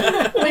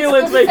like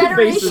Leland's the making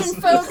Federation faces.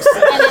 folks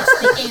and it's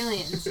the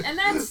aliens, and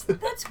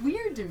that's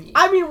weird to me.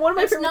 I mean, one of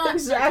my That's favorite not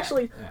things is Star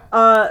Trek.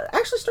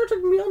 actually Star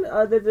Trek Beyond.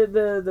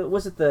 The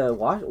was it the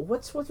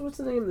what's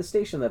the name of the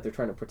station that they're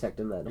trying to protect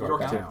in that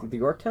Yorktown. The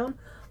Yorktown.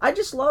 I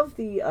just love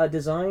the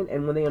design,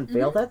 and when they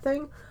unveiled that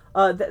thing.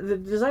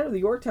 The design of the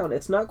Yorktown,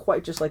 it's not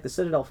quite just like the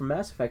Citadel from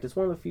Mass Effect. It's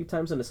one of the few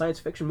times in a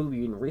science fiction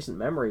movie in recent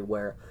memory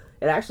where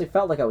it actually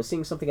felt like I was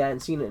seeing something I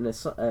hadn't seen in a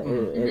science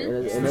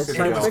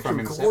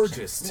fiction.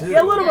 Gorgeous too.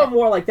 Yeah, a little bit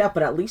more like that,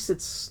 but at least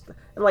it's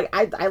like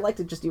I liked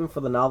it just even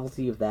for the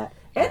novelty of that.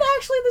 And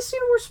actually, the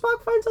scene where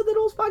Spock finds out that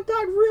old Spock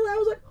died, really, I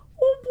was like,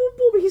 oh, boom,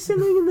 boom, he's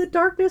sitting in the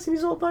darkness and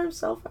he's all by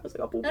himself. I was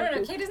like, oh, boom, boom, No,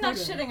 boom. Katie's not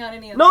shitting on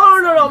any of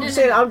No. this.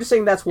 I'm just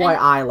saying that's why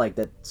I liked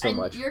it so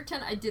much.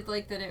 Yorktown, I did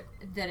like that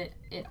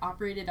it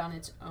operated on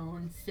its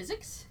own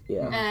physics.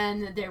 Yeah.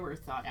 And they were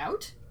thought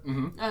out.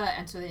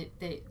 And so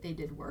they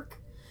did work.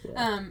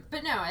 Yeah.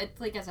 But no,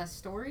 like as a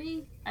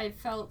story, I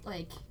felt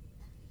like.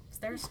 Is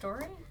there a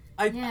story?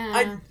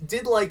 I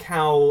did like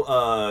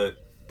how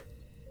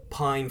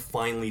Pine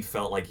finally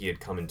felt like he had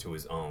come into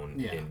his own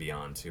in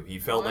Beyond too. He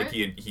felt like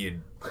he had.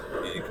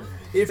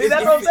 See,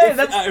 that's what I'm saying.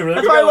 That's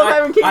why I love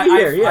having Katie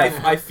here.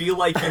 Yeah. I feel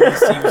like he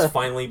was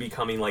finally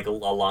becoming like a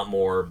lot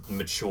more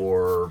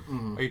mature.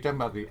 Are you talking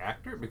about the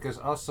actor? Because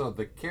also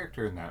the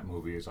character in that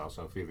movie is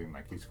also feeling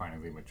like he's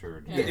finally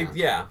matured.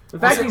 Yeah. In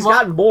fact, he's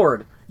gotten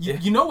bored.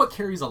 You know what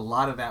carries a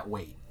lot of that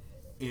weight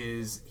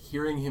is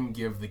hearing him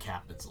give the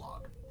captain's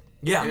log.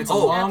 Yeah. And it's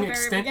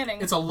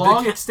It's a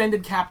long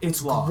extended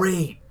captain's log. It's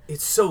great.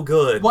 It's so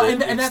good. Well,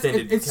 and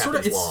it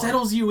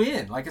settles you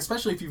in. Like,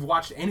 especially if you've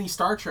watched any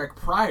Star Trek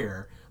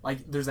prior.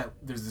 Like, there's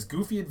this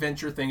goofy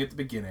adventure thing at the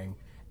beginning,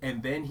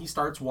 and then he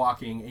starts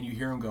walking, and you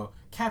hear him go,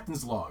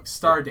 Captain's log,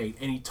 star date,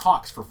 and he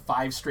talks for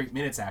 5 straight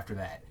minutes after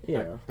that.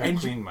 Yeah. That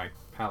cleaned my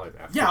palate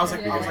after Yeah, I was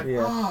that. like,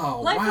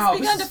 oh, Life wow. has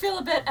begun to feel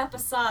a bit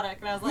episodic,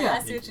 and I was like, I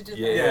see what you did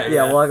there.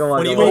 Yeah,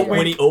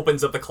 when he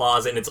opens up the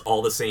closet and it's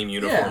all the same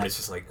uniform, it's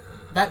just like...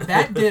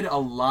 That did a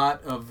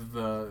lot of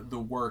the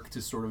work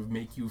to sort of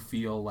make you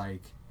feel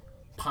like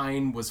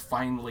Pine was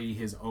finally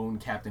his own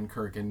Captain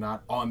Kirk and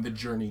not on the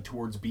journey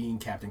towards being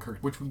Captain Kirk,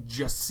 which we've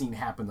just seen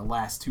happen the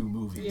last 2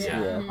 movies.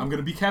 Yeah. I'm going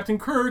to be Captain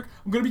Kirk.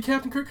 I'm going to be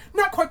Captain Kirk.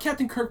 Not quite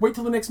Captain Kirk. Wait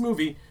till the next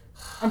movie.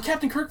 I'm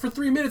Captain Kirk for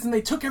 3 minutes and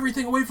they took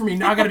everything away from me.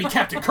 Now I got to be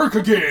Captain Kirk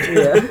again.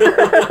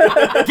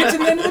 Get to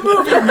the end of the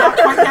movie. I'm not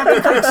quite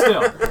Captain Kirk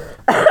still.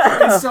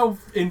 And so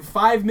in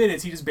 5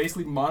 minutes, he just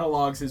basically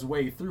monologues his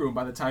way through, and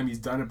by the time he's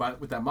done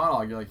with that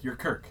monologue, you're like, you're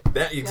Kirk.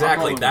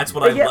 Exactly. That's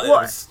what I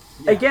love.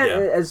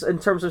 As in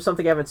terms of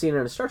something I haven't seen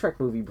in a Star Trek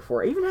movie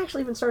before, even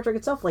Star Trek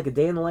itself, like a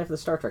day in the life of the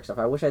Star Trek stuff.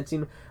 I wish I'd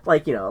seen,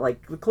 like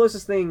the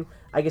closest thing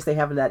I guess they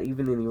have in that,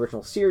 even in the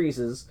original series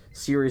is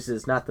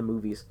not the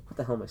movies. What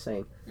the hell am I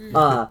saying?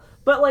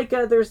 But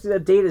there's the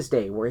Data's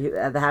Day,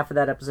 where the half of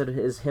that episode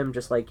is him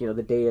just the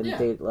day and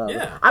date.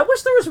 I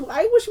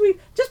wish we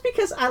just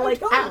because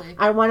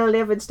I want to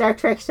live in Star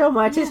Trek so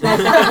much. It's nice.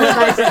 It's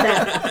nice as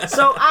that.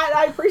 So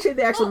I appreciate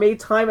they actually made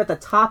time at the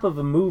top of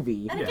a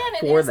movie and again,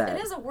 for that.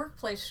 It is a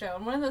workplace show,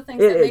 and one of the things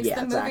that makes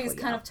the movies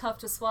kind of tough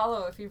to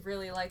swallow if you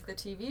really like the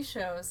TV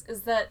shows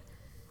is that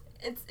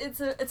it's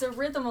a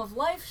rhythm of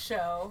life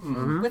show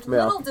with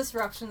little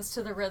disruptions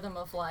to the rhythm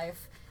of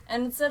life.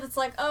 And instead it's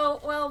like,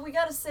 oh, well, we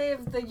got to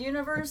save the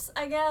universe,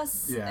 I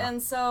guess. Yeah.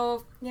 And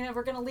so,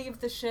 we're going to leave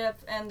the ship,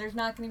 and there's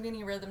not going to be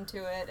any rhythm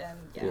to it.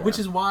 And Which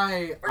is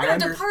why... We're going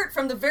to depart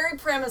from the very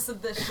premise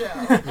of this show.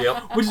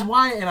 Which is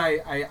why, and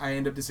I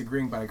end up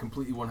disagreeing, but I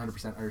completely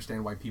 100%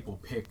 understand why people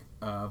pick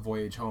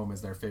Voyage Home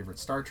as their favorite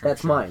Star Trek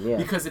That's show. mine, yeah.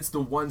 Because it's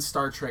the one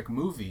Star Trek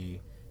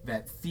movie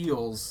that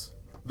feels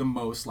the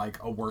most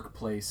like a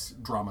workplace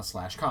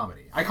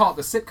drama/comedy. I call it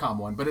the sitcom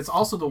one, but it's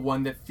also the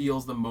one that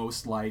feels the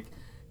most like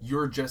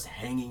you're just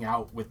hanging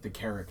out with the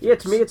characters. Yeah,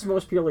 to me, it's the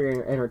most purely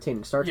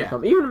entertaining Star Trek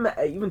film.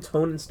 Even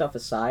tone and stuff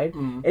aside,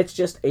 it's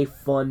just a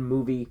fun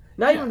movie.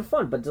 Not even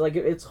fun, but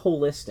it's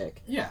holistic.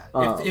 Yeah,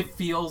 it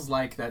feels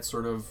like that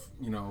sort of,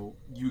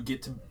 you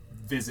get to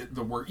visit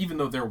the work, even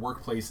though their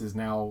workplace is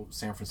now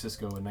San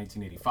Francisco in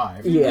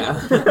 1985.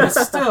 Yeah,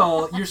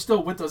 but you're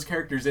still with those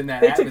characters in that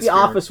atmosphere. They took the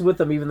office with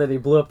them, even though they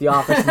blew up the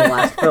office in the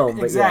last film.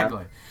 But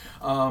exactly.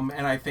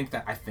 And I think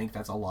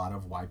that's a lot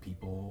of why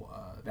people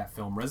that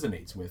film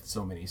resonates with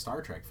so many Star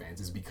Trek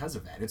fans is because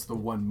of that. It's the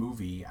one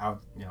movie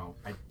out.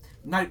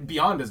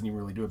 Beyond doesn't even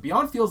really do it.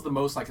 Beyond feels the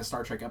most like a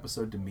Star Trek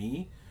episode to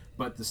me,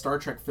 but the Star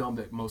Trek film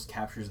that most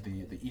captures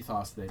the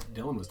ethos that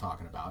Dylan was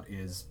talking about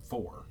is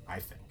 4, I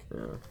think.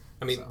 Yeah.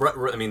 I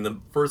mean, the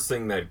first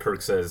thing that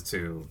Kirk says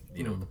to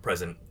the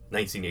present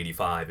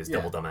 1985 is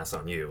 "double dumbass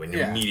on you," and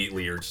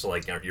immediately you're just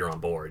like you're on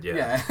board.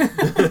 Yeah.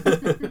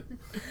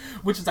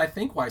 Which is, I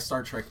think, why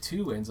Star Trek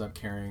 2 ends up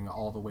carrying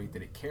all the weight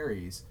that it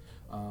carries.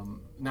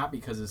 Not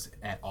because it's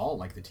at all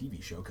like the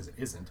TV show, because it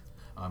isn't.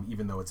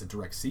 Even though it's a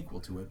direct sequel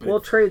to it. But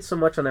it trades so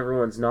much on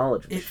everyone's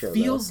knowledge of the show. It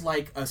feels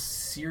like a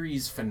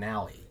series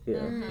finale. Yeah.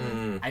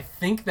 Mm-hmm. I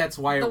think that's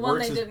why it works. The one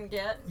they didn't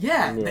get?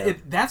 Yeah.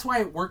 That's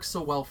why it works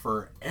so well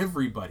for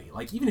everybody.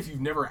 Like, even if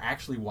you've never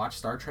actually watched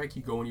Star Trek,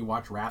 you go and you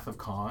watch Wrath of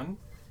Khan,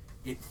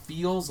 it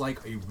feels like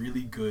a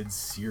really good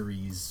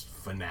series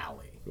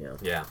finale.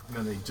 Yeah. And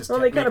then they just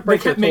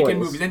kept making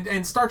movies.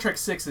 And Star Trek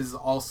 6 is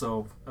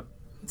also...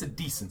 it's a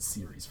decent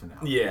series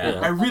finale. Yeah.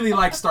 I really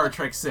like Star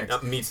Trek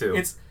 6. Me too.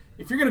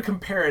 If you're going to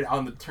compare it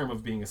on the term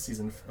of being a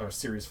season or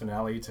series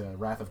finale to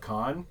Wrath of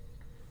Khan,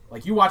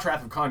 like, you watch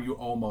Wrath of Khan, you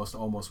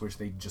almost wish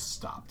they just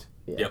stopped.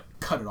 Yep.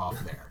 Cut it off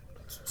there.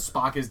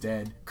 Spock is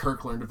dead.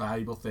 Kirk learned a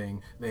valuable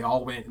thing. They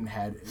all went and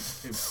had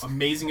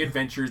amazing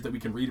adventures that we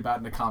can read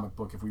about in a comic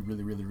book if we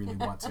really, really, really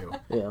want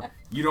to. Yeah.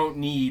 You don't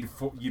need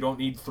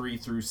 3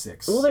 through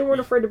 6. Well, they weren't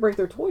afraid to break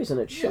their toys, and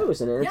it shows,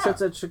 and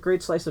it's a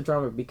great slice of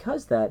drama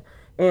because that.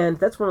 And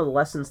that's one of the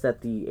lessons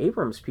that the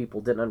Abrams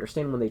people didn't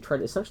understand when they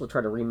tried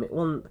to remake.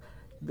 Well,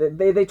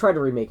 they tried to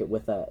remake it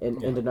with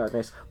Into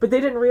Darkness, but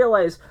they didn't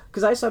realize,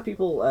 because I saw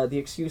people the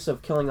excuse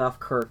of killing off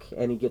Kirk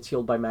and he gets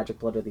healed by magic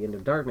blood at the end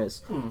of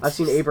Darkness. I've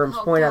seen Abrams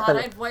point out that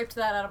I'd wiped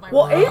that out of my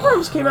mind.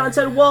 Abrams came out and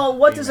said, "Well,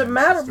 what does it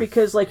matter?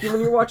 Because when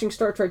you're watching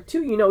Star Trek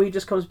 2, he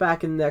just comes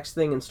back in the next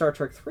thing in Star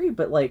Trek 3,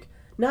 but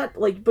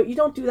but you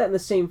don't do that in the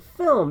same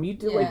film. You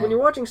do when you're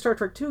watching Star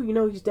Trek 2,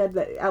 he's dead.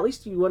 That at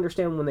least you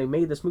understand when they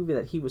made this movie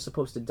that he was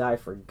supposed to die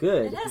for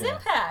good. It has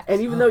impact.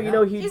 And even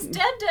though he's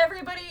dead to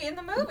everybody in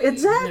the movie.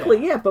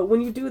 Exactly, yeah. But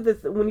when you do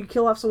when you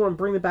kill off someone and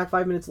bring them back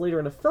 5 minutes later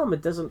in a film,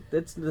 it doesn't.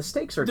 The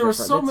stakes are different.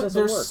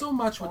 There's so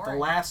much with the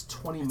last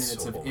 20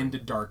 minutes of Into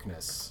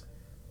Darkness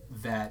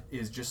that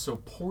is just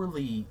so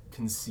poorly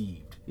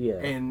conceived. Yeah.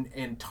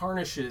 And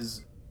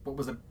tarnishes what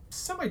was a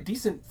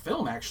semi-decent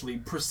film, actually,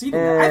 preceding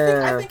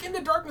that. I think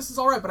Into Darkness is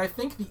alright, but I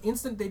think the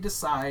instant they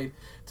decide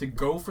to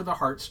go for the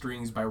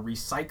heartstrings by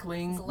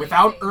recycling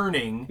without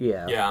earning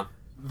yeah.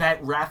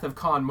 that Wrath of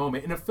Khan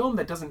moment in a film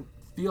that doesn't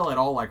feel at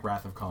all like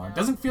Wrath of Khan.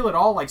 Doesn't feel at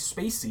all like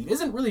Space Seed.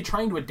 Isn't really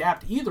trying to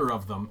adapt either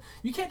of them.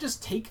 You can't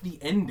just take the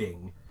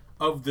ending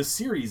of the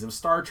series of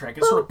Star Trek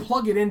and sort of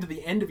plug it into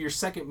the end of your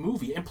second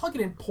movie and plug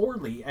it in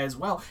poorly as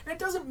well. And it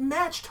doesn't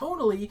match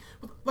tonally.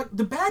 Like,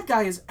 the bad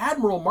guy is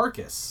Admiral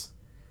Marcus.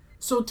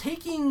 So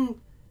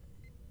taking...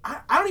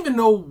 I don't even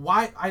know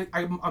why...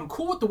 I'm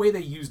cool with the way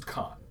they used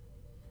Khan.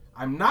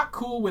 I'm not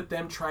cool with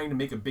them trying to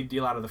make a big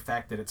deal out of the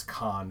fact that it's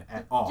Khan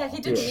at all. Yeah,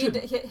 he did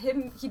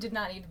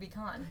not need to be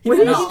Khan. He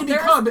didn't need to be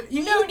Khan, but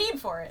no need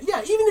for it.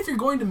 Yeah, even if you're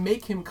going to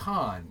make him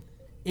Khan,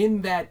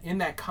 in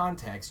that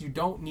context, you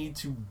don't need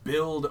to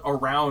build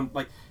around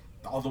like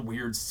all the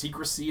weird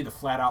secrecy, the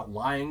flat out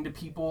lying to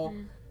people.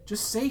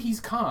 Just say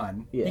he's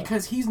Khan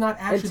because he's not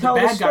actually the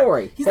bad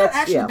guy. He's not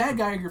actually the bad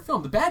guy of your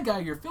film. The bad guy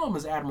of your film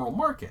is Admiral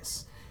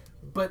Marcus.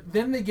 But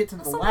then they get to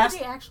the last.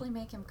 Did they actually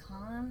make him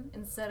Khan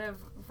instead of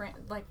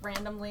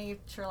randomly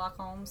Sherlock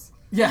Holmes?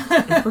 Yeah.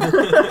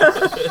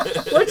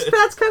 Which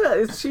that's kind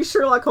of she's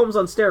Sherlock Holmes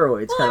on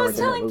steroids. Well, I was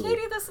telling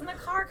Katie this in the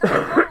car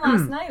coming home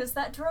last night.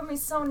 That drove me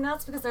so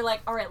nuts because they're like,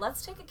 all right,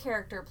 let's take a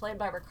character played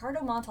by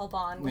Ricardo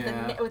Montalban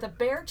with a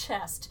bare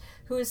chest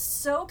who is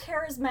so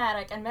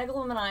charismatic and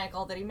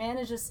megalomaniacal that he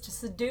manages to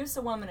seduce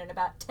a woman in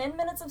about 10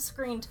 minutes of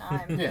screen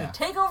time,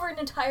 take over an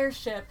entire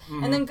ship,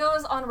 and then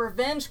goes on a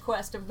revenge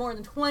quest of more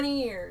than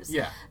 20 years.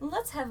 Yeah.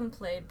 Let's have him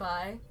played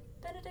by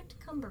Benedict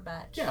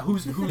Cumberbatch. Yeah,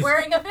 who's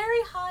wearing a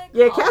very high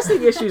collar. Yeah,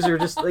 casting issues are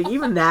just like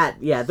even that.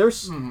 Yeah, there's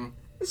Star Trek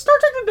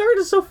The Nerd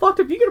is so fucked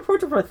up. You can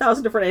approach it from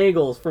 1,000 different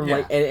angles from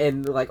like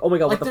and like, oh my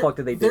god, what the fuck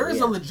did they do? There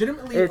is a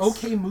legitimately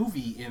okay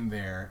movie in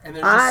there, and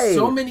there's just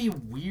so many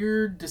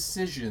weird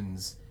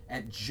decisions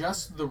at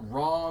just the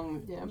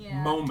wrong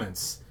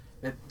moments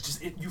that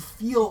just you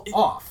feel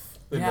off.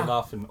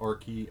 Lindelof and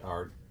Orky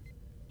are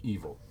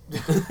evil.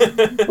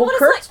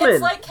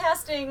 It's like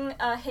casting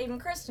Hayden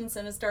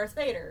Christensen as Darth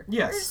Vader.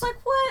 Yes. You're just like,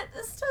 what?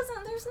 This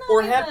doesn't. There's not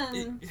or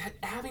even...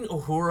 having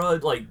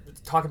Uhura like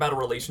talk about a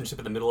relationship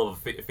in the middle of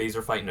a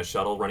phaser fight in a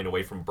shuttle, running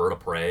away from Bird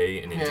of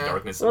Prey and into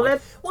darkness. Well,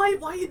 like, why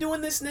are you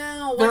doing this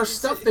now? There's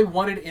stuff they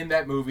wanted in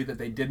that movie that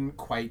they didn't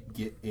quite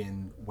get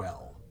in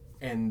well.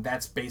 And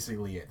that's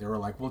basically it. They were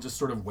like, we'll just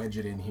sort of wedge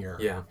it in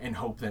here and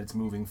hope that it's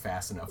moving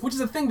fast enough. Which is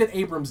a thing that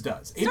Abrams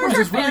does. Star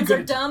Trek fans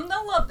are dumb.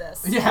 They'll love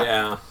this.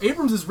 Yeah.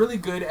 Abrams is really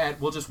good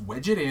at, we'll just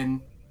wedge it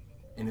in,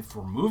 and if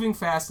we're moving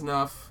fast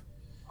enough,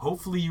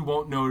 hopefully you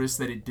won't notice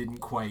that it didn't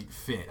quite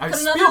fit. Put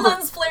another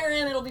lens flare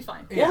in, it'll be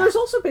fine. Well, there's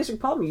also a basic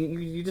problem.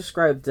 You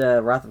described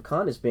Wrath of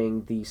Khan as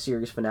being the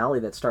series finale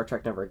that Star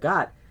Trek never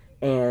got,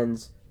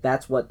 and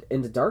that's what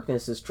Into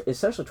Darkness is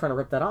essentially trying to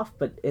rip that off,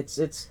 but it's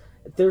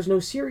there's no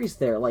series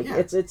there. Like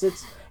it's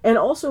and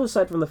also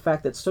aside from the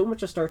fact that so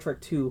much of Star Trek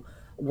 2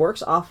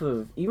 works off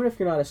of, even if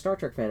you're not a Star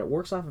Trek fan, it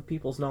works off of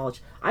people's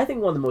knowledge. I think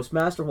one of the most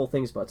masterful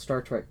things about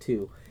Star Trek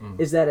 2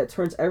 is that it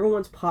turns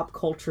everyone's pop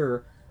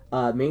culture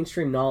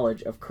mainstream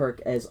knowledge of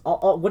Kirk as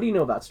what do you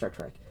know about Star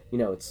Trek? You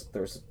know,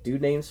 there's a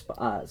dude named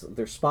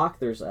there's Spock,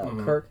 there's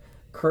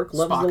Kirk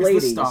loves Spock the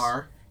ladies. Is the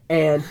star.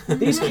 And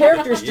these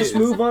characters just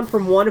move on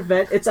from one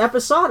event. It's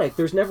episodic.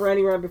 There's never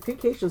any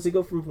ramifications. They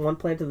go from one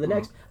planet to the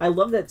next. I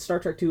love that Star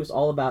Trek 2 is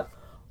all about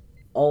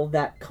all of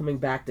that coming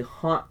back to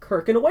haunt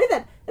Kirk in a way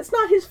that it's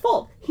not his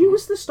fault. He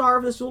was the star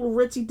of this little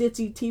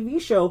ritzy-ditzy TV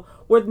show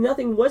where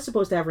nothing was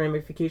supposed to have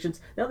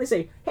ramifications. Now they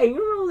say, hey, you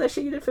know that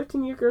shit you did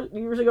 15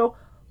 years ago?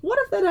 What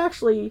if that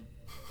actually...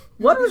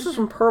 What if this was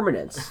some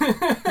permanence?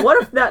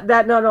 What if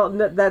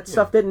that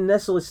stuff didn't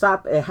necessarily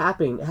stop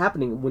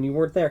happening when you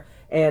weren't there?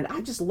 And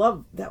I just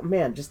love that,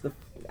 man. Just the.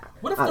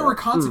 What if there were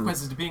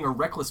consequences to being a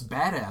reckless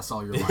badass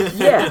all your life?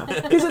 Yeah,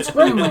 because it's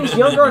great when he's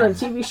younger on a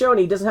TV show and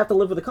he doesn't have to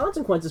live with the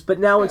consequences. But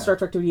now in Star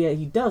Trek 2,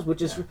 he does,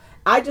 which is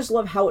I just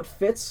love how it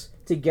fits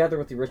together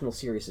with the original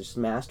series. It's just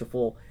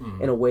masterful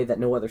in a way that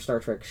no other Star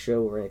Trek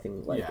show or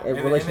anything like a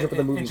relationship with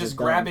the movies and just is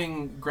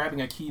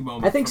grabbing a key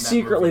moment. I think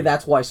secretly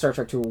that's why Star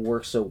Trek 2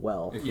 works so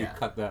well. If you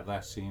cut that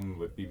last scene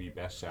with B.B.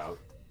 Best out,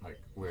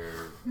 like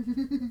where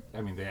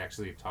I mean, they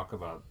actually talk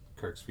about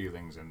Kirk's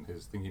feelings and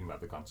his thinking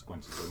about the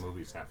consequences of the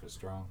movie's half as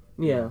strong.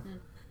 Yeah.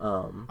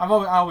 I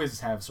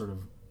always have sort of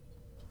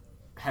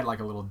had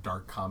like a little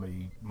dark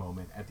comedy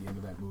moment at the end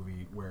of that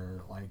movie where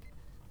like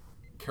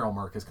Carol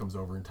Marcus comes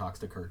over and talks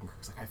to Kirk, and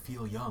Kirk's like, I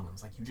feel young. I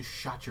was like, you just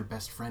shot your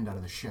best friend out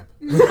of the ship.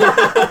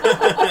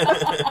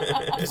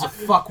 Just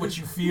fuck what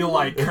you feel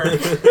like,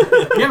 Kirk.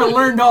 You haven't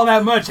learned all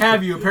that much,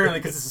 have you, apparently,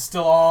 because this is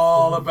still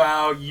all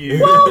about you.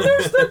 Well,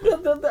 there's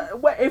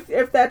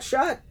if that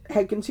shot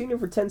had continued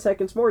for 10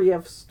 seconds more, you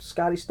have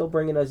Scotty still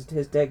bringing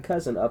his dead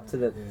cousin up to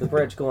the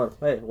bridge going,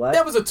 wait, what?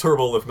 That was a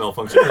turbo lift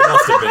malfunction. It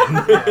must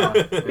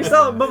have been. He's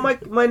still,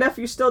 but my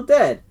nephew's still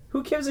dead.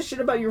 Who gives a shit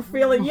about you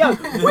feeling young?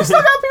 We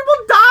still got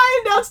people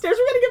dying downstairs.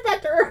 We gotta get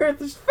back to Earth.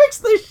 Just fix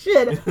this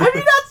shit. Have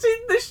you not seen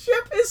the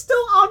ship is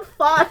still on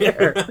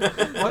fire?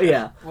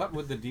 What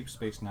would the Deep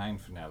Space Nine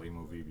finale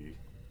movie be?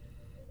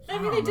 I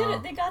mean, they did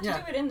it. They got to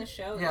do it in the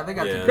show. Yeah, though. they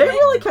got to do They it.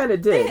 really kind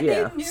of did,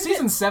 They knew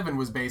Season 7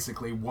 was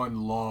basically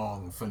one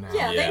long finale.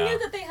 Yeah, they knew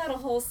that they had a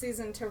whole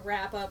season to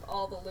wrap up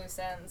all the loose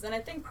ends, and I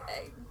think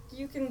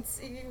you can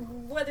see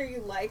whether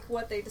you like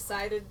what they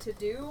decided to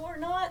do or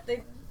not.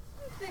 They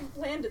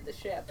landed the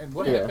ship. And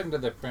what happened to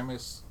the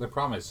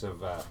promise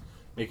of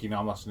making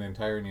almost an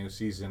entire new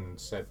season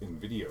set in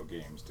video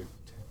games to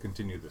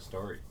continue the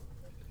story?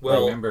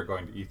 Well, I remember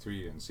going to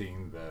E3 and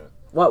seeing the...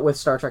 What, with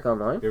Star Trek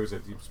Online? There was a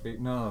Deep Space...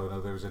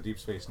 No, there was a Deep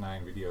Space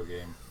Nine video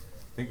game.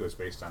 I think it was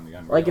based on the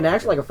Unreal. Like an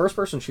actual, like a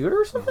first-person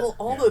shooter or something? Well,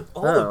 all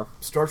the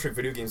Star Trek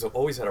video games have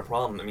always had a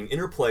problem. I mean,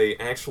 Interplay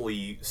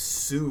actually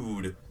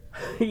sued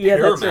Yeah,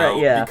 that's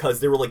right, yeah. because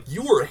they were like,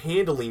 you were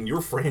handling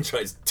your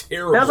franchise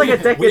terribly. That was like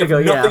a decade we have ago,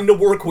 yeah. nothing to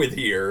work with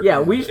here. Yeah,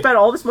 we spent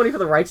all this money for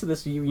the rights to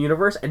this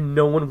universe, and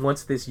no one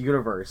wants this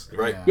universe.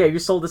 Right. Yeah, you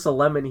sold us a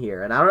lemon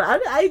here, and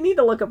I need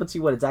to look up and see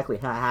what exactly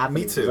happened.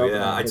 Me too,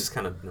 yeah. I just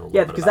kind of know a Yeah,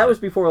 little bit because about that was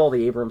before all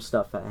the Abrams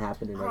stuff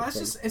happened. And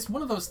It's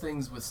one of those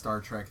things with Star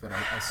Trek that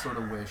I sort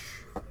of wish...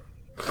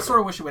 I sort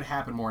of wish it would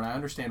happen more, and I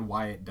understand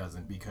why it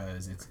doesn't,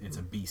 because it's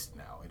a beast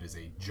now. It is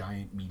a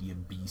giant media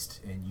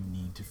beast, and you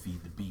need to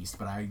feed the beast.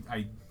 But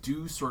I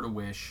do sort of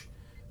wish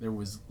there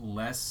was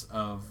less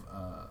of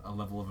a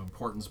level of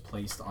importance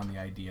placed on the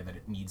idea that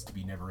it needs to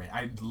be never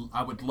ending.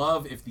 I would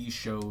love if these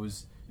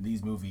shows,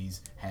 these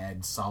movies,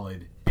 had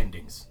solid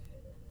endings.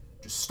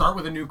 Just start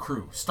with a new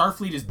crew.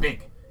 Starfleet is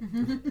big.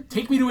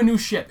 Take me to a new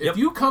ship. If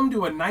you come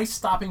to a nice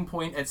stopping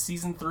point at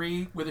season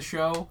 3 with a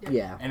show,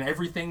 and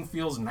everything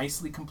feels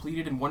nicely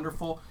completed and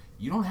wonderful,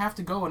 you don't have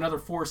to go another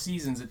 4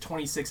 seasons at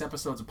 26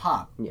 episodes a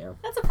pop. Yeah,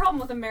 that's a problem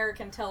with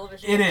American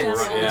television. It is.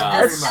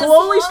 Yeah. It's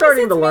slowly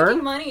starting to learn.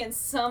 Making money, and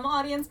some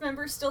audience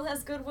members still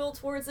has goodwill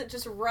towards it.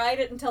 Just ride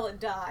it until it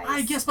dies.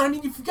 I guess, but I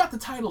mean, if you got the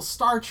title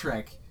Star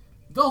Trek,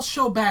 they'll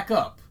show back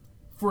up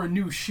for a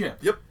new ship.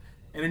 Yep.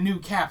 And a new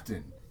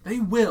captain. They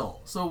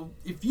will. So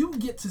if you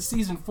get to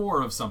season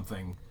 4 of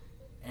something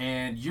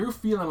and you're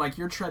feeling like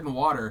you're treading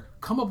water,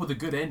 come up with a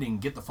good ending,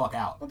 get the fuck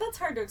out. Well, that's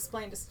hard to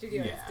explain to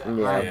studios. I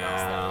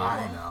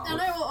know.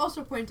 And I will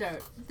also point out,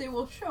 they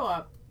will show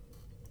up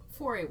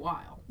for a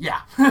while.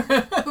 Yeah.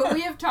 But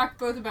we have talked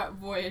both about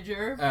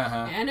Voyager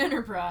and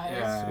Enterprise.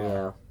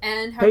 Yeah.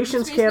 And how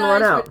Patience Deep Space can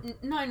run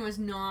out. 9 was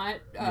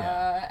not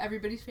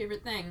everybody's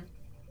favorite thing.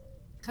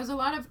 Because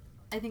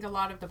I think a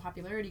lot of the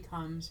popularity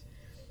comes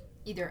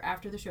either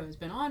after the show has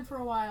been on for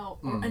a while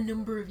or a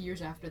number of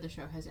years after the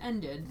show has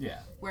ended. Yeah.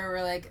 Where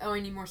we're like, oh,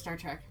 I need more Star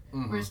Trek.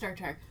 Where's Star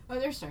Trek? Oh,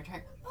 there's Star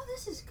Trek. Oh,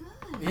 this is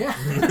good. Yeah.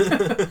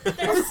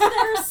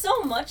 There's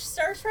so much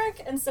Star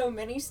Trek and so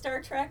many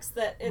Star Treks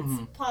that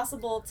it's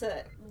possible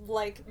to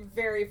like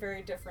very,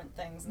 very different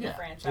things in the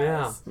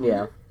franchise.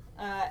 Yeah.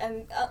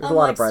 And a lot of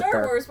unlike breadth Star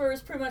there. Wars, where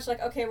it's pretty much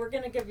like, okay, we're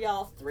gonna give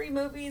y'all 3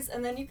 movies,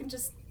 and then you can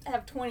just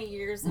have 20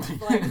 years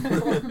of like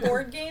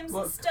board games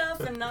and stuff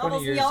and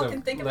novels, and y'all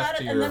can think about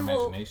it, and then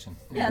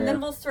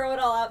then we'll throw it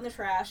all out in the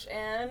trash.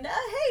 And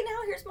hey, now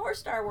here's more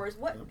Star Wars.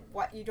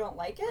 What? You don't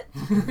like it?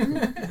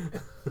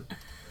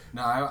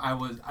 No,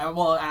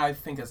 I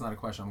think that's not a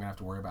question I'm gonna have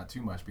to worry about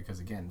too much because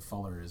again,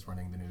 Fuller is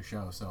running the new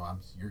show, so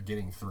you're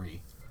getting 3.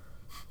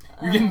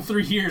 You're getting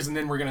 3 years, and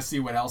then we're gonna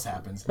see what else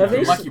happens. If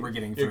you're lucky, we're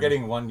getting 3. You're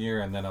getting 1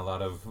 year, and then a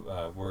lot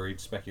of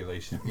worried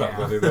speculation about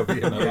whether there'll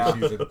be another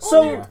season.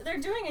 So they're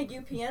doing a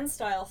UPN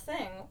style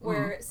thing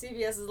where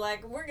CBS is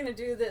like, we're gonna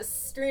do this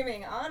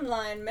streaming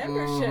online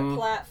membership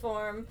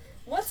platform.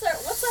 What's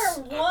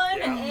our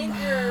one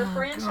anchor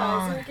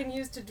franchise we can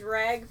use to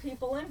drag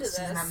people into this?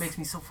 And that makes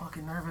me so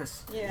fucking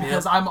nervous. Yeah.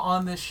 Because I'm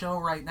on this show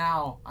right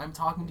now. I'm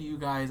talking to you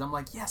guys. I'm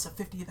like, yes, a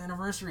 50th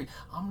anniversary.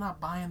 I'm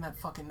not buying that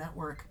fucking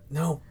network.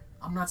 No.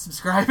 I'm not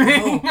subscribing.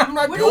 No. I'm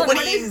not doing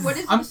it. What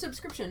is the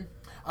subscription?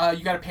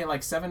 You got to pay like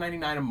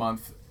 $7.99 a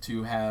month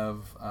to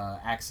have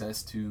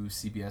access to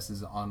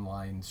CBS's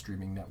online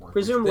streaming network.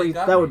 Presumably,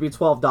 that would be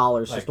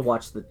 $12 just to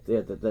watch the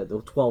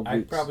 12 weeks.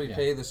 I'd probably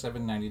pay the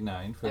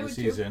 $7.99 for the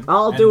season.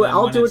 I'll do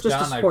it just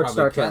to support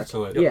Star Trek.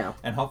 Yeah,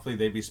 and hopefully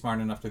they'd be smart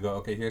enough to go,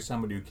 okay, here's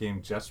somebody who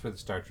came just for the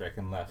Star Trek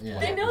and left. Yeah.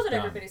 They know that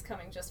everybody's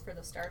coming just for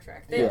the Star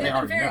Trek. They've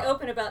been very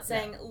open about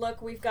saying,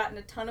 look, we've gotten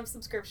a ton of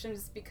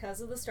subscriptions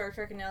because of the Star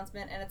Trek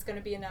announcement, and it's going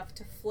to be enough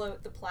to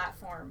float the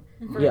platform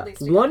for at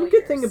least a one good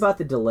years. thing about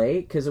the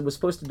delay, because it was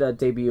supposed to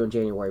debut in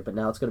January, but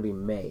now it's going to be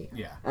May.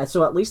 Yeah. And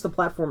so at least the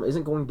platform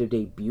isn't going to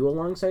debut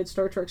alongside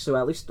Star Trek, so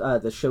at least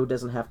the show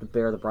doesn't have to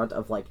bear the brunt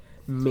of like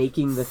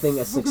making the thing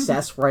a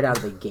success right out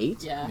of the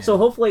gate. Yeah. So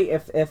hopefully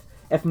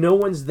if no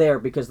one's there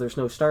because there's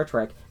no Star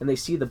Trek and they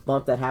see the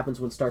bump that happens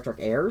when Star Trek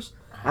airs,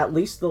 at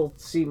least they'll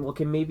see,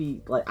 okay,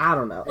 maybe, like, I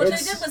don't know. What they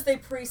did was they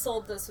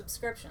pre-sold the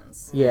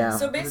subscriptions. Yeah.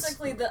 So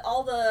basically,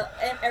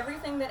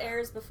 everything that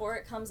airs before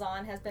it comes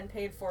on has been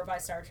paid for by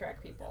Star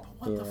Trek people.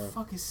 What the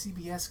fuck is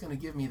CBS going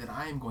to give me that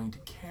I am going to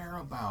care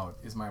about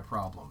is my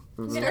problem.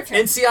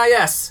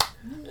 NCIS.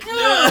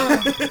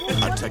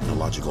 A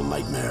technological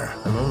nightmare.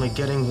 I'm only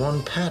getting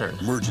one pattern.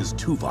 Merges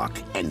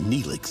Tuvok and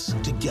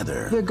Neelix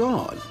together. They're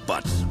gone.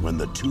 But when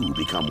the two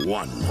become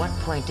one... What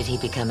point did he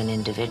become an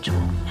individual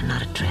and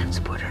not a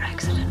transporter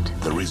accident?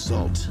 The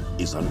result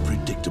is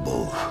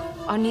unpredictable.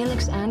 Are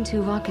Neelix and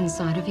Tuvok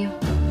inside of you?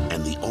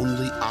 And the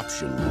only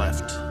option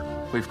left...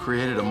 We've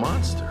created a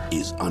monster.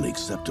 ...is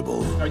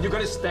unacceptable. Are you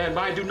going to stand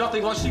by and do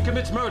nothing while she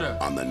commits murder?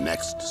 On the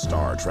next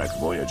Star Trek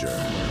Voyager.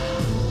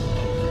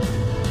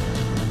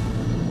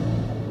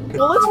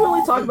 Well, let's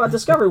really talk about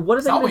Discovery. What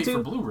are they going to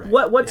do? Blu-ray.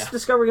 What's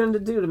Discovery going to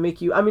do to make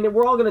you? I mean,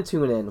 we're all going to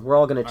tune in. We're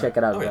all going to check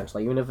it out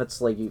eventually, even if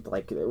it's like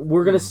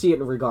we're going to see it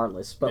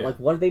regardless. But like,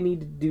 what do they need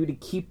to do to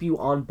keep you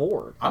on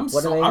board? I'm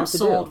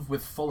sold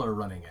with Fuller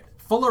running it.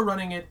 Fuller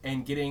running it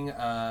and getting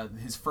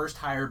his first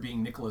hire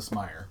being Nicholas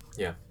Meyer.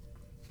 Yeah.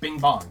 Bing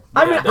bong.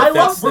 I mean, I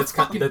love we're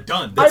fucking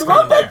done. I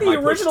love that the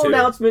original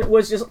announcement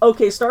was just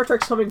okay. Star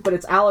Trek's coming, but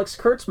it's Alex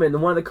Kurtzman,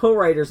 and one of the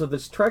co-writers of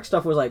this Trek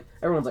stuff was like,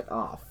 everyone's like,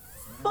 oh.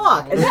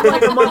 Fuck! And then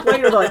like a month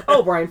later, they're like,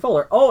 "Oh, Brian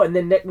Fuller. Oh, and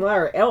then Nick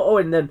Meyer. Oh,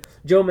 and then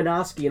Joe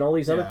Menosky and all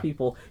these other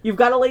people. You've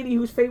got a lady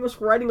who's famous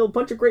for writing a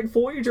bunch of great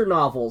Voyager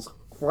novels,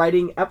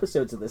 writing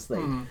episodes of this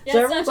thing. Yeah, So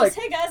it's not everyone's just,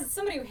 like, hey guys, it's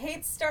somebody who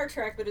hates Star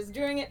Trek but is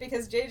doing it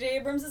because J.J.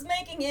 Abrams is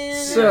making it.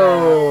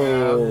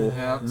 So,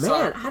 Yeah.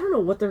 man, I don't know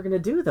what they're gonna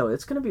do though.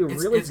 It's gonna be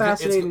really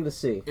fascinating to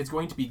see. It's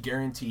going to be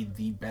guaranteed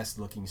the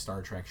best-looking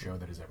Star Trek show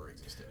that has ever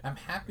existed. I'm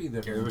happy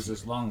that there was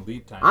this long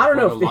lead time I don't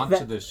know for if the launch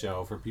that- of this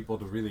show for people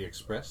to really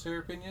express their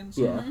opinions.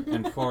 Yeah.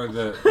 And for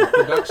the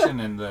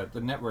production and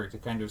the network to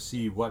kind of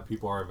see what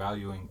people are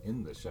valuing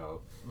in the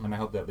show. And I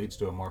hope that leads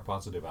to a more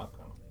positive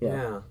outcome.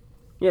 Yeah,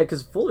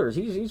 because Fuller's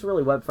he's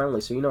really web friendly,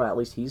 so at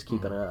least he's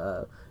keeping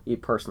he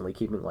personally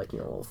keeping like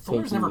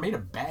Fuller's never made a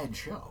bad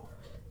show.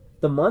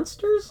 The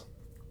Munsters.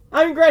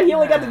 I mean, granted, he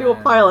only got to do a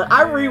pilot.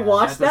 I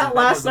rewatched that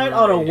last night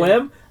on a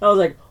whim. I was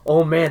like,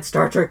 oh man,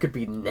 Star Trek could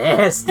be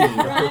nasty.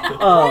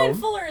 Brian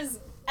Fuller is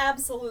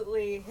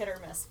absolutely hit or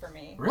miss for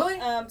me. Really?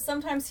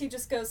 Sometimes he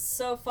just goes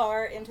so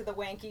far into the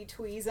wanky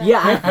twee zone. Yeah,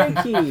 I think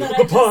he. I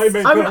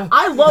mean,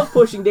 I love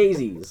Pushing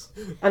Daisies,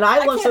 and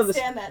I love some of the.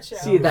 Stand that show.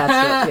 See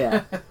that show,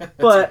 yeah.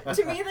 But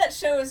to me, that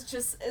show is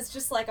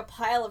just like a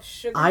pile of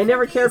sugar. I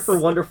never cookies. cared for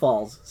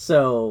Wonderfalls,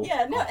 so.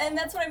 Yeah, no, and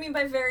that's what I mean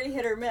by very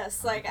hit or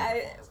miss. Like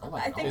I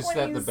think Is when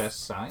that he's... the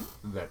best sign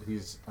that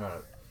he's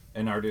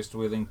an artist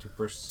willing to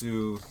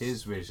pursue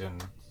his vision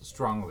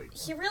strongly?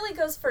 He really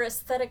goes for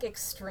aesthetic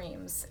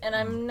extremes, and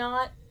I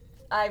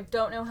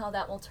don't know how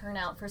that will turn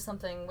out for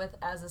something with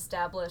as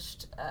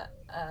established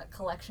a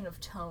collection of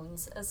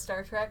tones as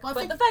Star Trek. Well,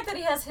 but the fact that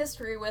he has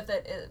history with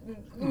it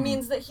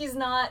means that he's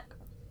not.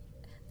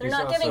 They're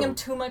not giving him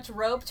too much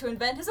rope to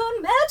invent his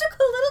own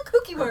magical little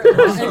cookie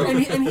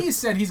words. and he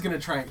said he's going to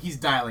try. He's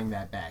dialing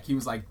that back. He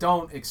was like,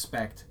 "Don't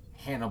expect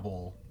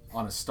Hannibal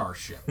on a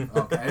starship.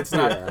 Okay, it's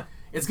not. Yeah.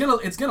 It's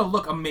gonna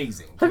look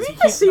amazing." Have you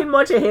guys seen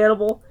much of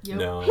Hannibal? Yep.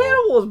 No.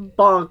 Hannibal is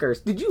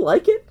bonkers. Did you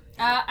like it?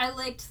 I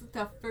liked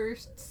the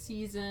first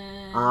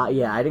season.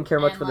 Yeah, I didn't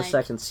care much and, for the like,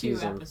 second 2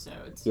 season.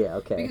 episodes. Yeah,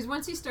 okay. Because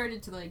once he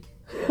started to like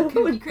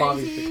be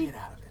crazy. Get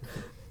out of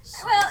it.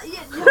 Well,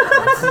 yeah.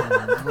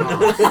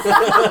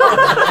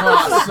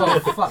 So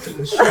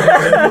fucking shit.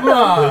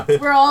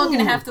 We're all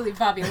gonna have to leave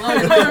Bobby alone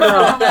for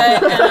a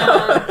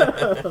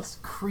bit. It's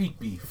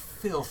creepy,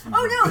 filthy.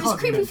 Oh no, it was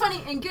creepy,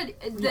 repugnant. funny, and good.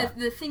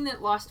 The thing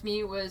that lost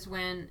me was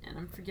when, and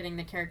I'm forgetting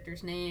the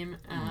character's name.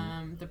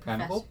 The professor.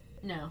 Hannibal?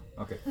 No.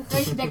 Okay.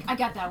 I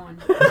got that one.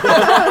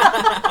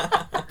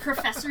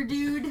 Professor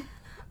dude,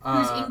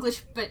 who's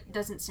English but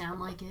doesn't sound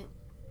like it.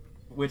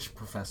 Which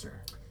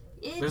professor?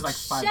 It's There's like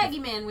 5 Shaggy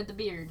Man with the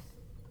beard.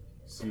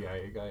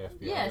 CIA guy, FBI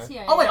Yeah, guy?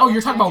 CIA. Oh wait,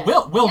 you're talking about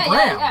Will Yeah,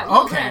 Graham. yeah,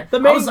 Will Okay. Graham. The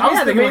main- I was yeah, the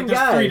thinking main like there's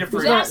guy. 3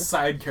 different That-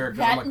 side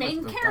characters. I'm That like,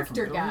 main what the-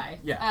 character really? guy,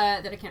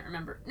 Yeah. that I can't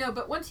remember. No,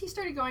 but once he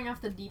started going off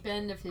the deep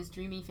end of his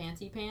dreamy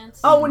fancy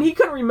pants. Oh, when he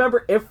couldn't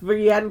remember if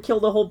he hadn't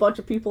killed a whole bunch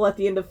of people at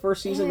the end of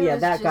first season, it yeah,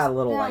 was that just- got a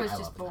little that like. was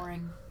just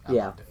boring.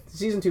 Yeah,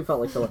 season 2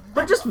 felt like filler,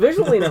 but just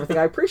visually and everything,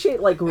 I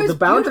appreciate like was the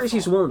boundaries beautiful.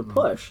 he's willing to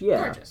push.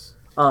 Yeah. Gorgeous.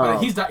 But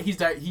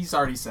he's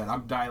already said,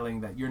 I'm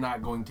dialing that you're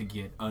not going to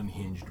get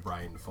unhinged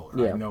Brian Fuller.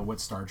 Yeah. I know what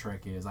Star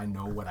Trek is. I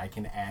know what I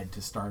can add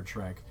to Star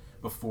Trek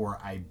before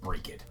I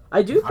break it.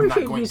 I do I'm not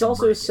appreciate going he's to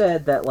also break it.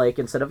 said that like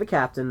instead of a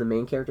captain, the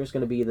main character is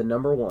going to be the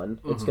number 1.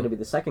 It's going to be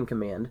the second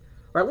command,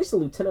 or at least the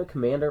lieutenant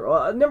commander.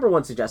 Number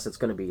 1 suggests it's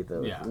going to be the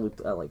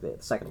like the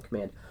second in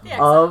command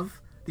of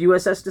the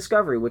USS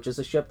Discovery, which is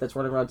a ship that's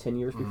running around 10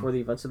 years before the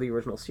events of the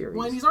original series.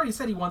 Well, and he's already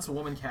said he wants a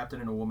woman captain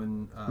and a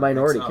woman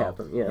minority XO.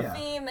 captain. Yeah.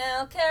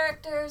 Female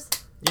characters.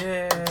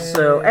 Yeah.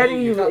 So and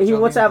he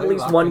wants to have at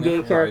least Jumping one in gay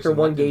Price character, and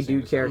one that gay didn't seem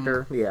dude to suit.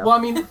 character. Yeah. Well, I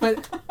mean,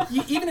 but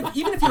even if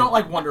you don't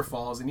like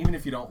Wonderfalls and even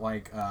if you don't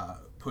like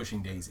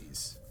Pushing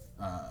Daisies,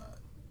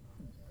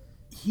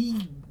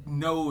 he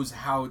knows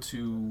how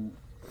to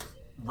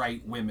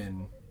write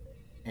women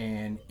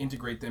and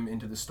integrate them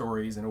into the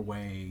stories in a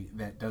way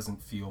that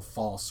doesn't feel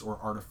false or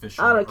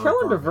artificial. I don't know,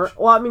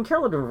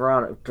 Carolyn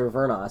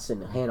Dervernos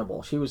in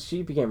Hannibal,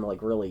 she became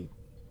like really,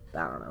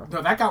 I don't know.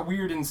 No, that got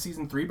weird in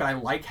season 3, but I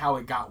like how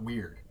it got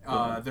weird.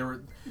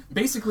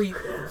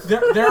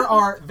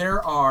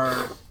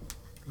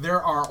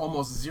 There are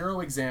almost zero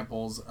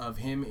examples of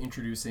him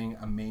introducing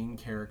a main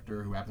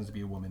character who happens to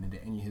be a woman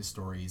into any of his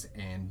stories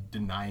and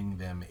denying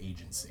them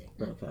agency.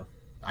 Okay.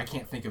 I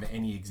can't think of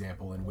any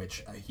example in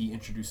which he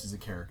introduces a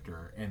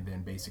character and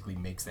then basically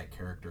makes that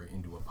character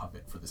into a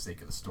puppet for the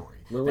sake of the story.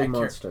 Lily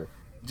Monster.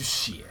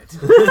 Shit.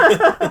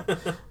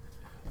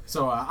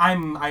 So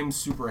I'm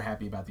super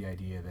happy about the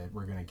idea that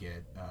we're gonna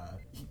get.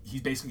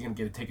 He's basically gonna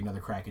get to take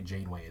another crack at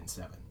Janeway in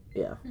 7.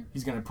 Yeah.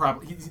 He's gonna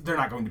they're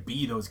not going to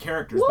be those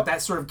characters, but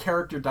that sort of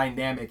character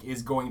dynamic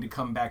is going to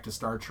come back to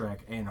Star Trek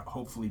and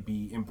hopefully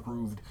be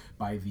improved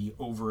by the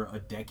over a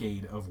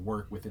decade of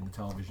work within the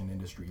television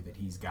industry that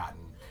he's gotten,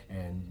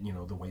 and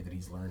the way that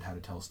he's learned how to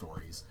tell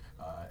stories,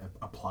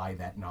 apply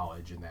that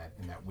knowledge and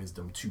that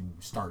wisdom to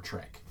Star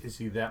Trek. Is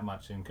he that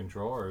much in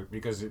control, or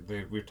because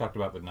we've talked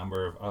about the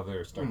number of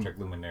other Star Trek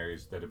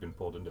luminaries that have been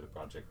pulled into the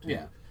project too?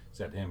 Yeah. Is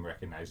that him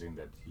recognizing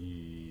that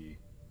he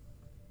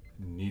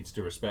needs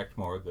to respect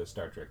more of the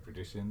Star Trek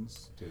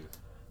traditions?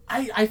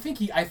 I think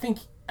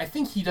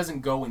he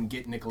doesn't go and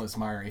get Nicholas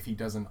Meyer if he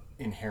doesn't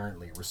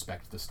inherently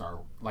respect the Star.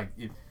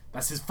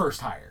 That's his first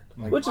hire.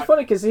 Which is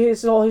funny because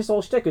his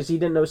whole shtick is he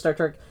didn't know Star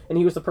Trek, and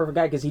he was the perfect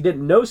guy because he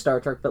didn't know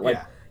Star Trek. But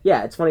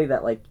it's funny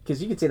that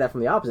because you could say that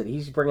from the opposite.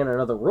 He's bringing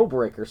another rule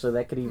breaker, so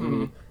that could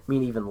even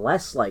mean even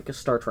less like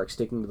Star Trek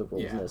sticking to the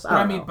rules in this.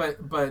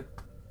 But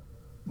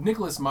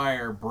Nicholas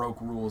Meyer broke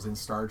rules in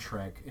Star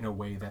Trek in a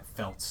way that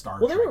felt Star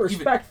Trek. Well, they were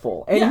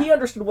respectful, and he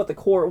understood what the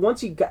core.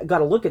 Once he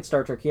got a look at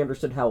Star Trek, he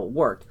understood how it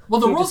worked.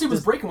 Well, the rules he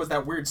was breaking was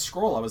that weird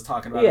scroll I was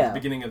talking about at the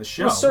beginning of the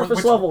show.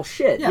 Surface level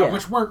shit. Yeah,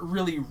 which weren't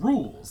really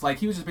rules.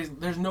 He was just basically,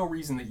 there's no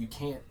reason that you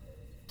can't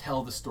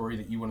tell the story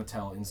that you want to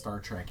tell in Star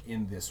Trek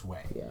in this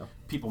way. Yeah.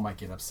 People might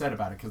get upset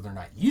about it because they're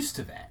not used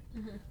to that,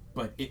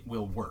 but it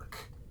will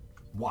work.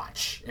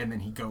 Watch. And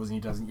then he goes and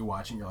he does it, you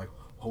watch, and you're like,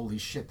 holy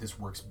shit, this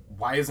works.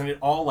 Why isn't it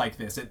all like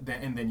this?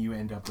 And then you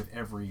end up with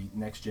every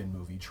next-gen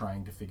movie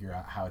trying to figure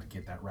out how to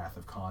get that Wrath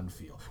of Khan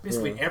feel.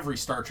 Basically, every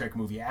Star Trek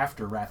movie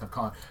after Wrath of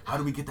Khan, how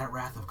do we get that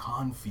Wrath of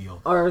Khan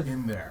feel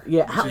in there?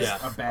 Yeah.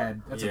 A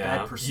bad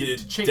pursuit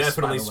to chase.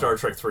 Definitely Star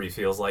Trek 3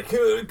 feels like,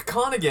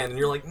 Khan again, and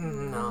you're like,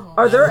 no.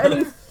 Are there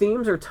any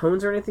themes or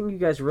tones or anything you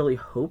guys really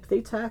hope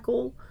they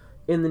tackle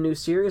in the new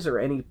series, or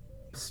any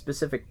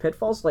specific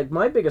pitfalls?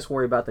 My biggest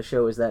worry about the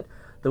show is that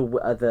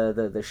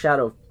the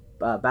shadow of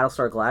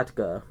Battlestar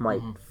Galactica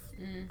might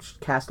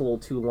cast a little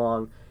too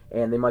long,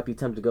 and they might be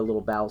tempted to go a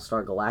little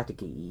Battlestar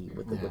Galactica-y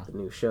with the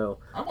new show.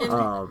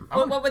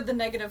 What would the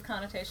negative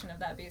connotation of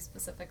that be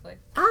specifically?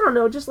 I don't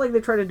know. Just they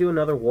try to do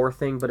another war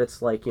thing, but it's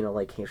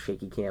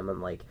shaky cam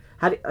and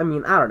I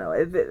don't know.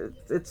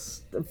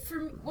 It's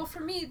for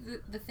me,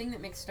 the thing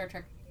that makes Star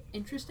Trek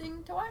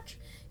interesting to watch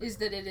is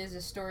that it is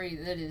a story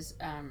that is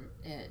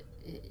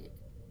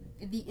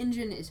the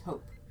engine is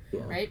hope.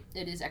 Yeah. Right?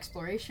 It is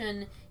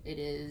exploration. It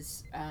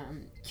is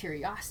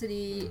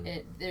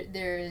curiosity.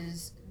 There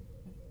is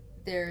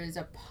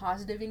a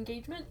positive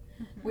engagement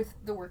with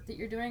the work that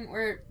you're doing.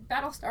 Where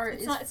Battlestar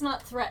it's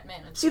not threat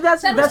management. See,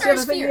 that's the other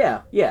thing.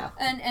 Yeah.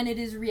 And it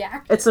is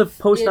reactive. It's a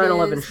post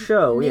 9/11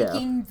 show.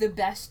 Making the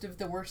best of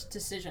the worst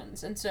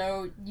decisions, and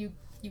so you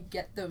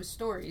get those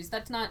stories.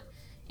 That's not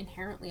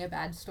inherently a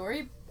bad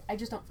story. I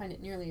just don't find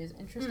it nearly as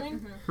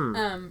interesting.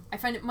 I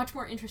find it much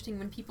more interesting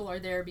when people are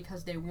there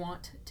because they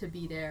want to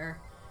be there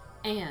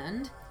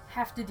and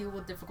have to deal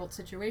with difficult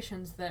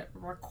situations that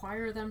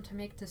require them to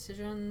make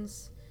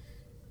decisions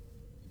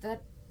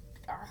that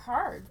are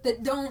hard,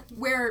 that don't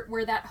where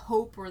that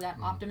hope or that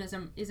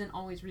optimism isn't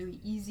always really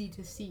easy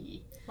to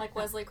see. Like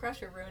Wesley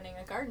Crusher ruining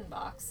a garden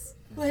box.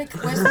 Like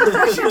Wesley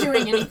Crusher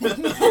doing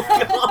anything.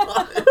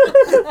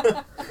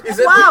 Is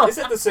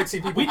that the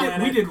sexy people? We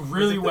did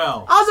really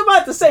well. I was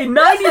about to say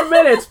 90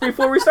 minutes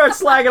before we start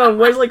slagging on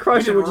Wesley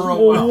Crusher, which is a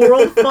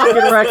world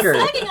fucking record.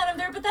 Slagging on him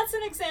there, but that's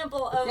an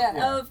example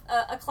of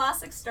a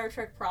classic Star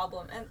Trek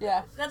problem, and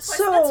that's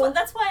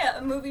why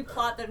a movie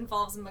plot that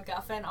involves a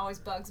MacGuffin always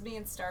bugs me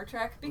in Star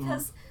Trek,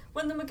 because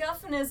when the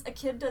MacGuffin is a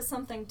kid does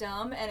something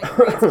dumb and it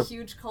creates a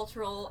huge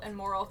cultural and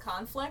moral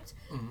conflict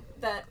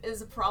that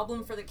is a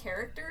problem for the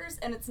characters,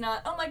 and it's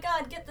not, oh my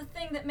god, get the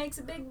thing that makes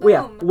a big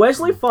boom.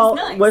 Wesley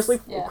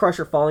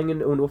Crusher falling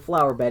into a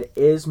flower bed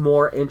is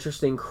more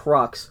interesting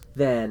crux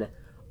than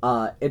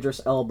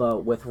Idris Elba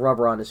with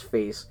rubber on his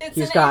face.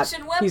 Ancient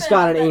weapon. He's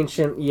got an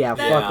ancient that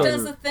fucking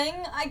does a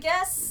thing, I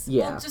guess.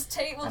 Yeah. We'll just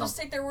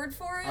take their word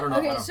for it. I don't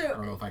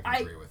know if I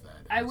can agree with that.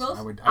 I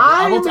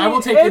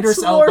will take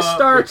Idris Elba.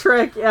 Star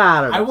Trek. Yeah,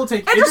 I don't know. I will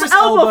take Idris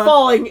Elba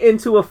falling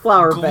into a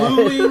flower bed,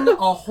 gluing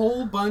a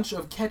whole bunch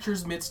of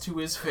catcher's mitts to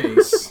his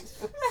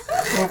face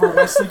over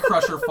Wesley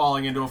Crusher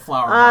falling into a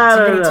flower box.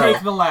 I'm going to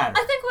take the latter.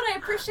 I think what I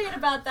appreciate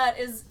about that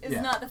is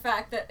not the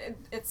fact that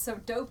it's so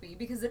dopey,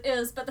 because it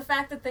is, but the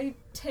fact that they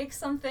take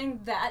something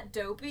that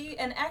dopey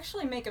and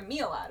actually make a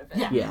meal out of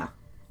it. Yeah.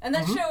 And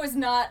that show is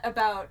not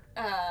about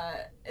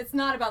it's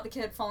not about the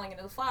kid falling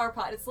into the flower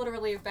pot. It's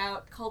literally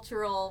about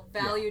cultural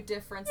value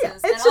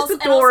differences. Yeah, it's just a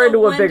door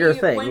into a bigger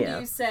thing. When do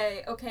you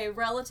say, okay,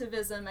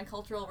 relativism and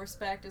cultural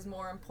respect is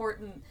more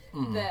important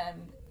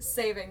than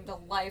saving the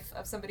life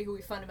of somebody who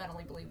we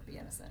fundamentally believe to be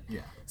innocent?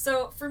 Yeah.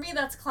 So for me,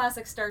 that's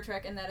classic Star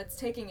Trek in that it's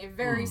taking a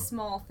very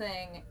small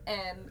thing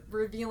and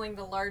revealing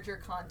the larger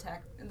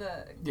context,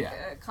 the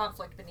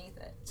conflict beneath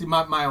it. See,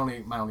 my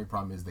only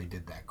problem is they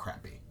did that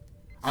crappy.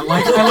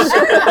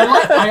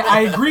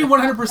 I agree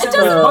 100%. It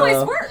doesn't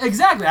always work.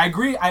 Exactly.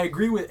 I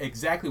agree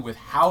with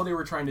how they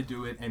were trying to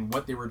do it and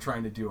what they were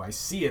trying to do. I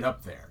see it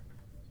up there.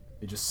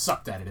 They just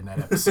sucked at it in that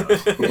episode.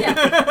 But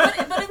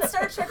in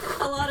Star Trek,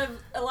 a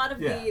lot of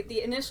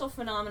the initial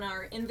phenomena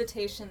are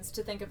invitations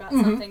to think about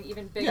something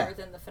even bigger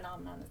than the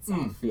phenomenon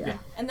itself.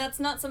 And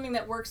that's not something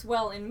that works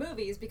well in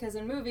movies, because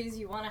in movies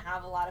you want to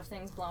have a lot of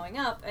things blowing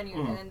up, and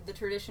and the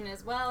tradition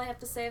is, well, I have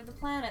to save the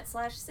planet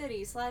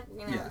 /city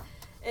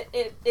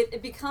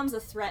It becomes a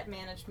threat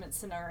management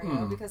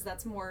scenario because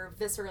that's more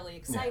viscerally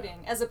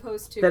exciting as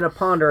opposed to then a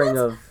pondering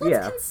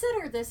let's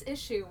consider this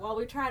issue while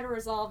we try to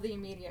resolve the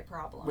immediate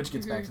problem. Which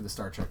gets back to the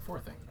Star Trek 4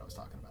 thing that I was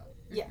talking about.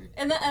 Yeah,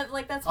 and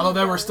that's although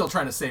they were still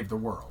trying to save the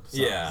world. So.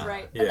 Yeah,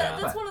 right. Yeah,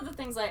 that's one of the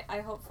things I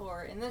hope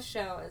for in this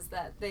show is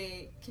that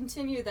they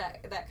continue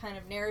that kind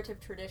of narrative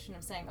tradition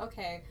of saying,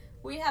 okay,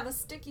 we have a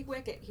sticky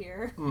wicket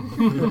here.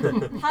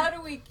 How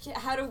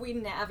do we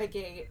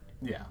navigate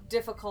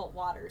difficult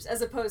waters,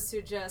 as opposed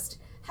to just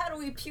how do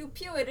we pew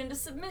it into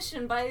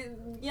submission by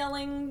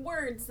yelling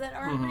words that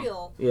aren't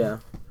real? Yeah.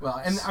 Well,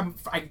 and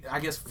I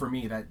guess for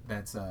me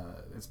that's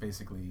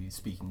basically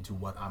speaking to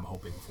what I'm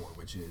hoping for,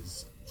 which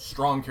is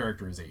strong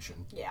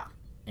characterization. Yeah.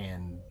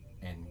 And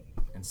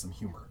some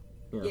humor.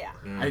 Yeah.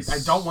 I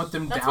don't want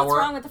them dour. That's what's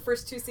wrong with the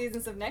first 2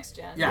 seasons of Next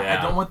Gen. Yeah,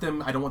 I don't want them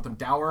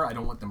dour. I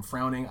don't want them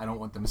frowning. I don't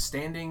want them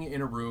standing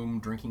in a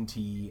room drinking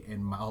tea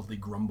and mildly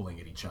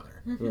grumbling at each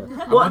other.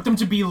 Yeah. I want them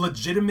to be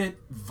legitimate,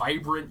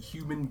 vibrant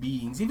human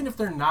beings, even if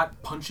they're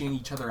not punching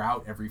each other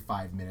out every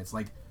 5 minutes.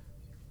 Like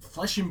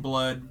flesh and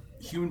blood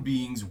human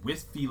beings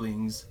with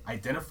feelings,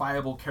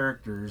 identifiable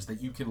characters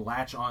that you can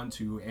latch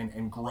onto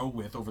and grow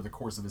with over the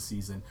course of a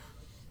season,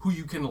 who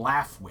you can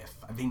laugh with.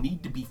 They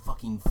need to be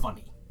fucking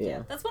funny.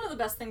 Yeah. That's one of the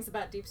best things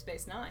about Deep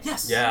Space Nine.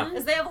 Yes. Yeah.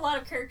 Is they have a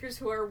lot of characters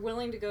who are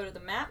willing to go to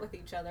the mat with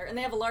each other, and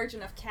they have a large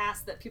enough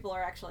cast that people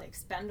are actually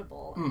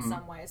expendable in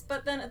some ways.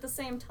 But then at the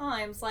same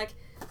time, it's like,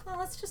 well,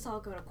 let's just all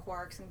go to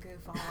Quarks and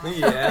goof off.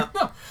 Yeah.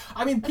 No,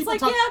 I mean, people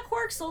it's like,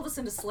 Quark sold us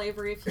into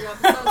slavery a few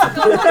episodes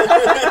ago.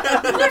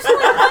 There's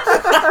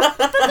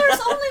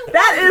only one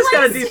that is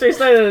kind of Deep Space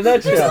Nine in a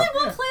nutshell. There's only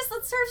one place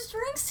that serves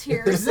drinks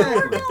here, so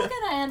we're all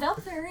gonna end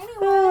up there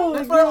anyway.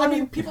 That's why, I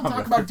mean, people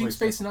talk about Deep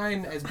Space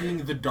Nine as being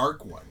the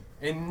dark one.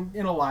 And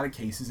in a lot of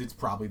cases, it's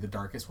probably the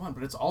darkest one,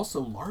 but it's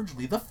also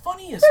largely the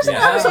funniest. There's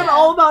an episode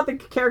all about the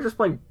characters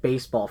playing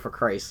baseball, for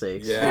Christ's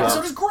sake. Yeah. The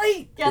episode is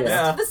great!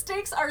 Yeah, the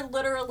stakes are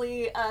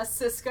literally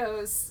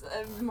Sisko's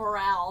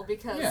morale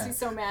because he's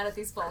so mad at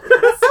these Vulcans.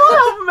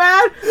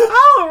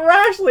 How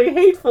rashly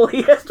hateful he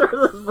is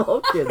towards those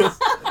Vulcans.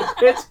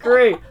 It's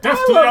great. Death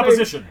to the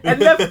opposition!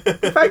 And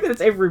the fact that it's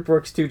Avery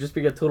Brooks, too, just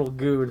being a total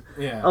goon.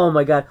 Yeah. Oh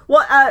my god.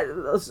 Well,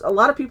 a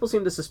lot of people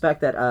seem to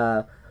suspect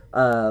that,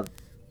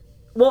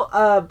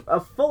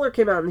 Fuller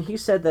came out and he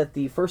said that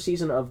the first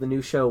season of the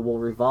new show will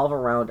revolve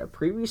around a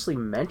previously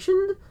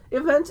mentioned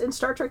event in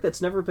Star Trek that's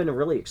never been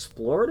really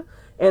explored.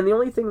 And the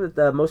only thing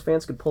that most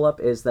fans could pull up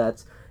is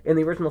that in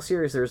the original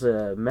series there's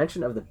a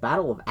mention of the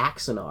Battle of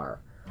Axanar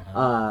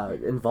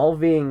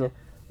involving,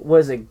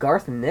 was it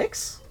Garth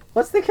Nix?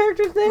 What's the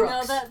character's name?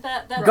 No,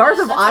 that Garth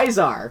of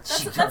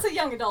Izar. That's a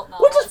young adult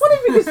novel. Which is funny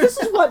because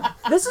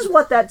this is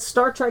what that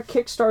Star Trek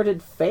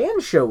kickstarted fan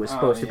show was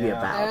supposed to be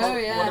about. Oh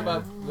yeah. What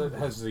about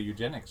has the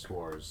eugenics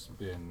wars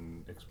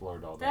been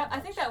explored all that? I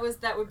think that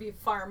would be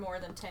far more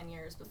than 10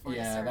 years before.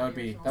 Yeah,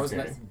 that was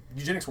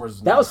eugenics wars.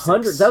 That was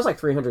hundreds. That was like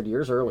 300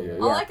 years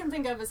earlier. All I can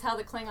think of is how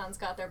the Klingons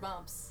got their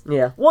bumps.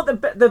 Yeah. Well, the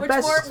Which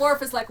best.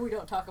 Worf is like, we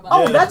don't talk about.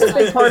 Oh, that's a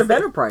big part of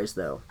Enterprise,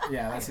 though.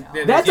 Yeah,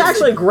 that's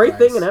actually a great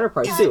thing in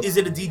Enterprise too. Is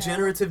it a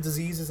degenerative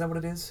disease? Is that what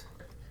it is?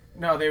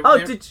 No,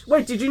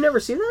 did you never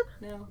see that?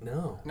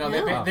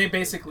 No. They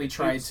basically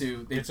tried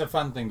to. It's a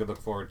fun thing to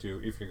look forward to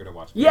if you're going to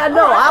watch. Yeah,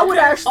 no, I would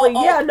actually.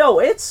 Yeah, no,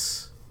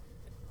 it's.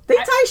 They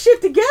tie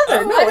shit together.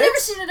 I've never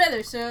seen it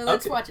either, so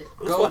let's watch it.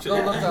 Go look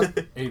up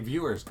a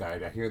viewer's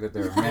guide. I hear that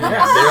there are many. There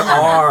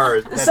are.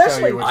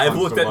 Essentially, I've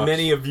looked at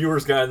many a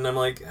viewer's guide, and I'm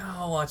like,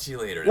 I'll watch you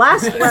later. No,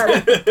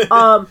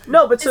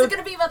 but so is it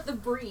going to be about the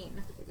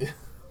Breen?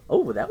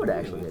 Oh, that would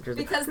actually be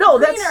interesting. Because the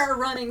Breen are a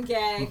running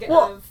gag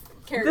of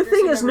characters. The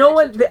thing is, no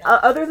one,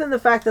 other than the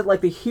fact that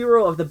like the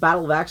hero of the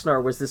Battle of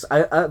Axanar was this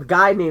a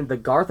guy named the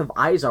Garth of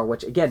Izar,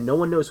 which again, no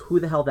one knows who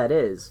the hell that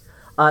is.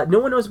 No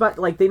one knows about,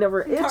 like, they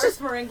never... It's Mars just,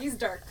 Marenghi's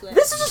Dark Place.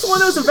 this is just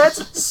one of those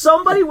events.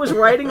 Somebody was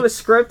writing the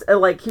script, and,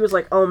 like, he was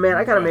like, oh, man,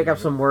 I gotta make up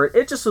some word.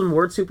 It's just some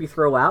word soup you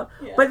throw out.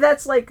 Yeah. But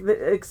that's, like,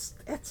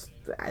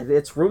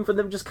 it's room for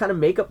them to just kind of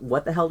make up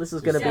what the hell this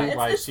is going to be.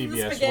 Why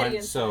CBS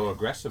went so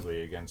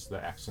aggressively against the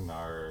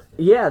Axonar.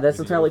 Yeah, that's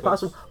entirely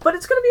possible. But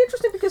it's going to be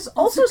interesting because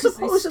also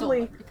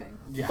supposedly...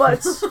 Yeah.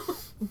 But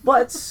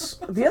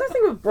the other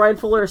thing with Brian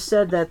Fuller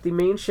said that the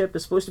main ship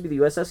is supposed to be the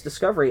USS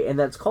Discovery, and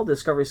that's called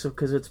Discovery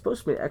because it's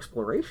supposed to be an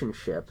exploration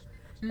ship.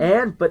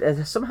 But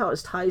it somehow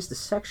it ties to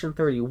Section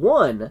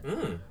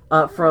 31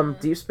 from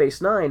Deep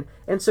Space Nine,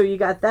 and so you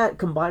got that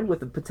combined with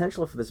the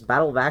potential for this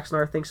Battle of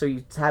Axonar thing. So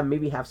you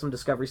maybe have some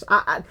discoveries.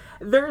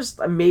 There's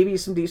maybe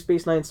some Deep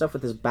Space Nine stuff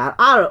with this battle.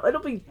 I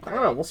don't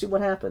know. We'll see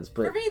what happens.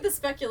 But for me, the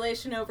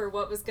speculation over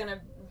what was going to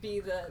be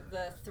the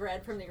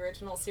thread from the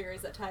original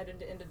series that tied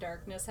into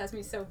Darkness has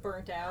me so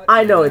burnt out.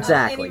 I know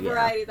exactly. Any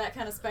variety of that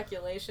kind of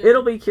speculation.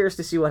 It'll be curious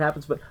to see what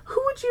happens. But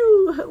who would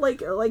you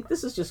like?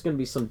 This is just going to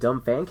be some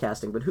dumb fan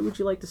casting. But who would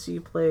you like to see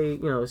play?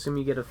 Assume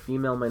you get a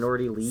female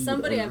minority lead.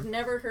 Somebody I've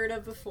never heard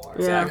of before.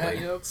 Yeah.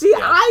 Exactly. See,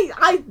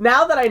 I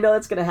now that I know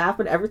that's gonna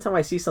happen, every time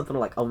I see something,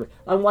 I'm like, oh,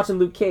 I'm watching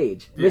Luke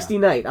Cage, Misty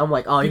Knight. I'm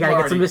like, oh, you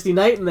gotta get some Misty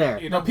Knight in there.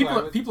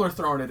 People are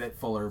throwing it at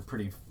Fuller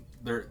pretty.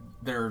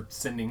 They're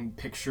sending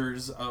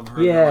pictures of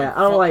her. Yeah,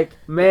 I'm like,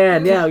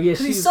 man, yeah.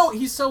 He's so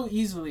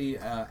easily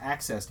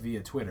accessed via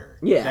Twitter.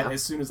 Yeah. That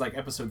as soon as like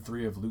episode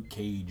 3 of Luke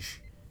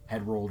Cage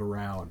had rolled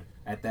around,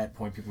 at that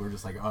point people were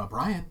just like,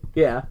 Brian.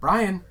 Yeah.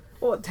 Brian.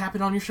 Well, tap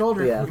it on your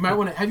shoulder. Yeah. You might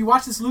want to. Have you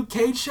watched this Luke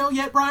Cage show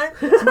yet, Brian?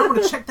 You might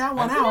want to check that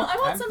one out. I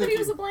want somebody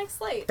who's a blank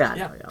slate.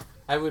 Yeah.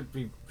 I would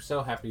be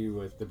so happy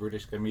with the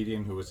British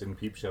comedian who was in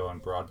Peep Show on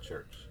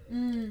Broadchurch.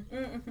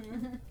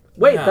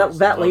 Wait,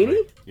 that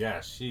lady? Yeah,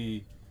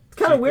 she.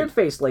 Kind of weird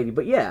faced lady,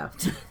 but yeah.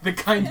 The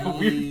kind of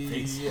weird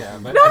face. Yeah,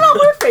 but no,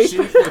 weird face.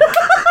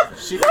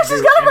 She's got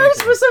a very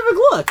specific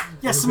look.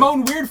 Yeah,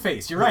 Simone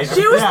Weirdface. You're right.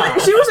 She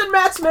was in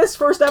Matt Smith's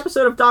first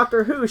episode of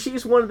Doctor Who.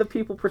 She's one of the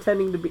people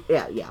pretending to be.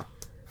 Yeah.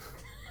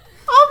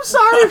 I'm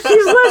sorry if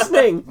she's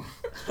listening.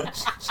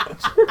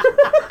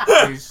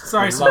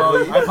 Sorry,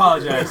 Simone. I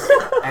apologize.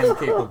 And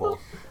capable.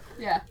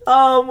 Yeah.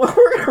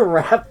 We're gonna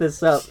wrap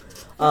this up.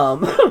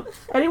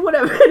 Anyone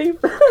have any?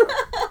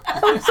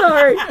 I'm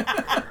sorry.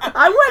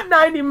 I went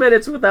 90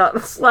 minutes without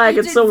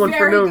slagging someone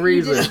for no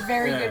reason. You did a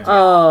very good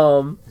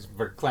job.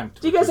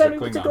 Do you guys have any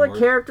particular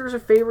characters or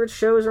favorite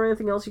shows or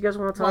anything else you guys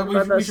want to talk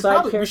about? We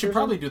should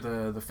probably do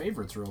the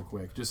favorites real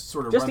quick, just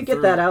sort of to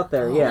get that out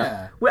there.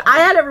 Yeah. Well, I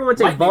had everyone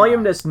take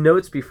voluminous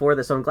notes before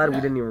this, so I'm glad we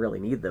didn't even really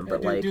need them.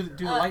 But do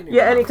the lightning.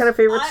 Any kind of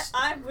favorites?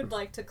 I would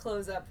like to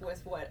close up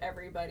with what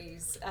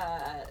everybody's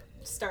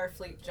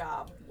Starfleet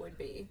job would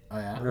be. Oh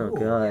yeah. Oh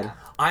god. Yeah.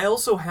 I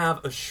also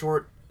have a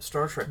short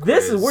Star Trek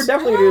quiz. We're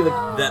definitely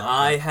gonna do that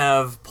I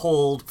have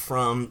pulled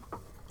from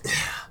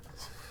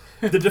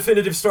the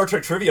definitive Star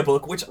Trek trivia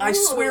book, which I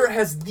swear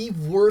has the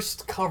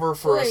worst cover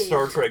for a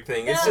Star Trek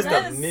thing. It's just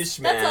a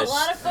mishmash. That's a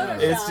lot of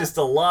Photoshop. It's just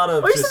a lot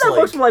of. You said that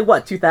book's from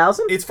what,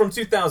 2000? It's from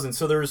 2000,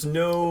 so there's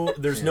no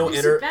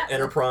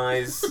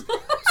Enterprise.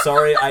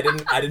 Sorry, I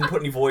didn't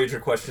put any Voyager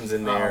questions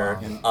in there.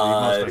 The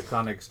most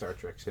iconic Star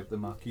Trek ship, the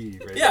Maquis.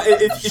 Right? Yeah,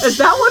 is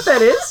that what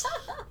that is?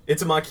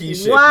 It's a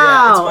Maquis ship.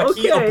 Wow, yeah, it's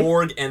Maquis, a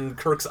Borg, and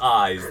Kirk's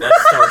eyes.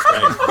 That's Star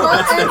Trek.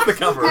 That's the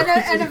cover.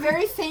 And a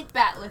very faint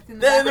batleth in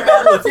the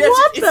background.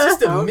 It's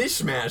just a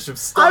mishmash of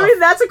stuff. I mean,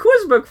 that's a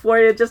quiz book for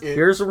you. Just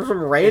here's some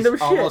random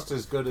shit. It's almost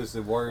as good as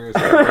the Warriors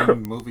of the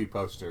Moon movie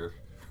poster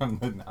from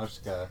the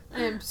Nausicaä.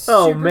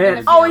 Oh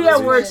man! Oh yeah,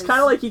 where it's kind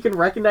of like you can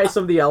recognize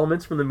some of the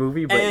elements from the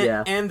movie, but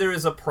And there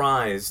is a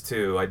prize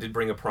too. I did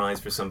bring a prize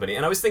for somebody,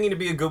 and I was thinking it'd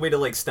be a good way to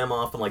like stem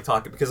off and like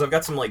talk because I've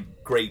got some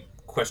like great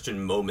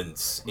question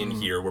moments in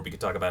here where we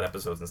could talk about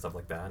episodes and stuff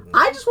like that.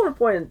 I just want to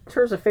point in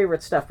terms of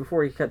favorite stuff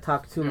before you can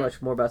talk too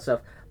much more about stuff.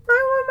 One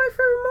of my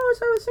favorite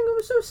moments, I was thinking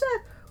was so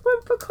sad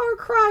when Picard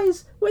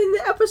cries when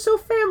the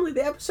episode family,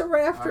 the episode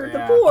right after the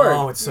board.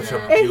 Oh, it's such a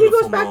beautiful and he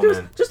goes back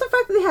moment. to just the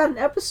fact that they had an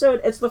episode.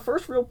 It's the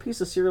first real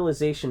piece of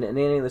serialization in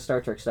any of the Star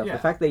Trek stuff. Yeah. The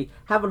fact they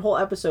have a whole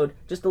episode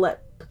just to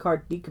let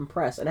Picard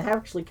decompress and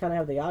actually kind of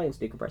have the audience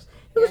decompress.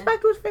 He goes back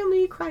to his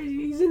family. He cries.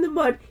 He's in the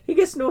mud. He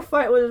gets into a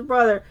fight with his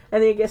brother,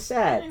 and then he gets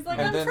sad. He's like,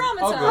 And I'm then-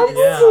 traumatized.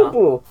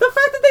 The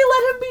fact that they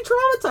let him be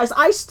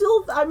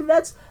traumatized, I mean,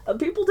 that's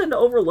people tend to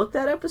overlook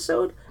that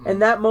episode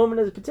and that moment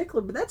in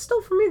particular, but that's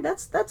still for me.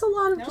 That's a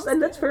lot of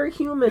and that's very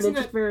human.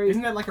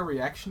 Isn't that like a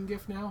reaction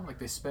GIF now? Like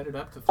they sped it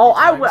up to 3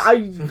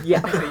 times?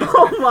 Yeah.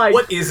 Oh my.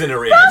 What isn't a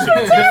reaction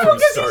GIF from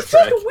Star He's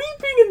Trek? just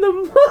weeping in the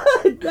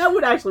mud. That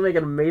would actually make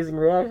an amazing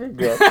reaction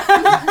GIF.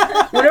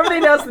 Whenever they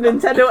announced the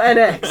Nintendo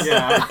NX,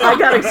 I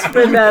gotta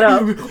spin that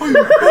up.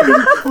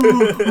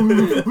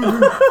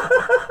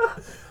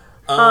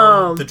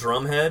 The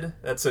drumhead.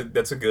 That's a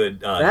good.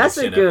 That's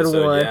a Diction good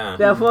episode, one. Yeah.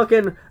 That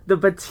fucking the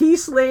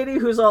Batiste lady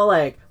who's all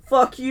like,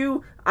 "Fuck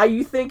you."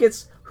 You think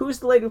it's who's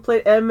the lady who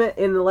played Emmett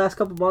in the last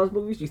couple Bonds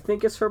movies? You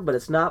think it's her, but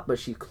it's not. But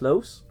she's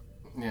close.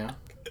 Yeah.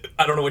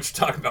 I don't know what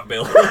you're talking about,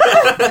 Bill.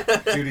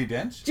 Judi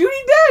Dench? Judi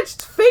Dench,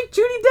 it's fake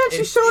Judi Dench.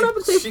 She's showing up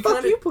and saying,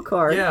 "Fuck you,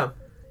 Picard." Yeah.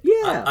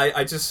 Yeah.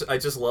 I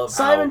just love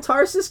Simon how...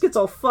 Tarsus gets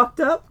all fucked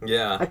up.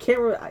 Yeah. I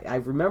can't I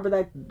remember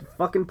that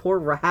fucking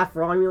poor half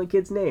Romulan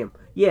kid's name.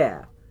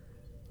 Yeah.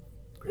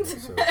 I'm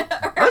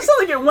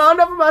still getting wound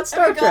up about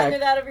Star Have you gotten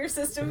Trek. it out of your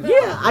system, Bill?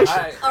 Yeah, I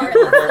should. All right,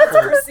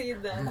 let's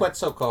proceed then.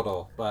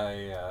 Quetzalcoatl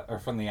or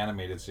from the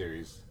animated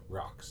series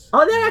rocks.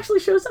 Oh, that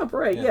actually shows up,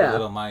 right? The Yeah.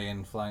 little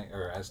Mayan flying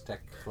or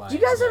Aztec flying. Do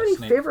you guys have any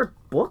snake. favorite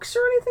books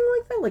or anything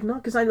like that? Like, no,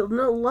 because I know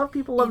a lot of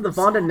people love the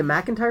Vonda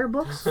McIntyre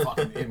books.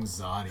 Fucking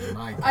Imzadi,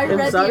 my God. I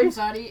read the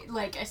Imzadi? Imzadi,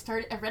 like,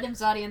 I read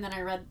Imzadi, and then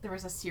there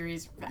was a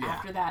series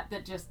after that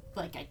just,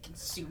 like, I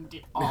consumed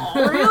it all.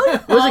 Really?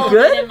 Was All it of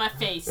good? in my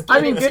face. Give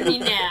I mean, it good. to me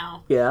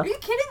now. Yeah. Are you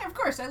kidding? Of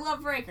course, I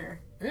love Riker.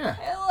 Yeah.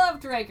 I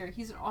loved Riker.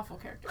 He's an awful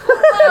character.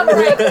 I love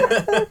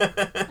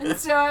Riker. And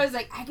so I was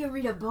like, I could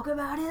read a book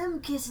about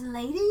him kissing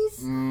ladies?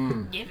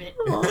 Give it.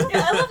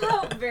 Yeah, I love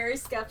how very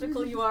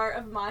skeptical you are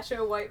of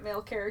macho white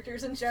male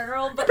characters in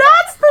general, but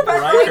That's the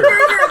Riker,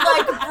 you're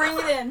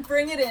like,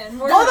 bring it in.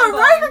 More Although than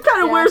Riker fun.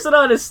 kind of wears it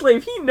on his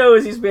sleeve. He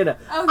knows he's been a...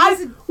 Oh,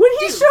 when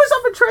he shows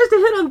up and tries to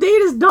hit on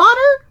Data's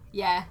daughter...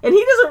 Yeah. And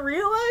he doesn't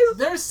realize...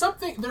 There's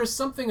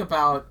something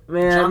about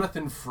Man.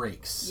 Jonathan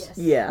Frakes Yes.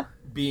 Yeah.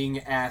 being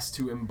asked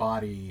to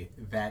embody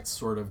that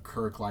sort of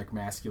Kirk-like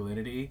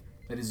masculinity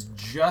that is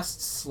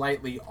just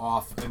slightly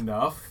off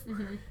enough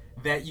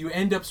that you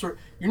end up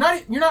you're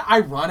not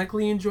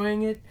ironically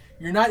enjoying it.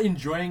 You're not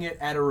enjoying it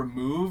at a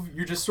remove.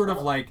 You're just sort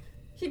of like,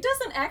 He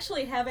doesn't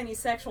actually have any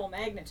sexual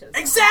magnetism.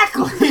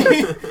 exactly.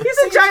 He's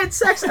a giant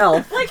sex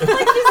elf. Like he's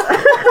like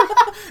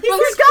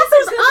got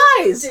those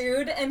good-looking eyes.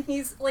 dude, and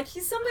he's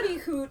somebody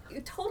who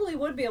totally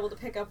would be able to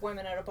pick up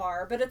women at a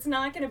bar, but it's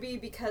not going to be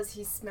because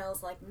he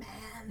smells like man.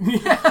 You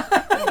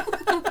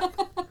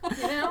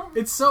know?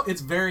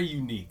 It's very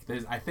unique.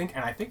 I think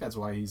that's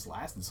why he's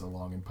lasted so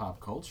long in pop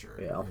culture.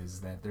 Yeah.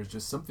 Is that there's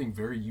just something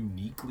very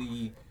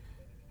uniquely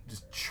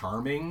just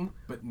charming,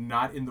 but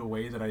not in the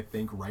way that I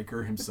think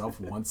Riker himself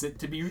wants it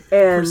to be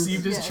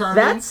perceived as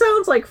charming. That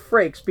sounds like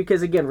Frakes,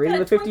 because again, reading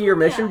the 50-year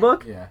mission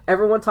book,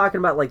 everyone talking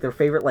about like their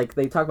favorite, like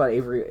they talk about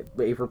Avery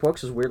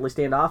Brooks is weirdly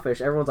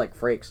standoffish. Everyone's like,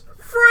 Frakes.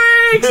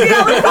 Frakes!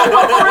 Yeah, let's talk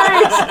about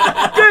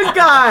Frakes! Good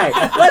guy!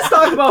 Let's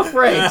talk about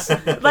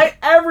Frakes! Like,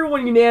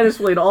 everyone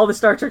unanimously, all the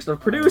Star Trek stuff,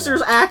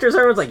 producers, actors,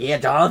 everyone's like, yeah,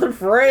 Jonathan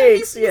Frakes!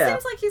 He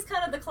seems like he's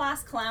kind of the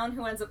class clown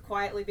who ends up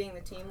quietly being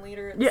the team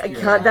leader. At the same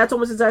time. That's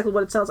almost exactly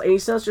what it sounds like. And he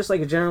sounds just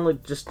like a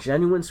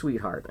genuine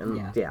sweetheart.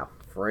 And yeah,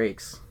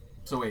 Frakes.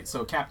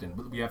 So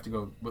Captain, we have to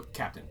go with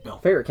Captain, Bill.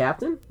 Favorite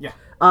captain? Yeah.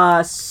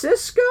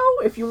 Cisco,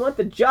 if you want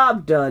the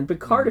job done.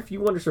 Picard, if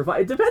you want to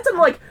survive. It depends on,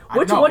 like,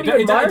 which one do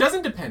you admire? It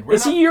doesn't depend.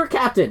 Is he your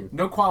captain?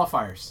 No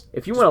qualifiers.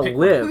 If you want to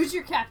live. Who's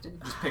your captain?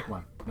 Just pick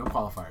one. No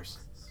qualifiers.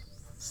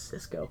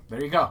 Cisco.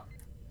 There you go.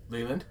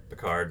 Leland?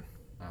 Picard.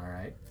 All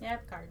right. Yeah,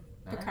 Picard.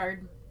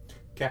 Picard.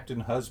 Captain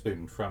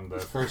Husband from the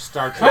first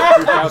Star Trek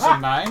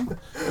 2009. When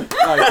the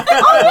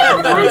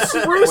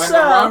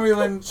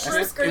Romulan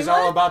ship is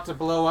all about to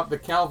blow up the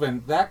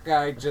Kelvin, that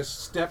guy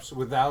just steps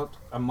without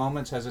a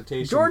moment's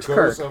hesitation. George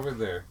goes Kirk. over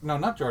there. No,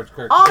 not George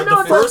Kirk. Oh, no,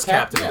 the it's first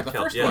Captain. captain.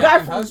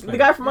 The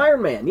guy from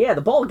Iron Man. Yeah,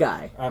 the bald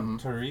guy.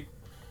 Tariq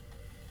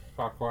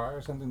Farquhar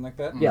or something like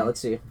that. Yeah, let's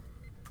see.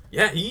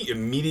 Yeah, he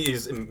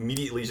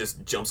immediately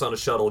just jumps on a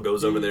shuttle,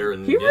 goes over there,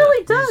 and He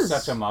really does. He's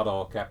such a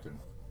model captain.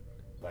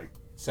 Like,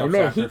 and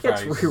man, he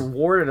gets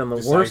rewarded in the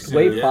worst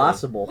way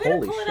possible. Way Holy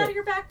to pull shit. it out of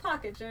your back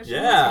pocket, Joshin.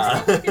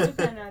 Yeah. That's good to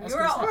depend on.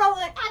 We're all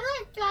like, I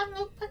like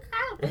Captain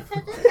Picard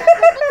because it's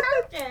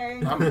Picard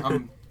Day.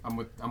 I'm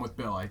with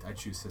Bill. I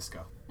choose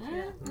Cisco.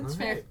 Yeah, that's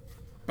fair.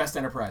 Best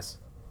Enterprise.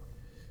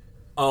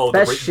 Oh,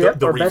 best ship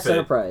the or best refit.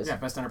 Enterprise? Yeah,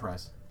 Best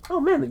Enterprise. Oh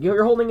man,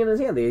 you're holding it in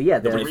his hand. The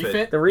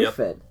refit. The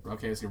refit.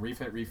 Okay, so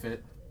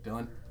refit.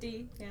 Dylan?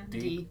 D, yeah.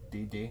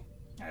 D.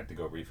 I have to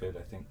go refit,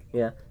 I think.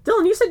 Yeah.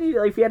 Dylan, you said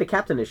if you had a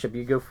captain a ship,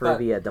 you'd go for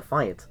the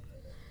Defiant.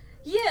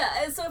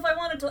 Yeah, so if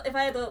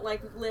I had to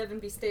like live and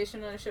be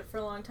stationed on a ship for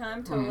a long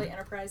time, totally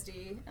Enterprise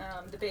D.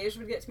 The beige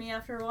would get to me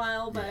after a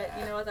while, but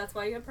you know what? That's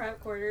why you have private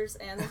quarters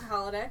and there's a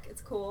holodeck.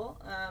 It's cool.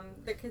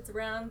 The kids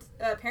around.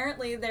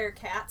 Apparently, there are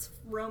cats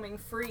roaming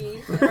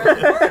free around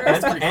the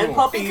quarters and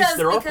puppies.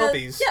 They're all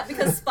puppies. Yeah,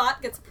 because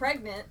Spot gets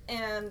pregnant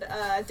and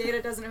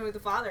Data doesn't know who the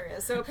father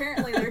is. So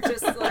apparently, they're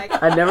just like.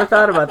 I never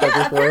thought about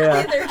that before.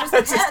 Apparently, Yeah. they're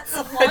just pets.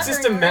 I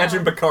just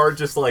imagine Picard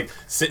just like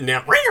sitting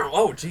down.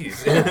 Oh, jeez.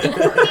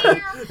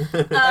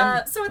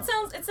 So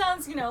it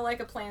sounds like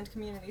a planned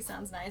community.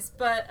 Sounds nice,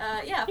 but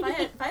yeah,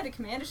 if I had to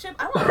command a ship,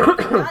 I want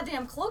a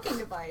goddamn cloaking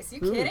device. You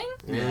kidding?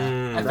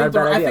 Yeah,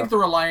 I think the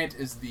Reliant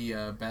is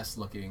the best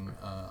looking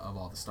of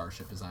all the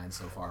starship designs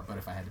so far. But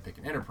if I had to pick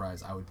an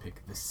Enterprise, I would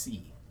pick the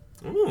C.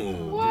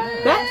 Ooh.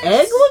 That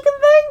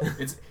egg-looking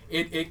thing?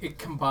 It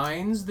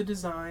combines the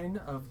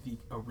design of the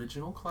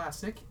original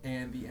classic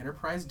and the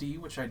Enterprise D,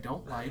 which I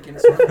don't like, and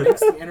it sort of makes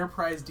the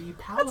Enterprise D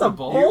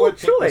palatable. You would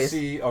pick the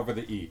C over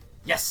the E.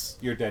 Yes.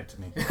 You're dead to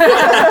me.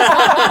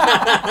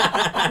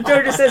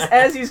 George just says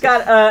as he's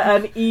got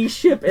an E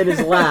ship in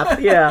his lap.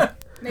 Yeah.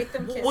 Make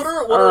them kiss. What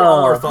are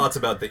all our thoughts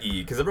about the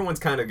E? Because everyone's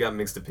kind of got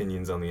mixed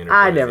opinions on the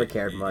Enterprise. I never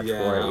cared much for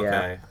it.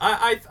 Okay.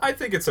 Yeah. I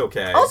think it's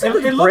okay. Also,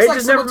 It looks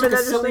like someone took a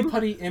silly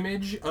putty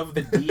image of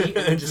the D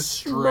and just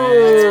stretched.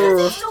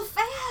 It's so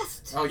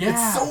fast. Oh yeah,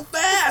 it's so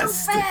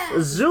fast.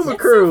 Zoom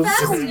crew. It's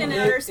so fast in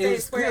outer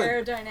space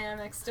where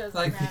aerodynamics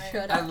doesn't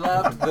matter. I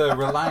loved the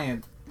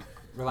Reliant,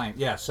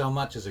 so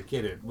much as a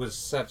kid. It was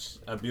such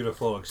a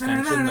beautiful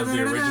extension of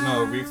the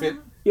original refit.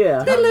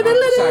 Yeah. I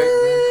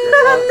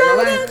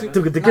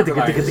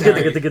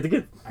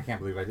can't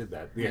believe I did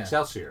that. The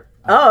Excelsior.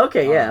 Oh,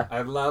 okay, yeah.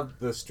 I loved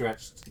the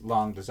stretched,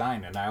 long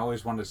design, and I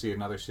always wanted to see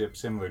another ship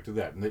similar to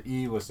that. And the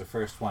E was the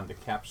first one to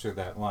capture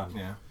that one.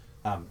 Yeah.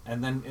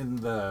 And then in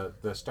the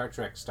Star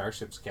Trek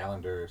Starships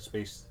calendar,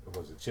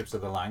 Ships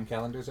of the Line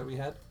calendars that we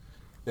had,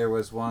 there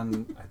was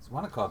one, I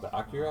want to call it the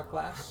Akira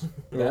class.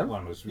 Yeah. That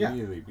one was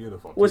really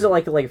beautiful. Was it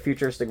like a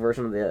futuristic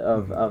version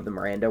of the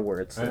Miranda where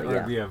it's or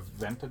the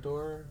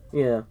Aventador?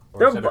 Yeah.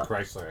 Or is it a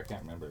Chrysler? I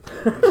can't remember.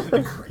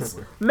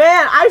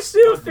 Man, I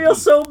still feel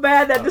so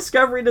bad that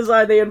Discovery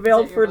design they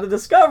unveiled for the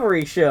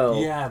Discovery show.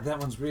 Yeah, that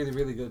one's really,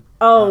 really good.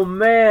 Oh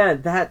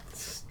man, that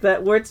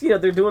where it's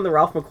they're doing the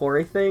Ralph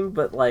McQuarrie thing,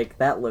 but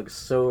that looks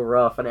so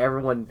rough and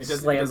everyone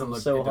slams them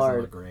so hard. It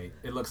doesn't look great.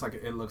 It looks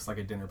like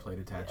a dinner plate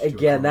attached.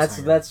 Again, to a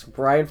that's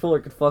Brian Fuller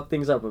could fuck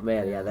things up, but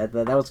man, yeah, that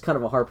was kind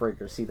of a heartbreaker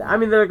to see that. I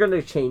mean, they're going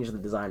to change the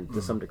design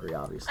to some degree,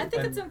 obviously. I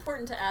think it's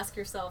important to ask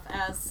yourself,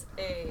 as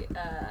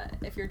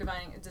if you're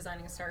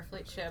designing a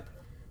Starfleet ship,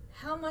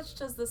 how much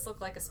does this look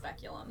like a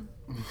speculum?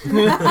 Which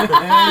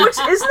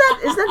is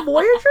that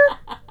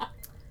Voyager?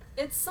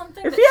 It's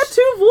something. If you had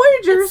two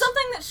Voyagers, it's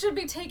something that should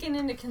be taken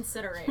into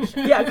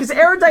consideration. Yeah, because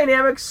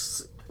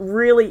aerodynamics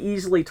really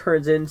easily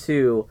turns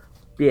into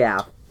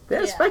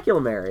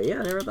speculum area. Yeah,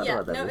 I never thought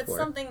about that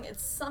before.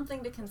 It's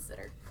something to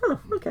consider. Huh,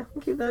 okay,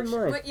 I'll keep that in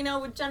mind.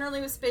 But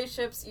generally with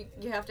spaceships,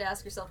 you have to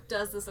ask yourself,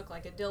 does this look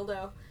like a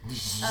dildo?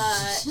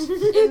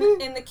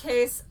 In the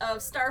case of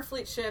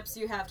Starfleet ships,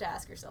 you have to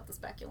ask yourself the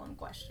speculum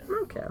question.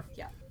 Okay.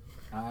 Yeah.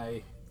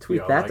 I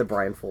tweet that to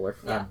Brian Fuller.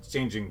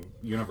 Changing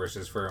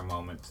universes for a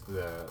moment,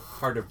 the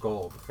Heart of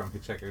Gold from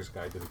Hitchhiker's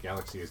Guide to the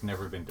Galaxy has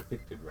never been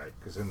depicted right.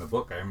 Because in the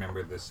book, I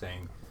remember this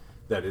saying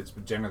that it's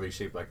generally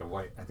shaped like a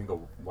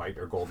white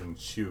or golden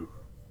shoe.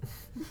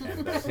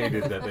 And I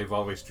hated that they've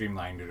always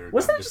streamlined it.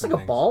 Wasn't that just like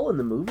a ball in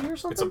the movie or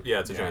something?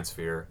 It's a giant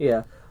sphere.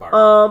 Yeah. But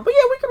yeah,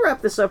 we can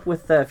wrap this up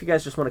with if you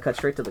guys just want to cut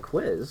straight to the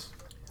quiz.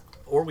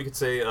 Or we could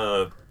say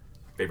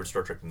favorite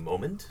Star Trek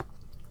moment.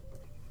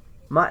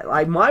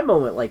 My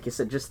moment, like you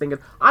said, just thinking,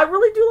 I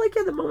really do like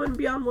the moment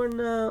beyond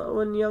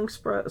when young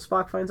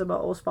Spock finds out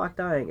about old Spock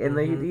dying, and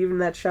even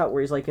that shot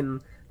where he's like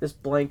in this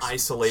blank,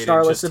 isolated,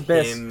 starless just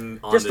abyss, him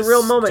on just a this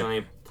real moment.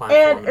 Giant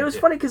platform. And it was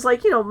funny because when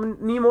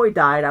Nimoy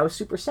died, I was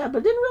super sad, but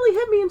it didn't really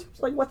hit me in terms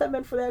of what that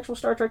meant for the actual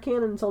Star Trek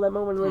canon until that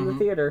moment in the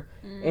theater,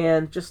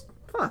 and just.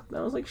 Fuck,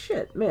 I was like,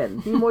 shit,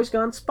 man, Nimoy's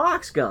gone,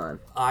 Spock's gone.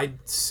 I'd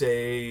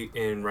say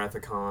in Wrath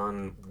of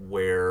Khan,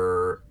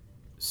 where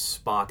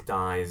Spock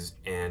dies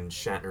and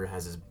Shatner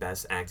has his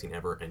best acting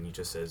ever, and he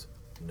just says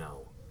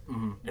no,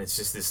 and it's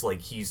just this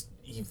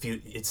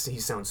he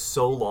sounds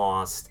so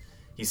lost,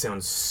 he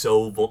sounds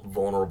so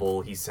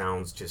vulnerable, he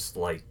sounds just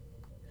like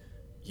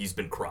he's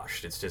been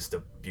crushed. It's just a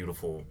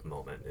beautiful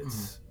moment.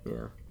 It's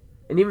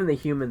And even the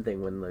human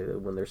thing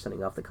when they're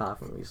sending off the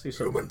coffin, we see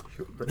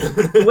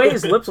the way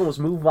his lips almost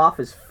move off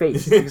his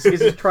face because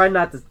he's trying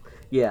not to.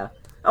 Yeah.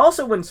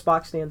 Also, when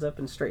Spock stands up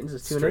and straightens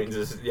his tunic.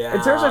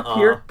 In terms of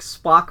pure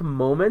Spock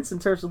moments, in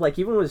terms of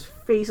even when his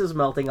face is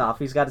melting off,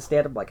 he's got to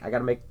stand up I got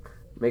to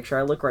make sure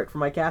I look right for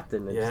my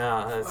captain.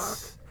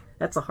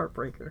 That's a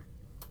heartbreaker.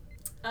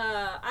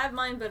 I have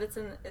mine, but it's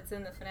in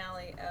the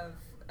finale of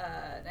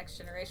Next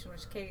Generation,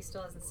 which Katie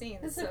still hasn't seen.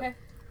 It's okay.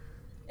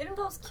 It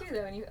involves Q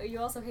though, and you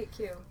also hate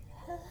Q.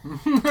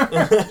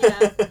 Yeah.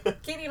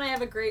 Katie and I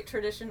have a great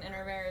tradition in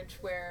our marriage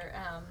where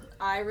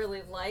I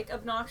really like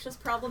obnoxious,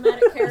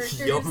 problematic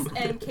characters,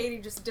 and Katie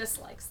just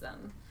dislikes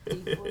them,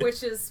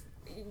 which is,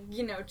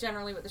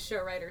 generally what the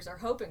show writers are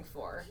hoping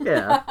for.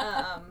 Yeah.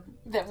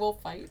 That we'll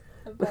fight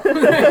about.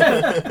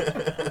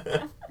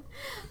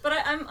 But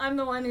I'm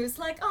the one who's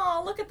like,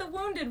 oh, look at the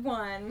wounded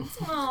one.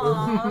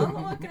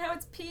 Oh, look at how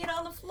it's peed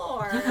on the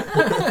floor.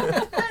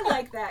 I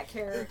like that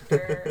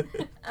character.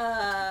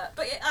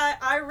 But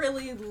I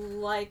really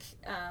like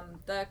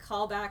the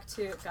callback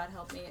to, God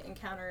help me,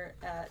 Encounter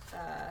at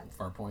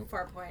Farpoint.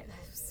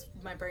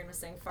 My brain was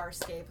saying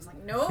Farscape. I was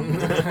like, nope,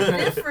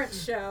 different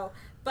show.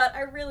 But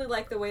I really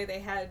like the way they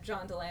had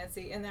John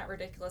Delancey in that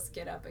ridiculous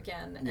get-up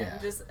again,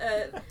 and just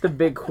the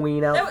big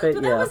Queen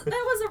outfit. That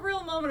was a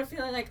real moment of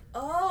feeling like,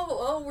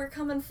 oh, we're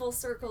coming full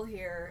circle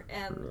here,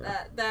 and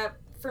that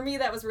for me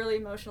that was really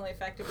emotionally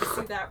effective to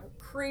see that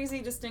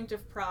crazy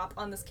distinctive prop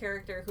on this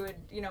character who had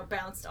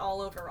bounced all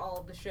over all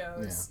of the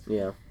shows.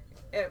 Yeah.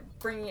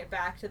 Bringing it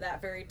back to that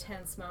very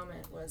tense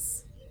moment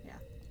was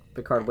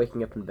Picard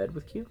waking up in bed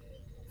with Q.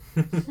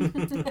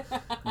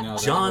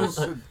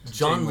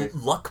 John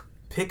Luck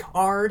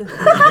Picard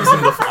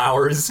using the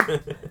flowers.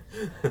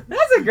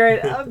 That's a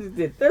great.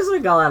 There's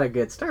like a lot of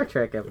good Star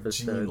Trek episodes.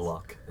 Gene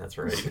Luck. That's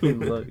right. Gene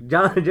Luck.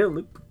 John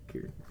Luke.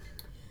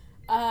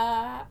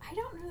 I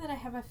don't know that I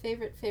have a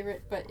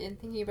favorite, but in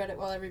thinking about it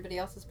while everybody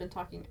else has been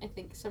talking, I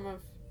think some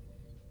of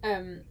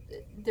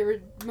there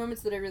were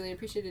moments that I really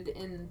appreciated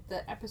in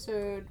the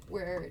episode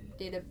where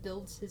Data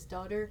builds his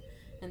daughter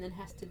and then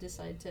has to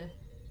decide to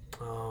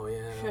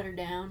shut her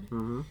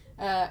down,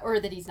 or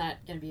that he's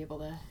not going to be able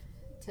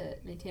to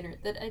maintain her.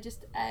 That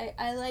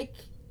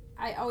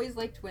I always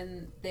liked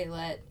when they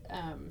let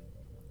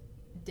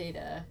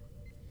Data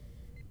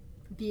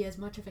be as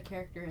much of a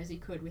character as he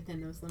could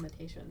within those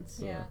limitations.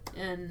 Yeah.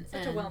 And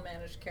such a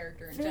well-managed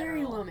character in very general.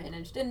 Very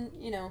well-managed. And,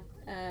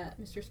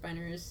 Mr.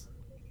 Spiner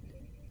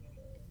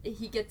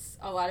he gets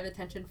a lot of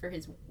attention for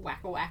his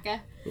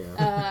wacka-wacka,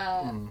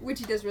 which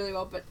he does really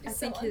well, but He's I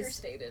think so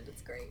understated.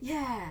 It's great.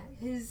 Yeah,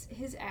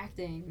 his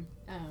acting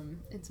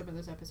in some of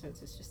those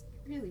episodes is just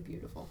really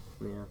beautiful.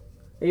 Yeah.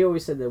 He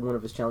always said that one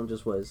of his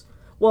challenges was,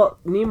 well,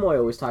 Nimoy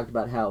always talked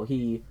about how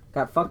he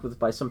got fucked with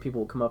by some people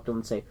who come up to him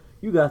and say,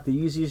 you got the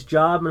easiest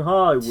job in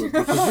Hollywood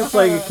because you're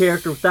playing a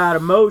character without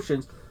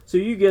emotions, so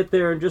you get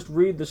there and just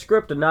read the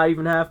script and not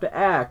even have to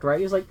act,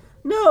 right? He's like,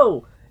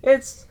 no,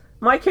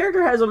 my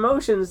character has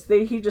emotions,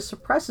 he just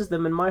suppresses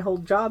them, and my whole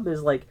job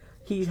is, like,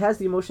 he has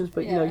the emotions,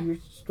 but, you're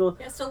still...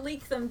 He has to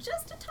leak them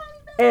just a tiny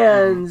bit.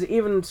 And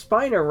even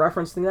Spiner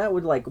referencing that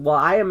would, like, well,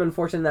 I am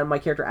unfortunate that my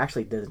character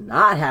actually does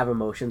not have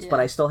emotions, but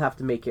I still have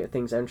to make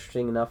things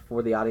interesting enough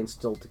for the audience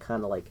still to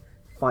kind of, like,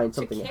 find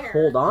something to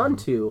hold on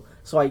to.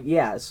 So,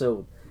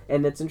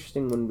 and it's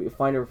interesting when a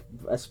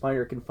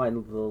Spiner can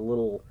find the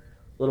little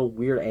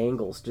weird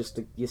angles just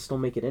to you still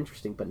make it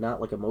interesting, but not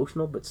like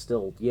emotional, but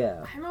still,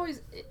 I'm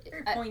always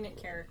very poignant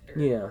character.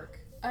 Yeah. Work.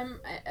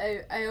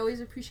 I always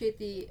appreciate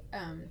the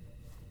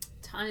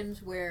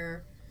times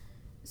where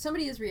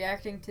somebody is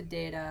reacting to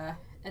Data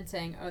and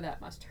saying, "Oh,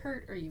 that must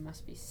hurt," or "You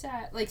must be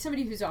sad." Like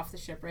somebody who's off the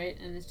ship, right,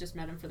 and has just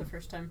met him for the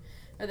first time,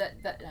 or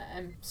that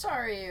I'm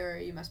sorry, or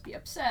 "You must be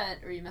upset,"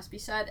 or "You must be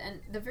sad," and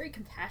the very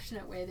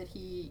compassionate way that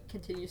he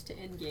continues to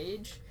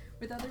engage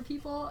with other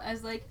people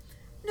as like,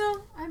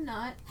 "No, I'm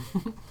not,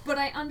 but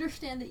I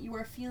understand that you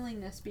are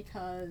feeling this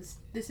because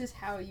this is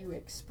how you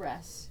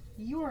express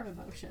your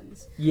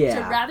emotions. Yeah.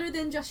 So rather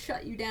than just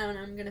shut you down,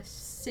 I'm gonna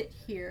sit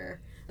here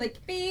like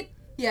beep."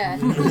 Yeah.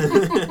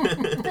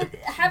 But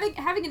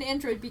having an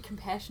android be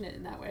compassionate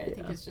in that way, I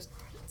think is just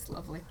it's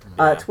lovely.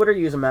 Twitter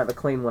user Matt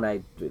McLean, when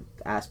I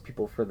asked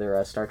people for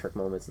their Star Trek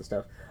moments and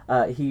stuff,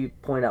 he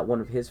pointed out one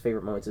of his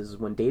favorite moments is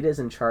when Data is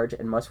in charge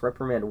and must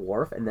reprimand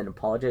Worf and then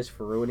apologize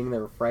for ruining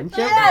their friendship.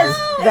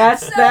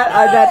 Yes!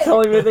 That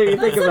totally made me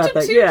think about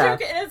that. Yeah.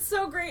 And it's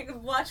so great to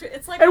watch it.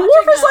 It's like and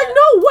Worf is like,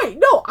 no,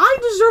 I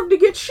deserve to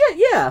get shit.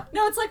 Yeah.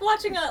 No, it's like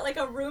watching a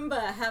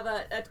Roomba have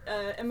a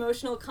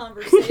emotional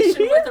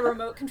conversation with a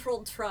remote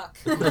controlled truck.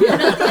 But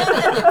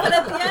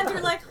at the end,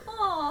 you're like,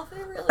 oh,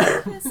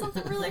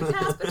 something really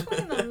passed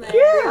between them there.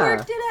 Yeah. They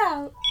worked it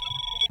out.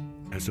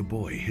 As a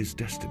boy, his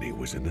destiny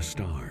was in the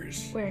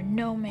stars. Where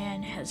no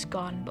man has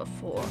gone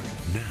before.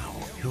 Now,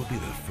 he'll be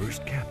the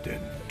first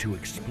captain to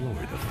explore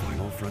the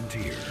final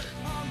frontier.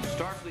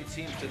 Starfleet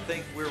seems to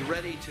think we're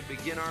ready to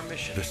begin our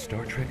mission. The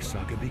Star Trek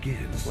saga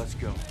begins. Let's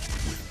go.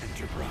 With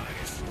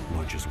Enterprise.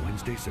 Launches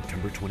Wednesday,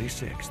 September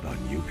 26th on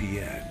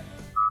UPN.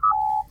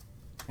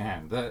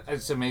 And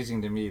it's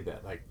amazing to me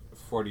that,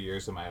 40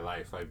 years of my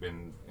life, I've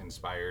been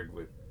inspired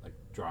with,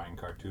 drawing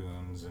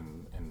cartoons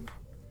and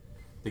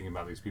thinking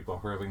about these people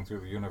hurling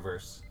through the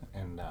universe.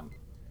 And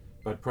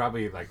but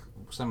probably,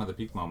 some of the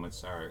peak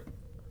moments are,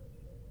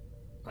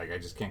 I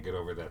just can't get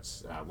over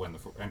that's when the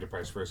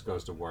Enterprise first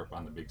goes to warp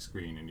on the big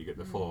screen and you get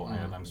the full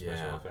ILM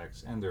special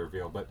effects and the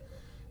reveal. But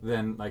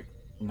then,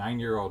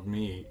 9-year-old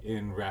me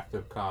in Wrath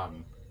of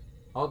Khan,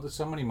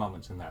 so many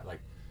moments in that.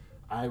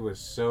 I was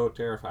so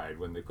terrified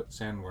when they put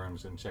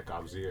sandworms in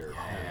Chekhov's ear.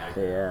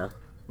 And,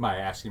 I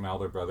asked my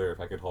older brother if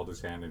I could hold his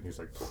hand, and he's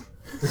like,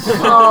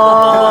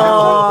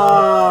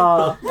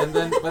 "Oh!" But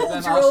then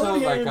also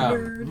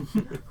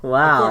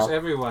wow. Of course,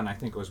 everyone I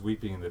think was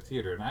weeping in the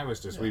theater, and I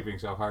was just weeping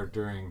so hard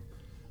during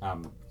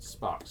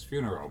Spock's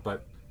funeral.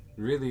 But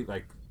really,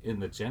 in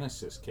the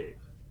Genesis cave,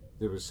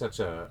 there was such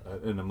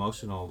an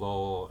emotional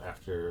lull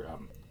after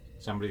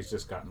somebody's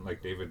just gotten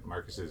David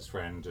Marcus's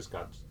friend just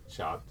got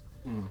shot.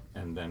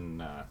 And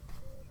then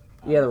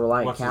the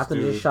Reliant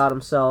captain just shot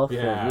himself.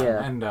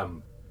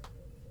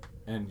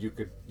 And you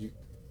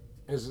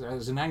as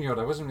a 9-year-old,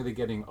 I wasn't really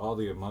getting all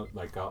the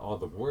all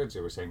the words they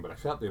were saying, but I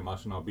felt the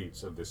emotional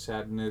beats of the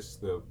sadness,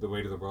 the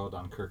weight of the world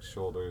on Kirk's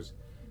shoulders,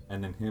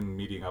 and then him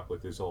meeting up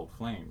with his old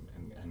flame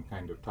and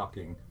kind of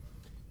talking.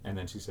 And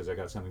then she says, "I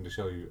got something to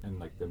show you,"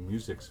 and the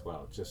music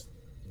swell just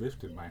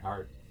lifted my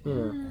heart.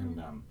 And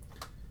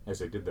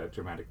as I did that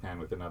dramatic pan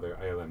with another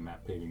ILM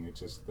map painting, it's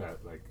just that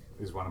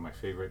is one of my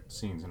favorite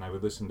scenes, and I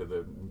would listen to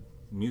the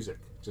music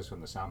just from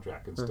the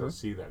soundtrack and still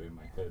see that in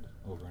my head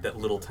over and that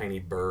over. little tiny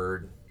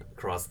bird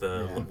across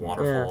the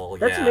waterfall.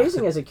 That's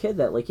amazing as a kid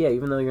that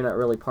even though you're not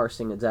really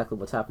parsing exactly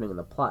what's happening in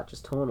the plot,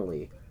 just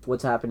tonally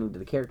what's happening to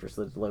the characters,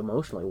 so like,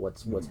 emotionally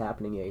what's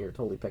happening. Yeah, you're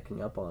totally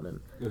picking up on and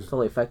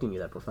totally affecting you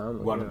that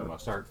profoundly. One of the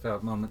most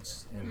heartfelt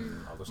moments in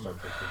all the Star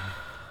Trek.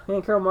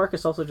 And Carol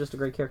Marcus also just a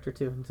great character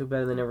too. Too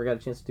bad they never got a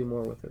chance to do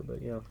more with her,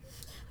 but yeah.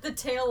 The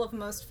tale of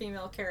most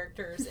female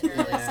characters in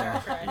early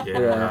Star Trek.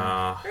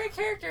 Yeah. Great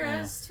character.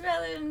 I was too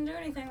bad they didn't do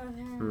anything with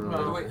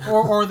her.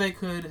 Well, or they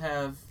could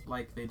have,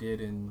 like they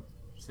did in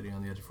City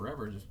on the Edge of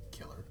Forever, just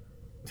kill her.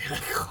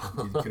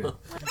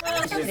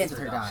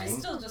 She's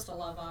still just a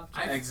love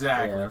object.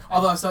 Exactly. Yeah.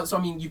 Although, so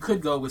I mean, you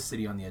could go with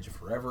City on the Edge of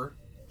Forever,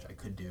 which I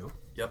could do.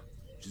 Yep.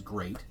 Which is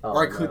great. Oh,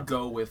 or I could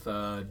go with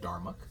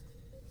Darmok,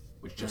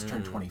 which just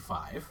turned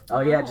 25. Oh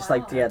yeah, just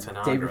like day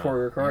Tanagra. before we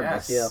recorded.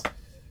 Yes. Yeah.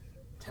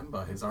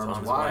 Timba, his arms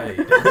wide.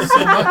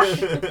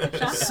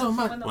 wide. so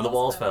much. When the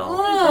walls fell.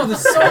 Oh,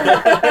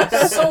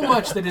 there's so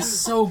much that is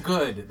so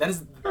good. That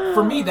is,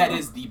 for me, that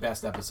is the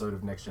best episode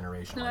of Next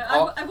Generation. No,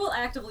 Like, I will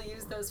actively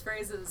use those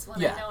phrases when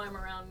Yeah. I know I'm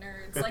around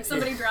nerds. Like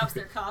somebody drops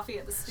their coffee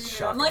at the studio.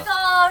 Shaka. I'm like,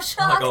 oh,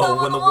 Shaka,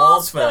 when the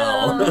walls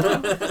fell.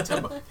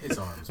 Timba, his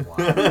arms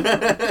wide.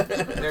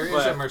 There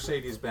is a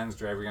Mercedes-Benz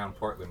driving around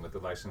Portland with the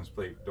license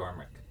plate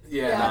Dormick.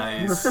 Yeah.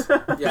 Nice.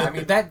 Yeah, I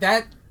mean,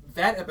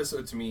 that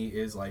episode to me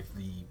is like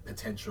the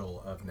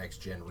potential of Next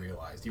Gen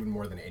realized, even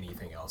more than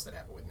anything else that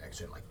happened with Next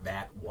Gen. Like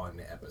that one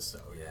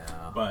episode.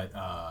 Yeah. But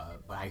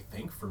I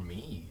think for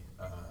me,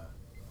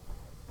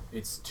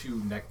 it's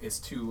two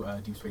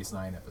Deep Space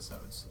Nine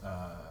episodes,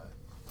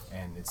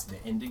 and it's the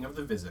ending of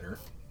The Visitor,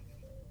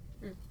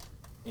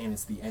 and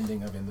it's the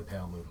ending of In the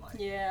Pale Moonlight.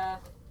 Yeah.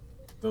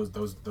 Those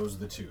are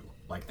the two.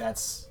 Like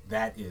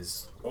that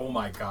is oh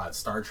my god,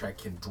 Star Trek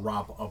can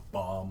drop a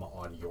bomb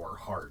on your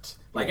heart.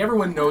 Like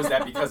everyone knows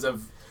that because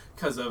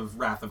of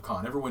Wrath of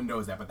Khan. Everyone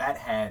knows that, but that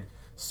had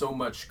so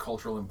much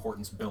cultural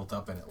importance built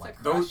up in it. Like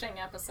It's a crushing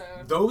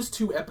episode. Those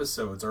two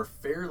episodes are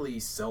fairly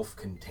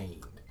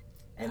self-contained,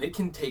 and it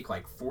can take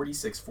like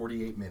 46,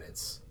 48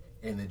 minutes,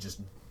 and then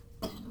just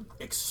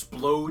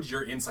explode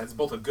your insides,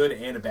 both a good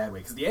and a bad way.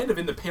 Because the end of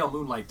In the Pale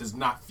Moonlight does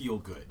not feel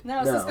good.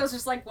 No, Sisko's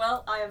just like,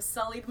 well, I have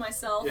sullied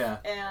myself Yeah.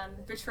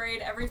 and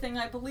betrayed everything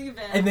I believe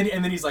in. And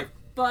then he's like,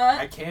 but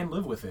I can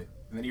live with it.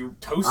 And then he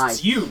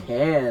toasts you.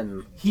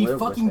 He live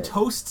fucking with it.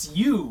 toasts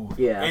you.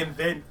 Yeah. And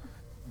then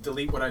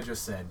delete what I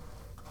just said.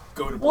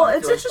 Go to Well, black.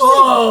 it's You're like, interesting.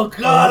 oh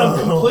God,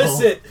 I'm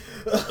complicit.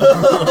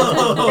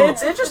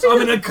 It's interesting.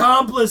 I'm an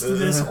accomplice to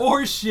this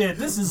horseshit.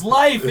 This is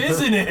life,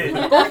 isn't it?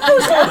 Both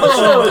those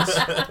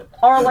episodes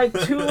are like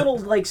two little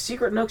like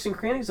secret nooks and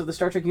crannies of the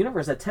Star Trek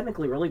universe that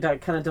technically really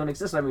kind of don't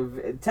exist. I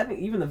mean,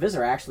 technically, even the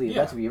Visitor actually, Yeah.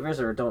 eventually, the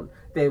Visitor don't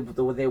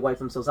they wipe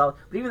themselves out.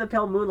 But even the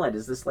Pale Moonlight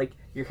is this like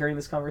you're hearing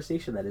this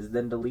conversation that is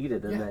then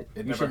deleted and Yeah, that it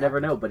you never should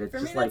never know. happened. But it's for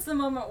just me, like that's the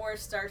moment where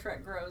Star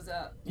Trek grows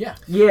up. Yeah.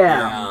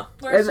 yeah.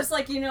 Where it's And- just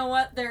like, you know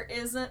what? There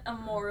isn't a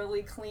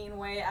morally clean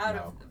way out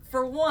of.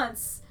 For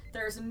once,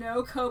 there's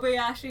no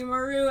Kobayashi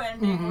Maru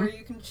ending where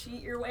you can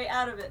cheat your way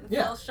out of it and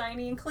feel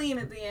shiny and clean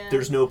at the end.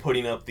 There's no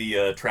putting up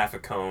the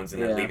traffic cones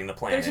and then leaving the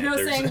planet. There's no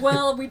saying,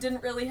 well, we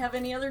didn't really have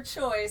any other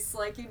choice.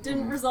 Like, you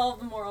didn't resolve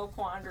the moral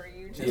quandary.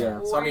 You just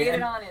So, I mean, waded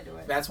and on into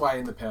it. That's why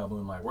In the Pale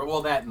Moonlight.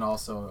 Well, that and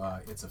also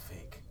It's a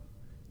Fake.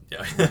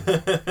 Yeah.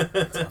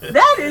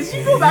 That is,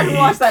 you go back and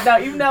watch that now.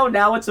 Even though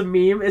now it's a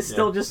meme, it's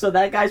still just so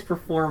that guy's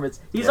performance.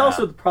 He's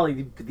also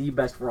probably the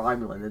best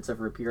Romulan that's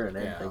ever appeared in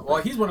anything. Yeah.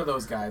 Well, he's one of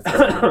those guys.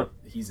 That's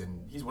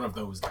he's one of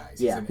those guys.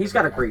 He's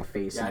got a great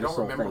face. Yeah, I in don't this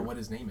whole remember thing. what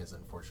his name is,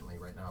 unfortunately,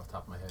 right now off the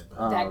top of my head.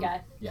 But That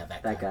guy. Yeah,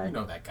 that That guy. You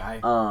know that guy.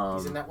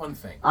 He's in that one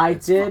thing. I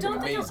It's did.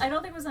 fucking I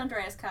don't think it was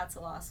Andreas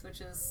Katsalas,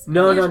 which is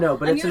No, unusual,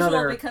 but it's unusual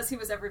another- because he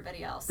was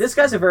everybody else. This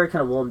guy's a very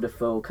kind of Willem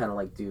Dafoe kind of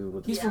like dude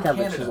with He's kind from of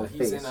a Canada. chiseled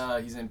He's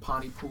face. He's in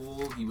Pontypool.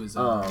 He was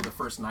the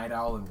first Night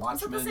Owl in Is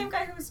Watchmen. that the same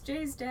guy who was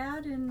Jay's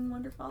dad in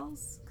Wonder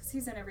Falls? Because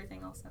he's in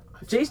everything also.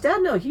 Jay's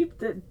dad? No,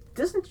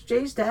 doesn't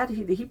Jay's dad.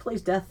 He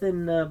plays Death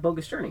in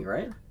Bogus Journey,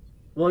 right?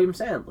 William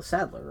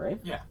Sadler, right?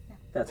 Yeah.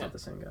 That's not the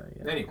same guy.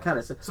 Yeah. Anyway, kind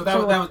of. so that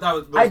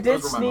was I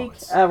did those were my sneak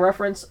moments. a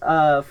reference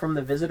from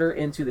the Visitor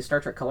into the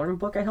Star Trek coloring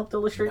book I helped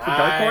illustrate for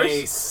Dark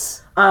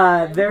Horse.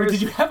 Nice. There's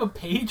Did you have a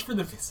page for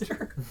the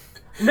Visitor?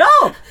 no.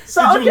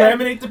 So Did you okay.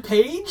 laminate the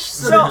page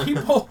so So, that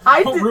people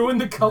I don't did- ruin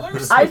the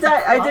colors? I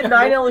did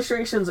 9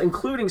 illustrations,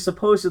 including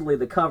supposedly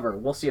the cover.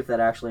 We'll see if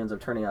that actually ends up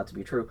turning out to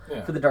be true.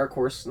 Yeah. For the Dark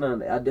Horse,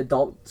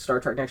 adult Star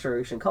Trek Next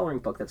Generation coloring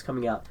book that's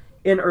coming out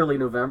in early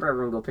November.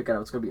 Everyone go pick it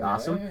up. It's going to be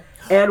awesome.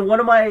 And one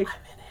of my...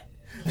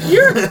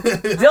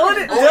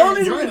 Dylan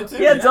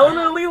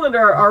and Leland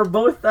are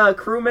both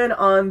crewmen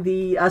on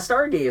the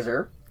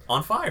Stargazer.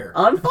 On fire.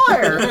 On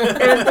fire.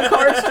 And the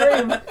card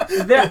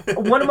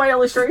stream, one of my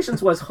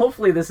illustrations was,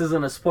 hopefully this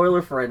isn't a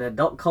spoiler for an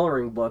adult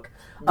coloring book,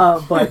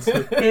 but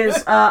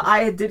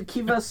I did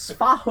Kiva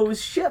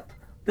Sfaho's ship,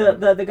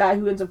 the guy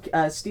who ends up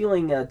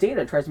stealing Data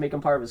and tries to make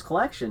him part of his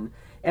collection.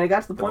 And it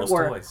got to the point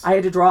where toys. I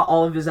had to draw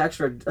all of his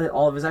extra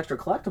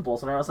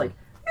collectibles, and I was like,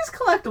 these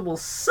collectibles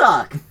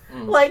suck.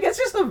 Like, it's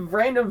just a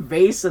random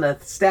vase and a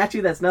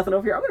statue that's nothing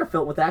over here. I'm going to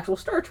fill it with actual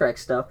Star Trek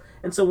stuff.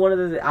 And so one of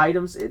the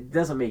items, it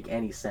doesn't make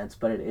any sense,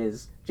 but it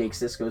is Jake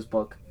Sisko's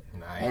book,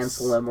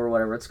 Anselm or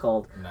whatever it's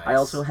called. Nice. I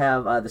also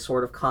have the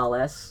Sword of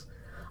Kales.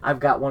 I've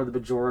got one of the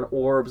Bajoran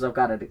orbs. I've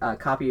got a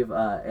copy of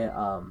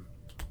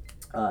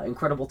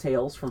Incredible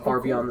Tales from Far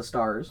Beyond the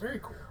Stars. Very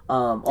cool.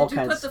 All Did you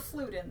kinds. put the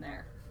flute in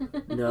there?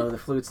 No, the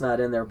flute's not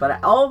in there.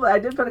 But I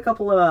did put a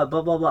couple of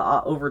blah blah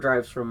blah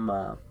overdrives from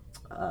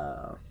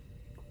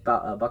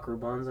Buckaroo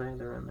Banzai.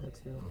 They're in there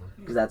too,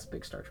 because that's a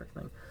big Star Trek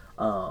thing.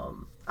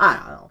 I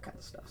don't know, all kinds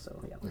of stuff. So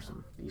yeah, there's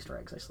some Easter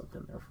eggs I slipped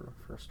in there for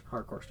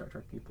hardcore Star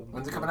Trek people.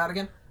 When's it coming out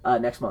again?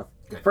 Next month.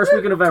 Good. First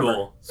week of November.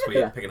 Cool. Sweet.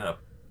 Yeah. Picking it up.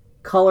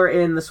 Color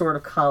in the Sword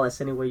of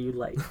Kales any way you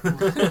like.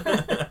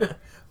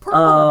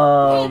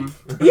 Yeah,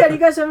 do you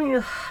guys have any,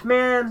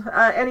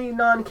 any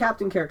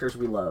non-captain characters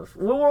we love?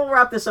 We'll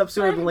wrap this up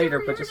sooner than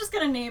later, but You're just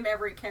gonna name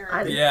every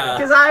character.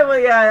 Because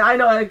I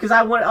know, because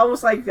I want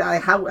almost like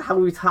how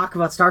we talk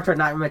about Star Trek,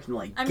 not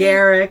mention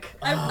Garrick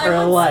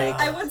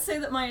I would say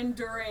that my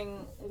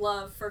enduring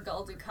love for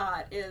Gul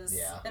Dukat is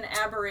an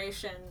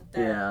aberration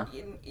that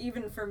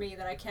even for me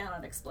that I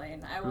cannot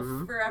explain. I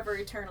will forever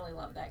eternally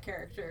love that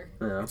character.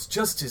 Yeah. It's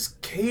just his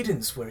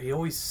cadence where he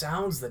always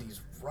sounds that he's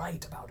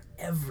right about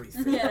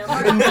everything.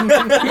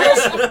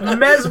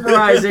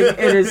 Mesmerizing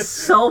in his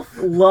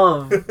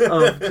self-love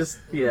of just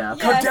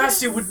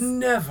Cardassia would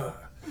never.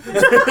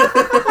 His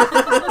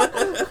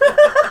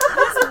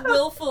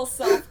willful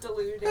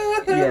self-deluding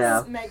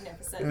is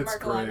magnificent. It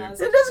Mark does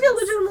get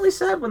legitimately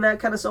sad when that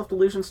kind of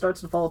self-delusion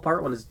starts to fall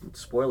apart when his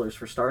spoilers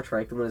for Star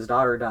Trek and when his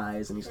daughter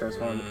dies and he starts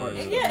falling apart.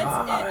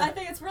 I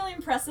think it's really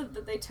impressive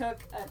that they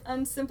took an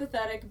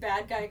unsympathetic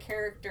bad guy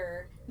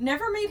character,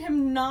 never made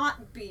him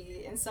not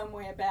be in some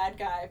way a bad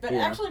guy, but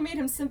actually made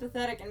him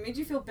sympathetic and made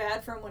you feel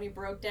bad for him when he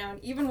broke down,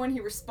 even when he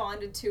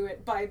responded to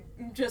it by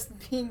just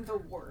being the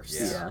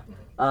worst.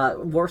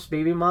 Worf's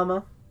baby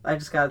mama. I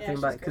just got to think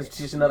about it because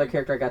she's another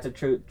character I got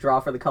to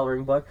draw for the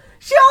coloring book.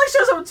 She only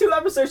shows up in 2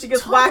 episodes. She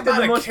gets whacked in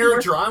the most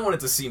character I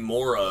wanted to see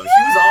more of. She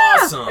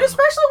was awesome. And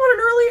especially when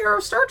an early era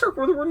of Star Trek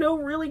where there were no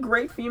really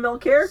great female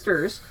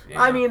characters.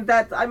 Yeah.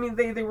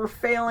 They were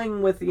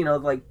failing with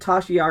like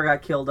Tasha Yar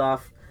got killed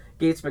off,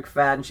 Gates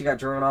McFadden, she got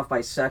driven off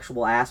by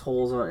sexual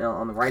assholes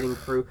on the writing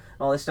crew and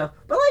all this stuff.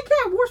 But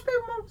Worf's baby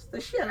mom was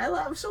the shit.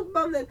 I'm so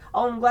bummed that.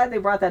 I'm glad they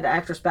brought that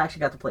actress back. She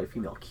got to play a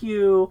female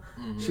Q.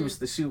 She was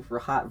the super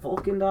hot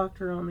Vulcan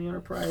doctor on the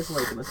Enterprise.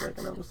 In the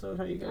second episode,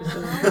 how you guys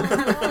doing?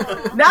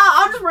 Now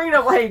I'm just bringing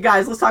up. Hey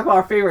guys, let's talk about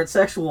our favorite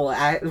sexual.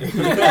 I was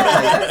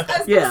gonna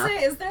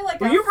say, is there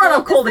when you brought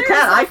up Cold the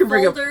Cat, I can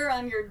bring up folder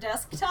on your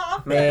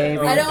desktop.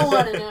 Maybe I don't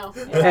want to know.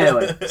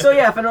 Anyway, so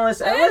if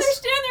unless I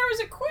understand there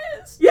was a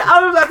quiz. Yeah,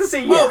 I was about to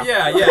say Oh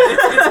yeah.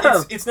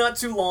 It's not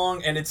too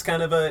long, and it's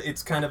kind of a.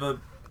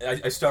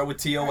 I start with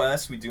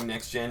TOS. We do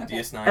Next Gen,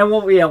 DS9, and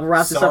we'll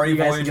wrap this up. You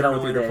guys can get on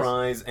with your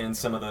Enterprise, and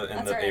some of the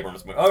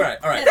Abrams movie. All right.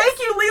 Thank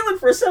you, Leland,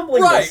 for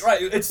assembling this.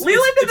 Right.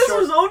 Leland did this of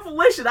his own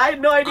volition. I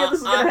had no idea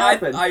this was going to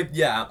happen. I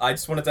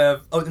just wanted to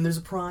have. Oh, and there's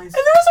a prize. And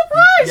there's a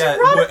prize. Yeah,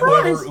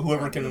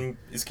 whoever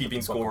is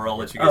keeping score, I'll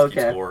let you guys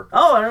keep score.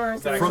 Oh, all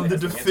right. From the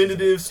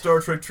definitive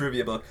Star Trek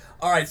trivia book.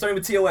 All right, starting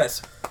with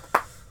TOS.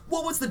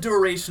 What was the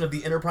duration of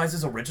the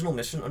Enterprise's original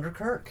mission under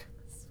Kirk?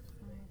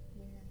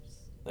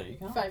 There you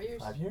go. 5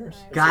 years. 5 years.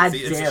 God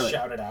damn it.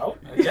 Shout it out?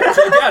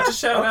 Yeah, just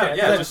shout it out.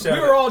 Yeah, just shout it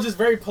out. We were all just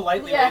very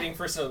politely waiting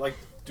for who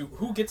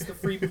gets the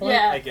free point,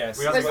 I guess.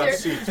 We also got to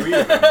see 3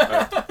 of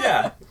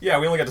them. Yeah,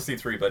 we only got to see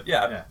 3, but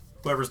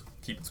whoever's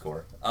keeping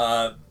score.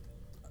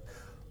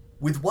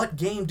 With what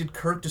game did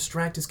Kirk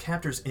distract his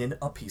captors in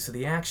A Piece of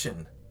the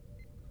Action?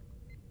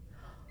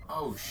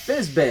 Oh, shit.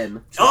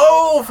 Fizbin.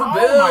 Oh, for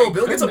Bill.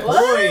 Bill gets a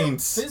point.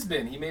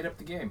 Fizbin, he made up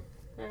the game.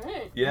 All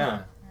right.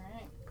 Yeah.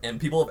 And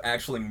people have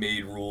actually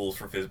made rules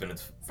for Fizbin.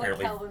 It's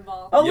apparently like Calvin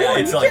Ball. Oh, yeah,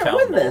 you can't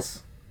win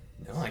this.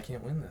 No, I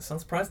can't win this. I'm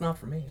surprised not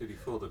for me. Did he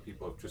fool the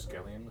people of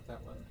Triskelion with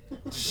that one?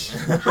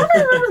 How do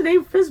I remember the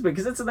name Fizbin?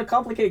 Because it's in the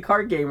complicated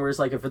card game where it's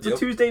like, if it's a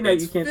Tuesday night,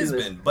 you can't do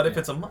this. But if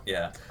it's a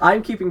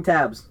I'm keeping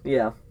tabs.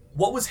 Yeah.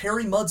 What was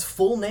Harry Mudd's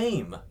full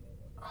name?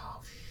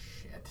 Oh,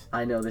 shit.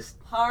 I know this.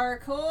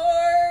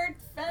 Harcourt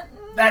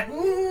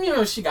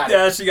Fenton. She got it.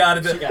 Yeah, she got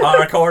it.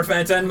 Harcourt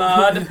Fenton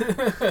Mudd. She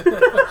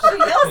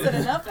yells it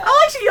enough.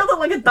 I like she yelled it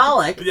like a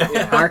Dalek.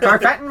 Yeah.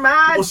 Harcourt Fenton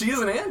Mudd. Well, she is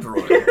an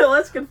android.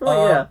 That's good point,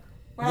 yeah.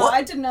 Wow,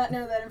 I did not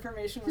know that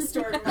information was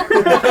stored in my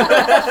brain.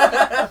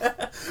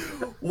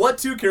 What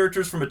 2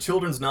 characters from a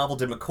children's novel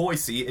did McCoy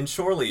see in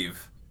Shore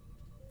Leave?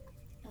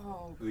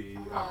 Oh. The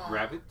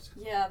rabbit?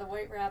 Yeah, the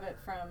white rabbit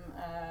from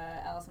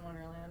Alice in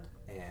Wonderland.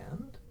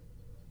 And?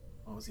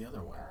 What was the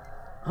other one?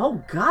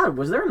 Oh, God.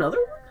 Was there another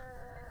one?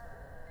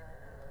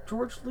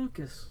 George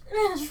Lucas.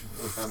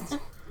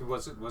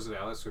 Was it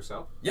Alice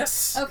herself?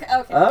 Yes. Okay.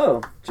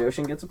 Oh,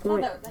 Joshin gets a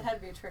point. That had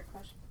to be a trick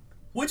question.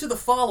 Which of the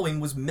following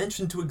was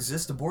mentioned to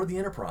exist aboard the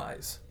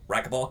Enterprise?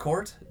 Racquetball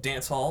court,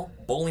 dance hall,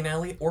 bowling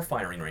alley, or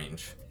firing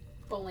range?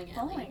 Bowling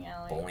alley.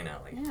 Bowling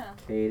alley. Yeah.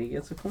 Katie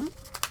gets a point.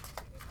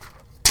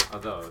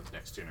 Although,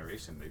 Next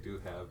Generation, they do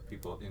have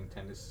people in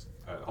tennis,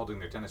 holding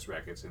their tennis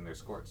rackets in their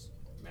skirts.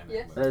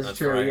 Yeah. That's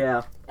true, right.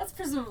 yeah. That's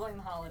presumably in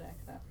the holodeck,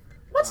 though.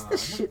 What's the I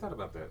shit? never thought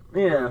about that.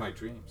 Yeah. One of my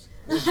dreams.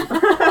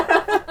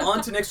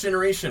 On to Next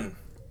Generation.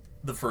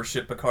 The first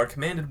ship Picard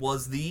commanded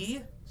was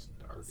the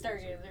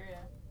Stargazer, yeah.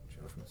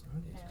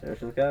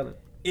 Joshin's got it.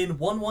 In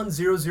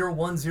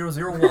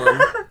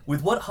 11001001,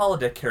 with what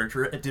holodeck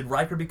character did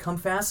Riker become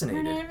Her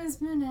fascinated? name is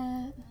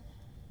Minette.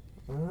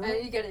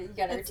 You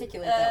gotta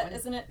articulate It's, that one.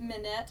 Isn't it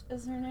Minette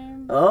is her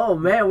name? Oh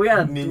man, we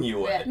got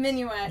Minuet.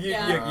 Minuet,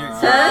 yeah.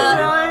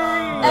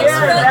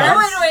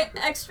 Wait.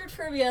 Extra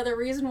trivia. The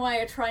reason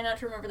why I try not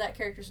to remember that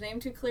character's name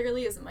too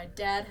clearly is that my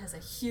dad has a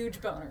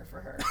huge boner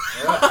for her.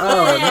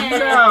 Oh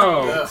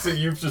no! So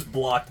you've just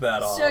blocked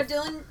that off. So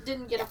Dylan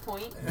didn't get a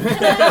point. Can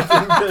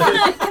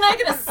I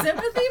get a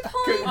sympathy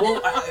point?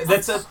 Well,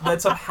 that's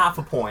a half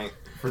a point.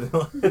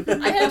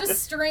 I had to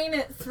strain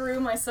it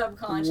through my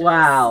subconscious.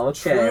 Wow,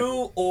 okay.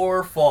 True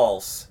or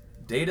false?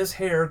 Data's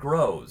hair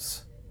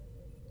grows.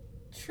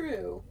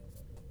 True.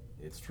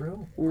 It's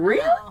true.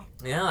 Really?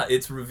 Yeah,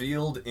 it's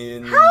revealed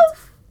in... How?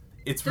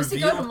 It's Does he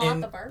revealed go to Mott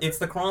in... the barber? It's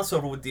the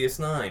crossover with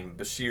DS9.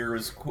 Bashir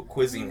is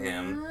quizzing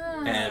him,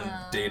 and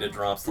Data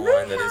drops the Do they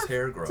line that his have-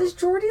 hair grows. Does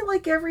Geordi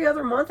like every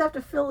other month have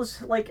to fill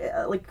his like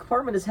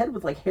compartment his head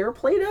with like hair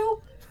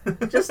Play-Doh?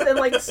 Just and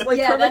like Yeah, turn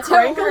the that's how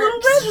it crank a little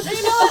works. bit?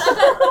 You know what? I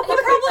bet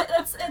he probably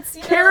it's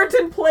you know,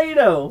 Keratin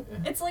Play-Doh.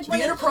 It's like The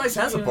when Enterprise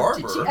has a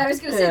barber. I was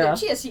gonna say Yeah. they're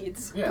chia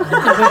seeds. Yeah. No,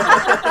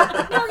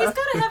 he's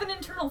got to have an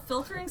internal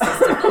filtering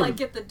system to like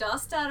get the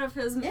dust out of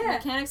his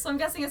mechanics. So I'm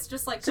guessing it's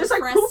just like It's just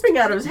like compressed- pooping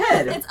out of his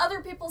head. It's other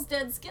people's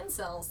dead skin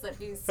cells that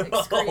he's Oh,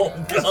 excreting.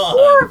 God.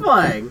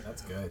 Horrifying.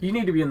 That's good. You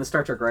need to be in the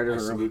Star Trek I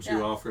writers room. salute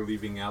you all for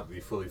leaving out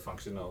the fully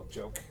functional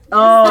joke.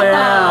 Oh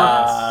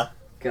yeah.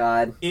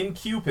 God. In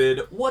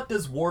Cupid, what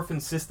does Worf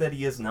insist that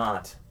he is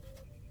not?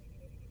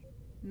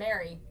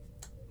 Mary.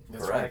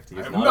 That's Correct. right. He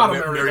is I'm not not a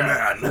a married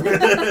married man.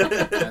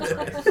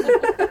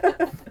 That's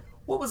right.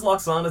 What was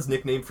Loxana's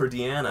nickname for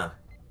Deanna?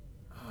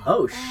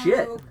 Oh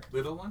shit.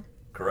 Little one?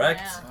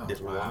 Correct. Yeah. Oh,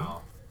 Little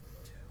wow.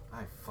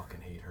 I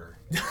fucking hate her.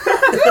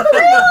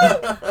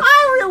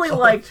 I really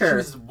liked She her.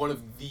 was one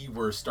of the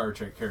worst Star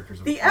Trek characters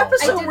of The all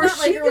episode I time. did where not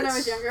like she her when I gets-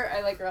 was younger.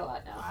 I like her a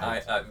lot now.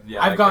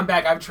 I've gone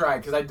back. I've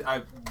tried because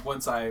I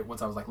once I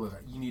was like, look,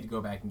 you need to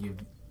go back and give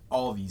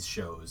all these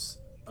shows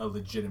a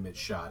legitimate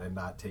shot and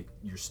not take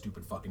your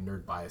stupid fucking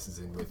nerd biases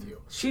in with you.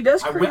 She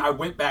does. I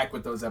went back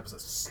with those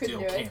episodes. Still Couldn't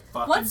do it. can't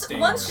fucking Once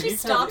stand she her.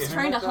 stops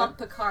trying to internet hump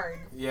Picard,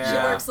 she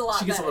Yeah. works a lot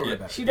She gets a better. little bit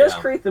better. She does Yeah.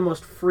 create the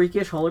most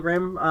freakish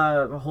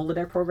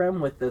holodeck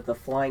program with the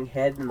flying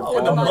head and the Oh,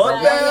 and the ball.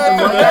 mud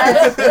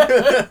bag.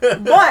 bag.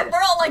 But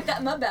We're all like,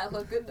 that mud bath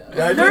look good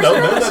though. I do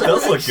know, that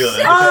does look good. She's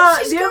the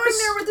going episode-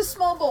 there with a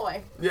small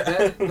boy.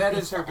 That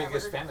is her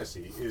biggest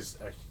fantasy, is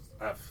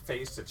a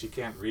face that she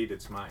can't read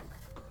its mind.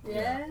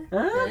 Yeah.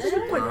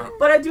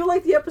 But I do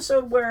like the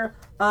episode where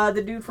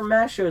the dude from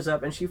MASH shows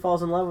up and she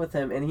falls in love with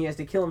him and he has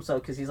to kill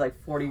himself because he's like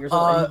 40 years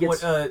old and he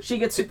gets, she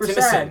gets super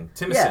sad.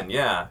 Timothy,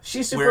 yeah.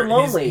 She's super Where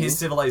lonely. His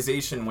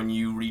civilization, when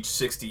you reach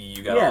 60,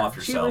 you gotta off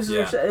she yourself. loses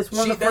Yeah. her, it's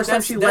one of the first that's-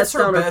 times she that's lets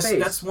down her best,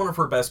 face. That's one of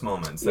her best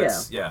moments.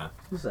 That's, yeah.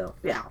 So,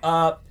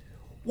 yeah.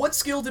 What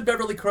skill did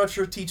Beverly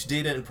Crusher teach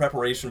Data in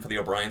preparation for the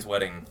O'Brien's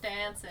wedding?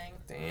 Dancing.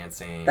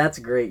 That's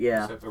great,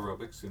 yeah. Except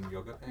aerobics and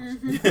yoga.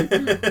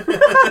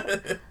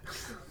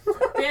 But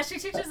yeah, she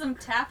teaches him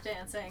tap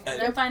dancing, and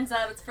then finds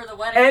out it's for the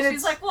wedding. And And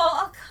she's it's- like,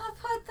 "Well,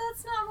 but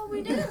that's not what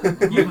we do."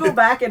 You go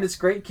back and it's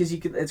great because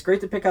it's great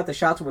to pick out the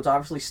shots where it's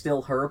obviously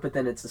still her, but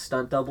then it's a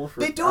stunt double for.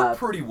 They do it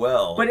pretty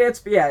well. But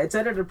it's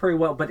edited pretty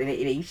well. But in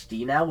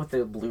HD now with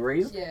the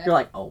Blu-rays, Yeah. you're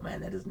like, oh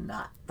man, that is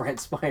not Brent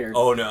Spiner.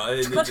 Oh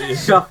no,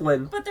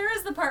 shuffling. But there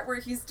is the part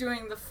where he's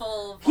doing the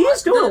full. He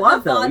is doing a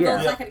lot, though,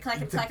 vaudeville yeah.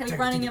 clackety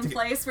running in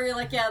place, where you're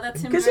like, yeah, that's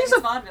him 'Cause doing he's his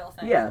a- vaudeville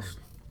thing. Yeah.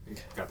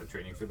 Got the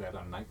training for that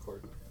on Night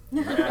Court.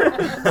 Man.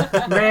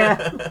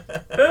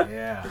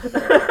 Yeah.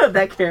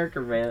 That character,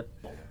 man.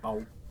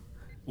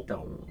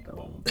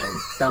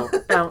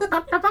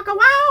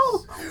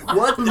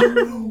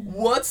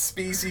 What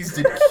species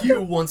did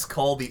Q once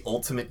call the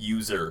ultimate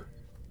user?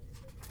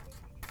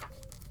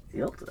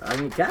 I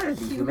mean, gotta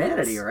be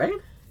humanity, right?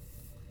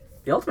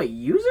 The ultimate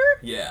user?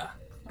 Yeah.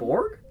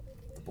 Borg?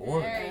 The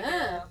Borg.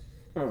 There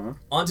you go.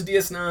 On to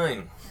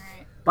DS9.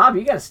 Bob,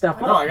 you gotta step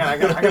up. No, I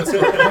gotta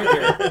step up right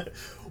here.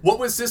 What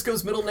was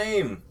Cisco's middle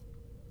name?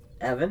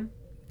 Evan?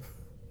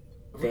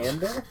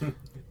 Dando?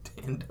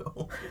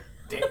 Dando.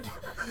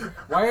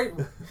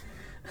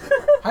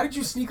 How did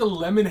you sneak a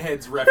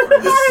Lemonheads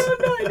reference I have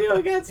no idea.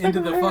 I got stuck into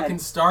in the my head. fucking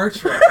Star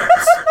Trek?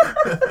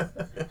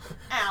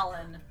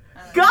 Alan.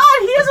 God,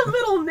 he has a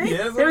middle name. He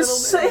has a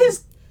middle name.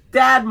 His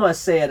dad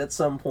must say it at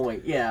some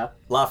point. Yeah.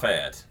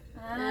 Lafayette.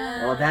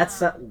 Well,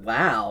 that's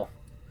wow.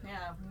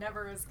 Yeah,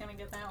 never was gonna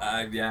get that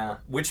one. Yeah.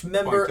 Which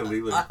member? Point to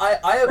Leland.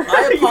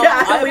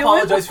 I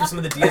apologize for some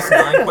of the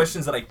DS9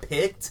 questions that I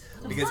picked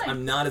because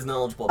I'm not as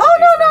knowledgeable about Oh,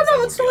 DS9 no, as I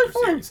would it's the totally other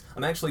fine. series.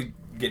 I'm actually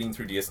getting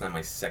through DS9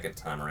 my second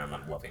time around.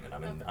 I'm loving it.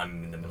 I'm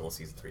in the middle of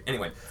season 3.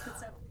 Anyway,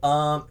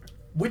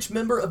 which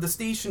member of the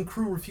station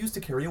crew refused to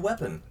carry a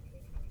weapon?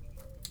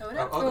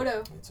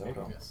 Odo. It's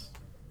Odo.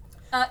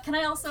 Can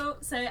I also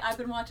say I've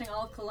been watching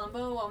all of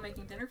Columbo while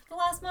making dinner for the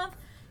last month?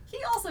 He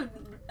also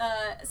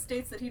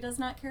states that he does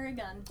not carry a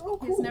gun. Oh,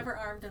 cool. He's never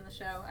armed in the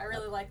show. I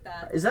really like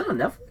that. Is that on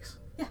Netflix?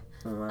 Yeah.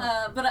 Oh,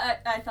 wow. But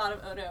I thought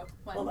of Odo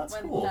when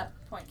cool. that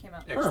point came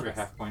up. Extra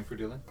half point for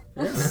Dylan.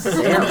 Damn, For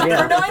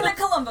yeah. knowing that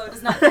Columbo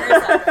does not carry a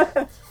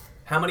sidearm.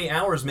 How many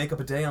hours make up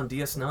a day on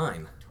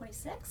DS9?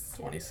 26?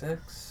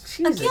 26.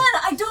 Jesus. Again,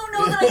 I don't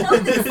know that I know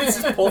these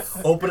things.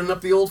 Opening up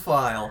the old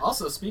file.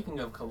 Also, speaking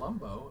of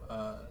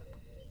Columbo,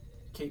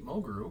 Kate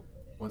Mulgrew,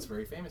 once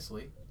very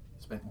famously,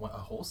 spent a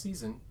whole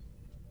season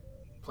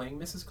playing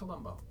Mrs.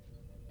 Columbo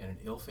in an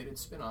ill-fated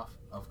spin-off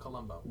of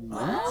Columbo.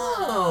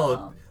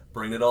 Oh,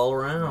 bring it all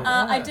around.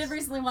 I did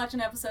recently watch an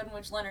episode in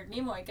which Leonard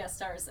Nimoy guest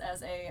stars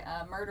as a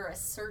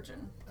murderous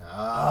surgeon.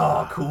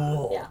 Oh,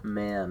 cool. Yeah.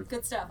 Man.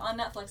 Good stuff. On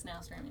Netflix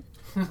now, streaming.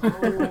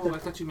 Oh, I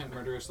thought you meant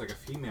murderous like a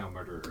female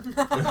murderer.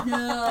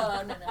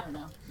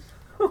 No.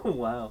 Oh,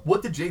 wow.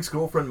 What did Jake's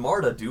girlfriend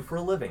Marta do for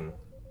a living?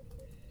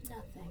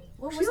 Nothing.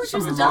 What She's was like she?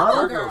 a was a Dabo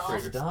model girl.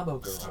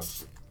 Dabo girl.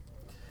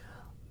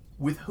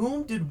 With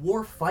whom did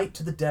War fight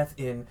to the death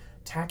in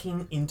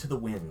Tacking Into the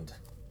Wind?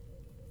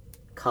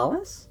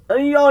 Collis?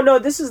 Oh, no,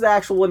 this is the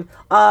actual one.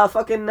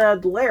 Fucking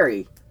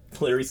Larry.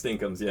 Larry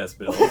Stinkums, yes,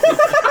 Bill. No,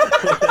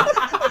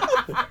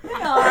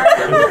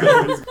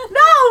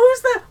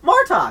 who's the...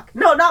 Martok.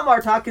 No, not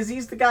Martok, because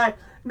he's the guy...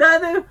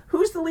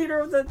 who's the leader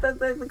of the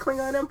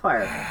Klingon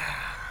Empire?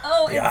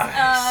 Oh,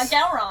 it's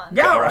Gowron.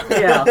 Gowron,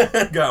 yeah.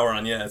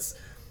 Gowron, yes.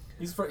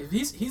 He's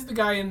the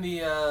guy in the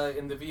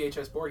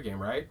VHS board game,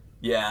 right?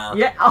 Yeah.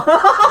 Yeah.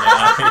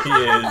 Yeah, he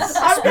is.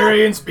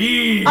 Experience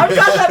B. I've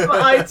got that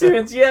on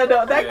iTunes. Yeah,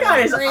 no, that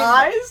guy's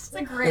eyes. It's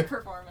a great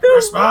performance.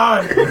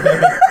 Respond.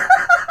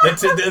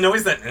 The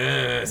noise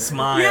that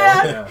smile.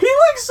 Yeah, he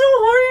looks so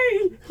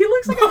horny. He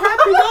looks like a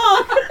happy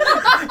dog.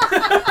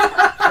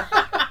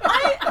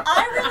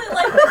 I really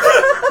like.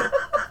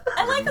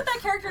 I like that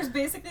character is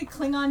basically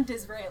Klingon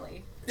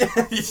Disraeli.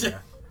 Yeah.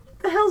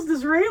 The hell's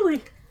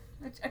Disraeli?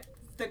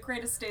 The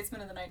greatest statesman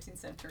of the 19th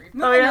century.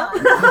 Oh, yeah?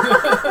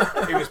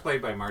 On. He was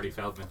played by Marty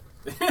Feldman.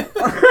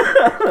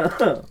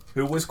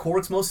 Who was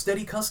Korg's most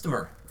steady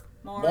customer?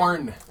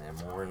 Morn. Yeah,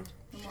 Morn.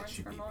 Morn's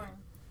for Morn.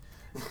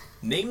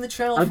 Name the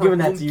child I'm for giving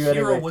whom that to you Kira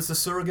anyway. was the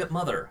surrogate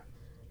mother.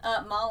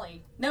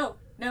 Molly. No.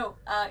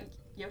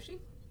 Yoshi?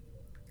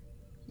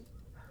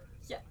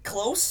 Yeah.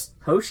 Close?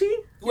 Hoshi?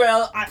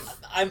 Well,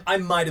 I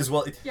might as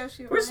well.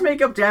 Yoshi. We're just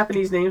making up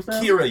Japanese names now.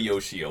 Kira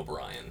Yoshi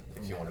O'Brien,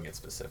 if you want to get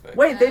specific.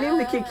 Wait, they named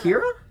the kid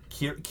Kira?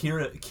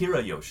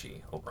 Kira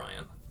Yoshi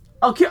O'Brien.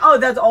 Oh,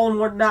 that's all in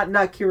one. Not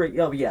Kira.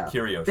 Oh, yeah.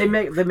 Kira Yoshi.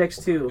 They mix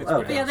two. It's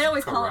Oh, But yeah, they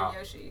always call him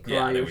Yoshi.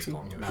 Yeah, they always Yoshi.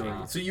 call him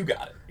Yoshi. So you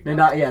got it. No,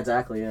 not yeah,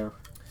 exactly. Yeah.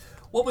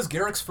 What was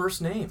Garrick's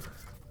first name?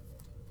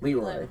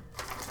 Leland.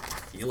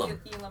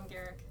 Elam. Elam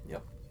Garrick.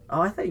 Yep.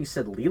 Oh, I thought you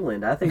said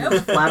Leland. I think it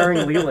was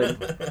flattering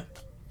Leland.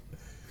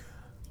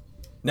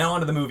 Now on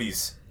to the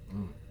movies.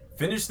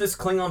 Finish this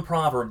Klingon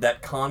proverb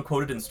that Khan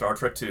quoted in Star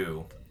Trek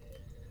II.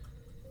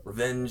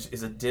 Revenge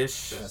is a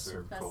dish. Best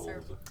served cold.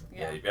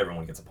 Yeah,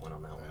 everyone gets a point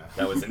on that one.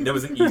 That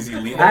was an easy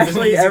lead.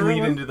 Actually, lead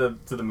everyone- into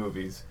the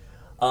movies.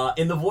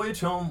 In The Voyage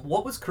Home,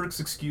 what was Kirk's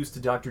excuse to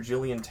Dr.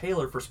 Gillian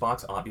Taylor for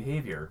Spock's odd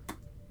behavior?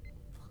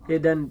 He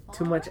had done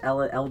too much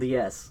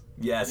LDS.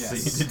 Yes, he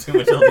did too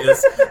much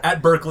LDS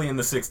at Berkeley in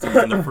the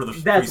 60s and for the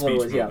free That's what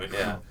it speech was, yeah.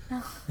 movement.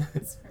 Yeah.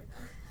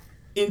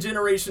 In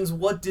Generations,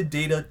 what did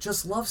Data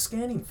just love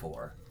scanning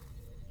for?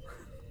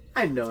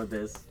 I know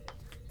this.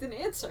 Didn't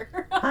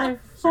answer. Life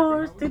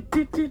force,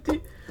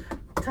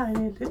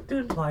 tiny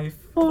little Life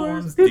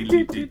force.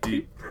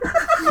 forms.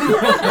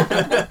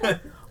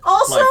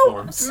 Also, Life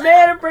forms.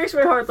 man, it breaks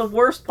my heart. The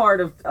worst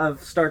part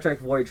of Star Trek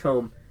Voyage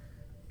Home.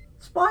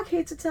 Spock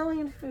hates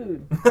Italian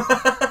food.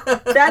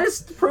 That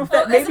is proof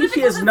that maybe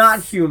he is not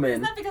human.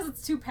 Isn't that because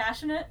it's too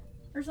passionate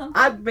or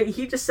something? But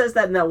he just says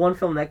that in that one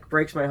film that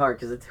breaks my heart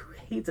because who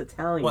hates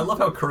Italian? Well, I love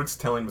food? how Kirk's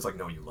telling him was like,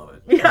 no, you love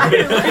it. Yeah,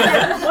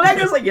 well, that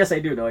guy's like, yes, I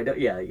do. No, I don't.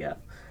 Yeah.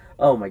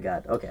 Oh my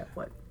God. Okay,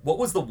 what? What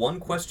was the one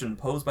question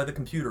posed by the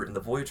computer in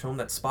The Voyage Home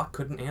that Spock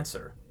couldn't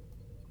answer?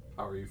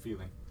 How are you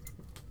feeling?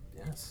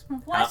 Yes.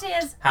 What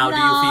is How do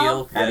you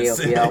feel? How do you Yes.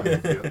 feel?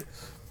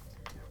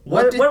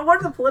 What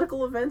are the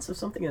political events of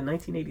something in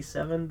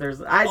 1987?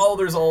 There's all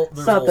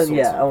something. sorts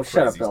of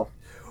shut up, crazies. Bill.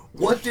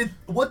 What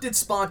did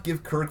Spock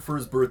give Kirk for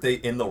his birthday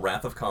in The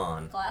Wrath of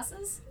Khan?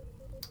 Glasses?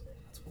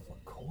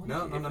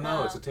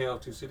 No. It's A Tale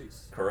of Two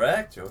Cities.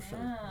 Correct,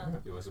 Joshin. Ah.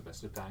 It was the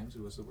best of times.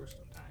 It was the worst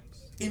of times.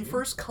 In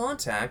First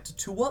Contact,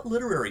 to what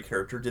literary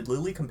character did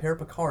Lily compare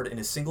Picard in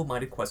his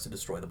single-minded quest to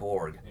destroy the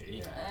Borg?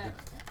 Yeah.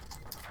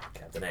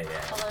 Captain A.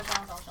 Although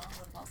Jean Valjean would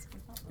have also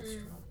been fun.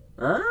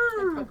 Ah,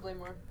 Probably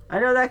more. I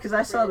know that because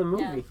I saw the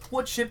movie. Yeah.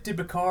 What ship did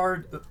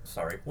Picard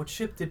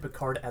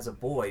as a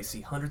boy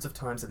see hundreds of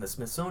times in the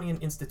Smithsonian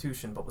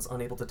Institution but was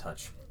unable to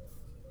touch?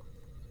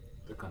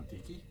 The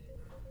Kon-Tiki?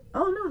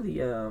 Oh no,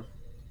 the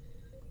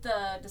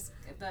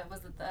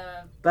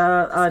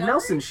Discovery?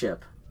 Nelson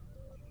ship.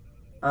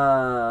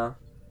 God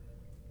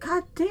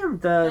damn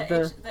the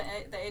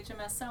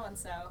HMS so and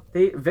so.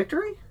 the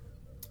Victory.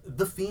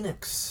 The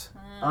Phoenix.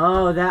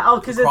 Oh,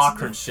 because it's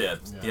Cochrane ship.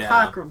 Yeah.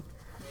 Cochrane.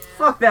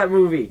 Fuck that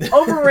movie.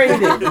 Overrated.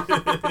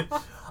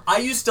 I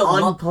used to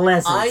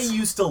Unpleasant. I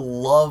used to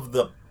love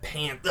the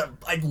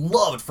I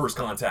loved First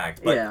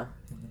Contact, but Yeah.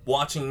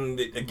 watching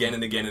it again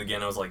and again and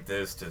again, I was like,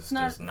 this just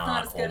does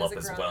not as good hold as up a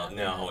as well.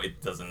 grown-up. No,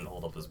 it doesn't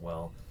hold up as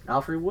well.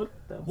 Alfred Wood,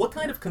 though. What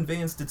kind of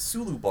conveyance did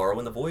Sulu borrow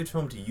in the voyage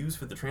home to use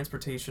for the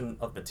transportation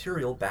of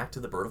material back to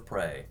the Bird of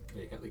Prey?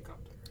 A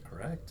helicopter.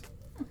 Correct.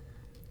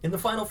 In The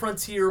Final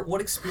Frontier,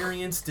 what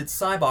experience did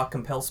Cybok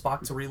compel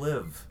Spock to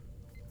relive?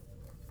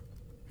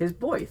 His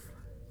boy.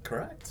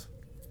 Correct.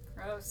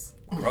 Gross.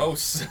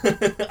 Gross.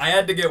 I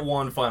had to get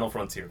one Final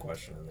Frontier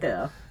question in there.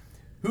 Yeah.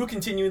 Who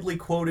continually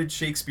quoted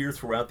Shakespeare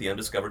throughout The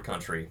Undiscovered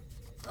Country?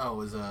 Oh, it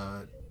was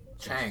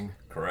Chang.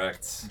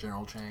 Correct.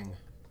 General Chang.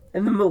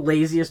 In the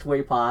laziest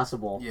way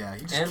possible. Yeah,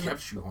 he just kept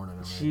shoehorning him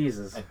in.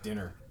 Jesus. At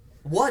dinner.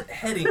 What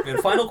heading, and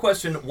final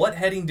question, what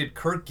heading did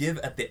Kirk give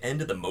at the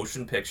end of the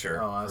motion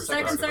picture? Oh,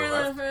 Second star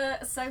of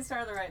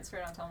the right,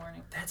 straight on till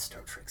morning. That's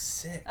Star Trek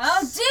 6.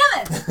 Oh,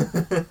 damn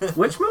it!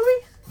 Which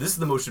movie? This is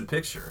the motion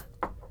picture.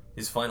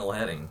 His final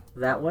heading.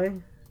 That way?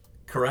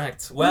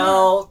 Correct.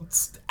 Well,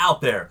 it's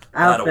out there.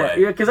 Out that there. way.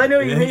 Yeah, because I know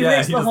he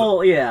makes the whole,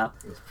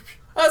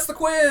 That's the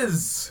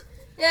quiz!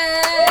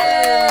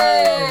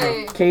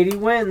 Yay! Katie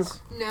wins.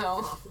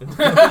 No.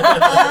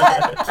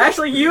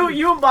 Actually,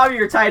 you and Bobby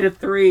are tied at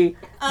 3.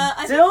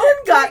 I think Dylan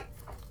that got...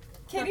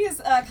 Katie is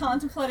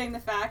contemplating the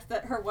fact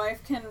that her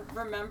wife can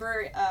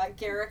remember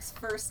Garrick's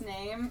first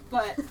name,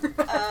 but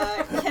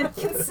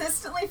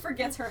consistently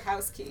forgets her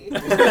house key.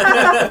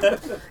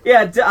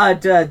 Yeah,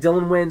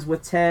 Dylan wins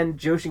with 10.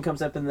 Joshin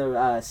comes up in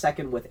the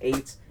second with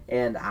 8.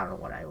 And I don't know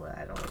what I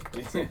don't know.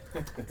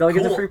 Dylan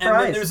gets a free And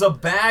prize. then there's a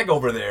bag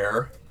over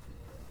there.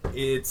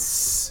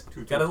 It's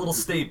got a little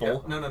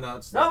staple. No,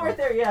 it's No, right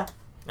there, yeah.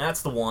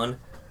 That's the one.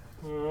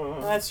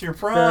 That's your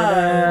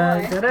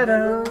prize. You get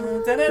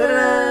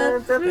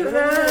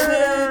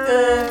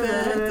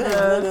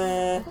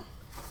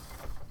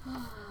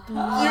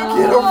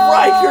a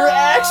Riker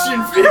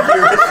action figure.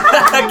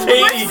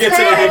 Katie gets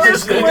an action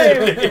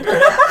figure.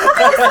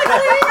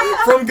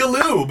 From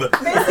Galoob.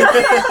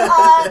 Basically,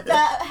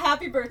 that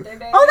happy birthday,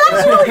 baby. Oh,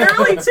 that's really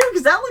early, too,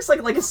 because that looks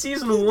like a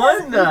season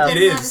 1. It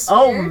is.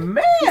 Oh,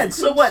 man.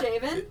 So what?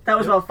 Shaven. That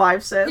was about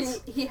 5 cents?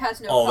 He has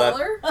no Oh,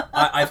 color.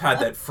 I've had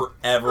that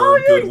forever. Oh,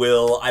 yeah.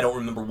 Goodwill. I don't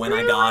remember when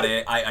I got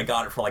it. I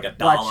got it for like $1.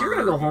 Watch, you're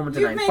going to go home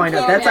tonight and made find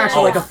out me that's mad.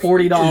 actually like a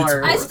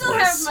 $40. I still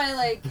have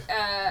my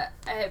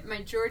I have my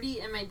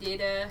Geordi and my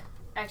Data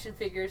action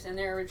figures in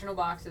their original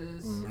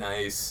boxes.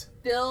 Nice.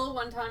 Bill,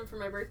 one time for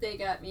my birthday,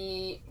 got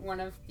me one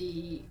of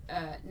the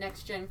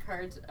next gen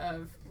cards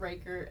of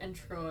Riker and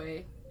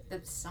Troy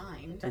that's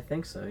signed. I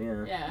think so,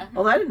 yeah. Yeah.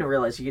 Well, I didn't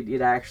realize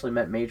you'd actually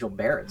met Majel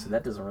Barrett, so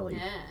that doesn't really...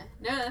 Yeah.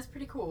 No, that's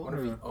pretty cool. One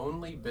of the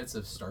only bits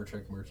of Star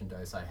Trek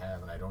merchandise I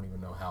have, and I don't even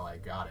know how I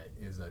got it,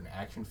 is an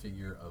action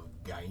figure of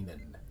Guinan.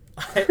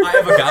 I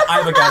have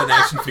a Guinan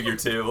action figure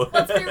too.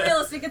 Let's be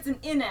realistic, it's an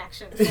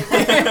inaction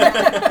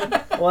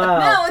figure. Wow.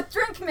 No, with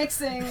drink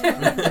mixing.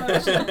 And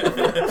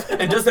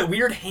does that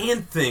weird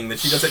hand thing that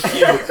she does at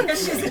Q. Because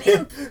she's an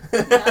imp.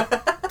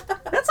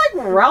 That's like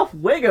what Ralph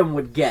Wiggum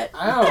would get.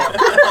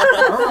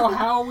 I don't know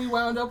how we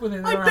wound up with it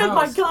in our I house.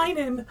 my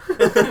Guinan.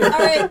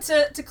 Alright,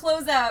 to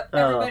close out,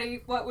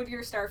 everybody, what would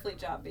your Starfleet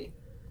job be?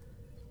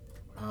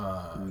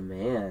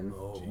 Man.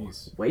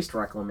 Jeez. Waste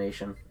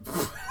reclamation.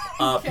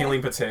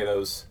 Peeling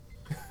potatoes.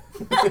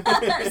 So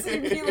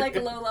you'd be like a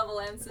low-level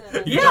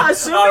ensign. Yeah,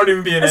 assuming, I would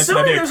even be an ensign.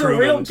 I'd be there's a crewman,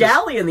 real just-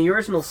 galley in the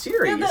original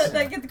series. Yeah,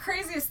 the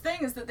craziest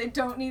thing is that they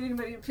don't need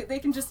anybody to... They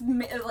can just,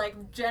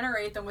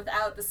 generate them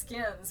without the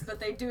skins, but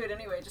they do it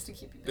anyway just to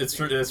keep you busy. It's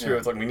true. It's true.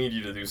 It's like we need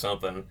you to do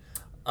something.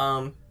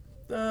 I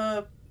don't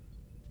know.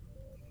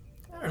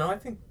 I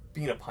think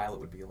being a pilot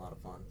would be a lot of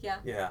fun. Yeah?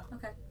 Yeah.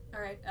 Okay.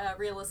 Alright,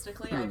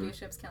 realistically, I'd be a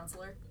ship's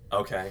counselor.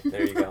 Okay.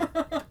 There you go.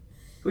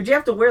 Would you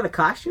have to wear the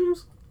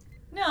costumes?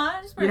 No,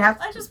 I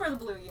just wear the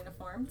blue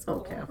uniform. It's cool.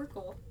 Okay. We're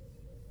cool.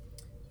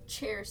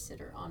 Chair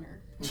sitter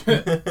honor.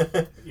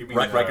 You mean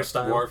Riker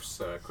style? Worf's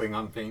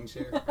Klingon pain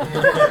chair?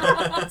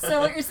 So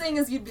what you're saying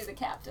is you'd be the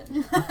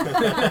captain.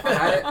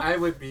 I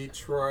would be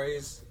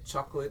Troy's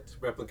chocolate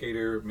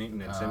replicator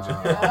maintenance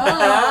engineer.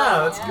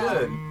 That's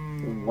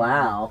good.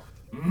 Wow.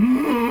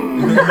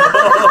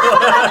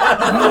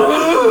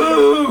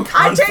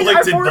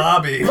 Conflicted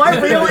Bobby. My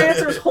real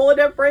answer is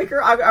holodeck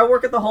breaker. I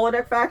work at the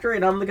holodeck factory,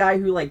 and I'm the guy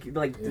who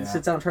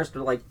sits down and tries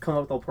to come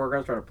up with all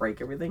programs trying to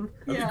break everything.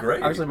 That'd be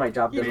great. Obviously, my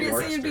job doesn't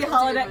work. So you'd be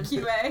holodeck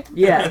QA.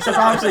 Yeah, except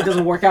obviously it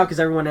doesn't work out because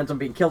everyone ends up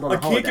being killed on the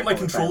I holodeck. can't get my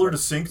controller to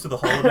sync to the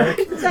holodeck.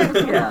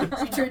 Exactly, yeah.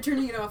 So you try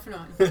turning it off and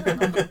on.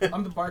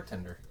 I'm the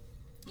bartender.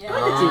 Yeah. I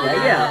can see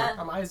that, yeah.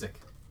 I'm Isaac.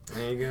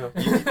 There you go.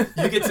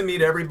 You get to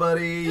meet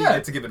everybody. You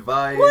get to give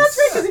advice. Well, that's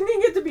great because you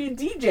didn't get to be a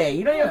DJ.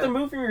 You don't have to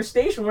move from your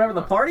station whenever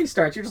the party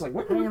starts. You're just like,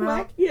 what?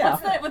 Yeah.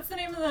 What's the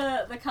name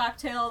of the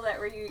cocktail that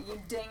where you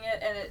ding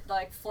it and it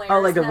flares?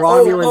 Oh, like the and has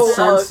Romulan a-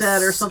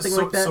 sunset or something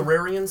like that.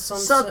 Sorarian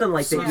sunset. Something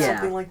like that. Yeah.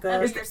 Something like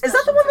that. Is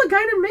that the one that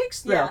Guinan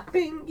makes? Though? Yeah.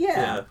 Bing.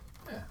 Yeah.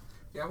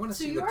 Yeah, I want to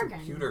So see you the are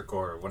computer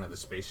core of one of the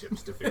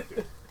spaceships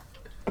depicted.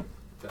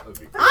 That would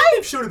be cool.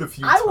 They've showed it a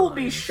few I times. will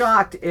be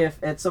shocked if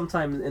at some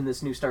time in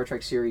this new Star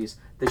Trek series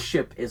the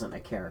ship isn't a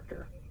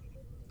character.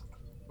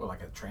 Well,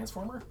 like a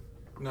transformer?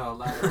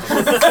 No,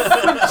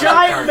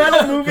 giant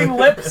metal moving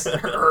lips. No,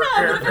 but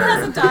if it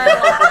has a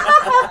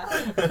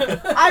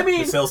dialogue. I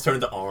mean, the cells turn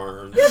into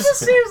arms. It just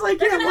seems like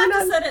They're yeah, gonna why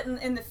have not? to set it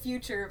in the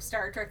future of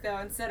Star Trek though,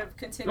 instead of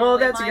continually. Well,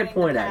 that's a mining good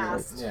point, the actually.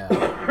 past.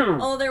 Yeah.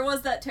 Oh, there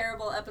was that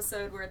terrible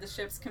episode where the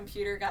ship's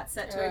computer got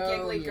set to a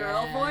giggly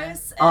girl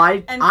voice. Oh,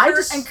 And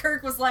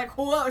Kirk was like,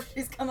 "Whoa,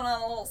 she's coming on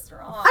a little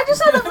strong." I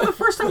just had that for the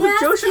first time with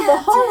Yes, Joshin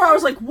Mahal, where I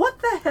was like, "What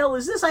the hell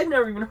is this? I'd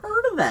never even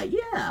heard of that."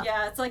 Yeah.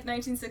 Yeah, it's like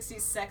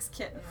 1960s Sex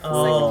Kitten.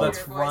 It's Oh, like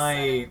that's computer voice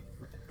right.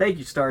 Thank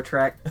you, Star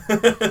Trek.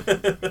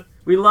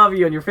 We love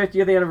you on your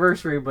 50th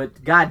anniversary,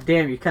 but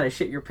goddamn, you kind of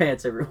shit your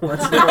pants every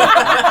once in a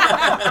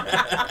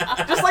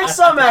while. Just like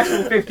some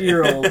actual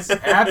 50-year-olds.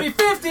 Happy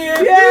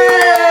 50th!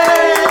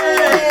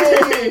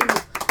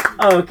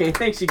 Yay! Okay,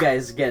 thanks you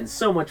guys again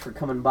so much for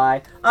coming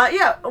by.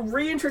 Yeah,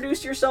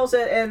 reintroduce yourselves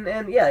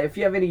and yeah, if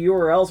you have any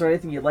URLs or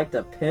anything you'd like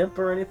to pimp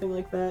or anything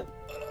like that.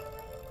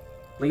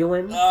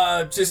 Leland?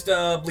 Just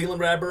Leland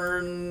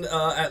Radburn,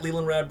 at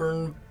Leland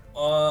Radburn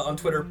on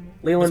Twitter.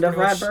 Leland of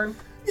Radburn?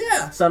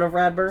 Yeah. Son of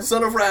Radburn?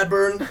 Son of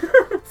Radburn.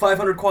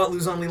 500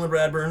 Quatloos on Leland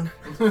Radburn.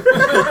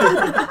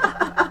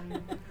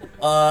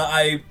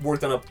 I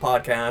worked on a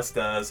podcast,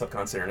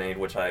 Subcon Serenade,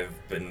 which I've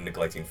been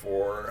neglecting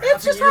for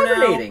It's just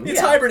hibernating.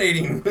 It's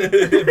hibernating.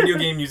 Video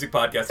game music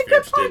podcast if you're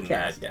interested in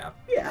that. Yeah.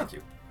 Yeah. Thank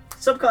you.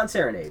 Subcon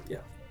Serenade. Yeah.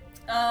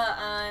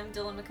 I'm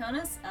Dylan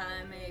Meconis.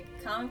 I make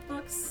comic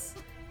books,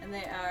 and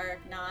they are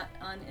not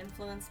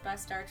uninfluenced by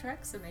Star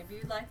Trek, so maybe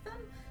you'd like them.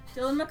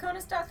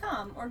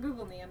 DylanMeconis.com or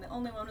Google me. I'm the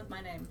only one with my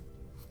name.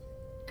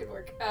 Good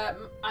work.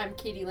 I'm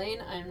Katie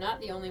Lane. I'm not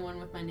the only one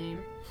with my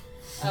name.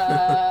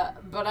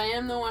 But I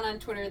am the one on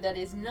Twitter that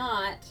is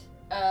not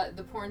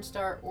the porn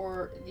star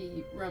or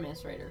the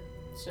romance writer.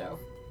 So,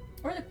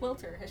 or the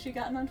quilter. Has she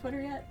gotten on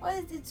Twitter yet? Well,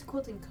 it's a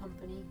quilting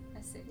company.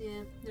 I see.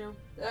 Yeah, no.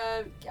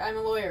 I'm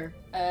a lawyer,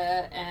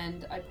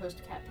 and I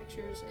post cat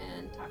pictures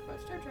and talk about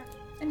Star Trek.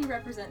 And you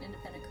represent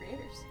independent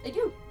creators. I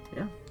do.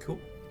 Yeah. Cool.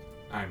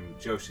 I'm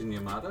Joshin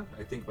Yamada.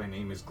 I think my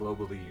name is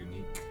globally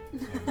unique.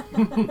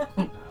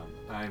 And,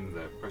 I'm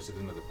the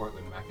president of the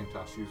Portland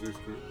Macintosh Users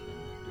Group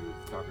and do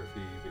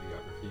photography,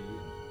 videography,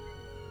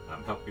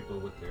 and help people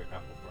with their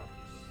Apple products.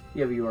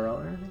 You have a URL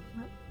or anything?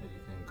 And you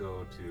can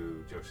go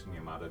to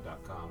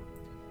joshinyamada.com.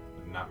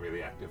 I'm not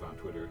really active on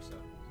Twitter, so...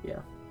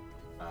 Yeah.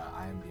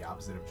 I am the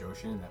opposite of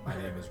Joshin, that my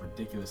name is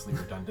ridiculously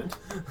redundant.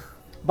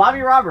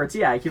 Bobby Roberts,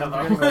 yeah, I keep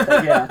forgetting about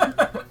that,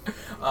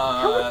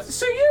 yeah.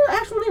 So your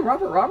actual name,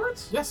 Robert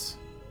Roberts? Yes.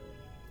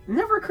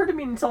 Never occurred to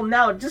me until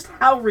now just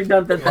how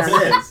redundant that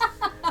is.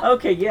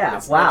 Okay, yeah,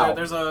 wow.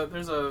 There's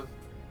a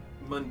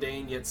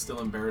mundane yet still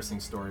embarrassing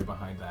story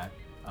behind that,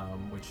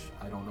 which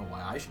I don't know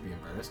why I should be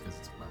embarrassed because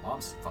it's my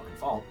mom's fucking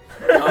fault.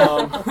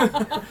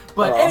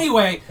 But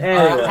anyway,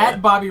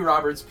 at Bobby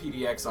Roberts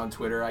PDX on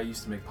Twitter, I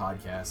used to make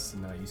podcasts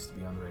and I used to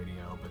be on the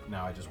radio, but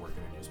now I just work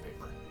in a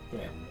newspaper.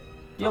 Yeah.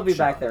 You'll be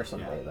back there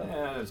someday, though.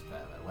 Yeah, it's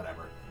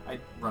whatever. I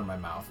run my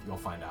mouth. You'll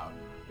find out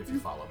if you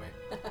follow me.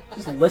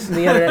 Just listen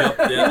to the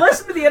internet. You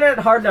listen to the internet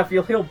hard enough,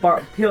 you'll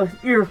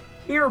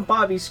hear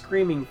Bobby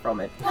screaming from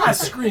it. Not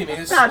screaming.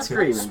 It's not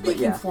screaming, speaking but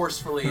yeah.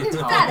 forcefully at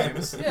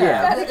times.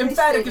 Yeah.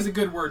 Emphatic is a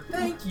good word.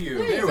 Thank you.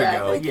 There we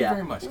go. Thank you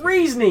very much.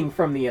 Reasoning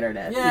from the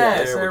internet.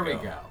 Yes, there we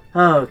go.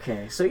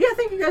 Okay, so yeah,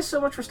 thank you guys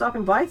so much for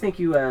stopping by. Thank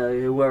you,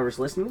 whoever's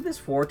listening to this,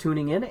 for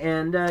tuning in.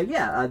 And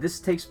this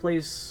takes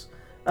place.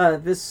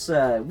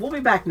 We'll be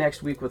back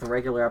next week with a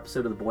regular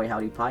episode of the Boy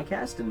Howdy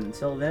podcast. And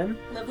until then,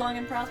 live long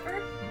and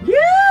prosper.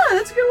 Yeah,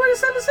 that's a good way to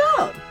send us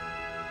out.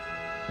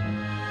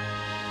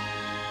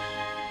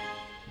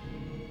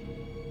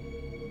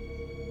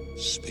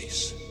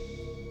 Space.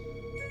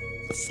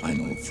 The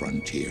final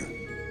frontier.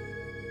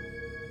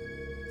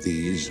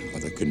 These are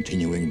the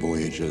continuing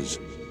voyages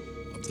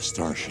of the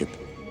starship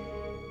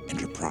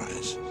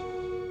Enterprise.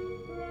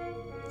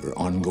 Their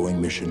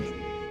ongoing mission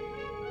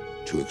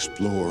to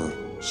explore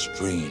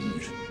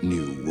strange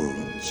new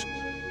worlds,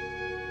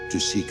 to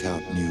seek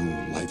out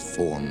new life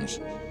forms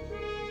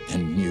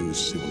and new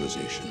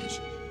civilizations,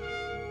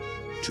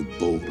 to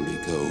boldly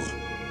go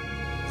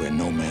where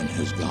no man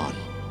has gone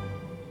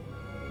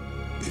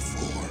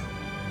before.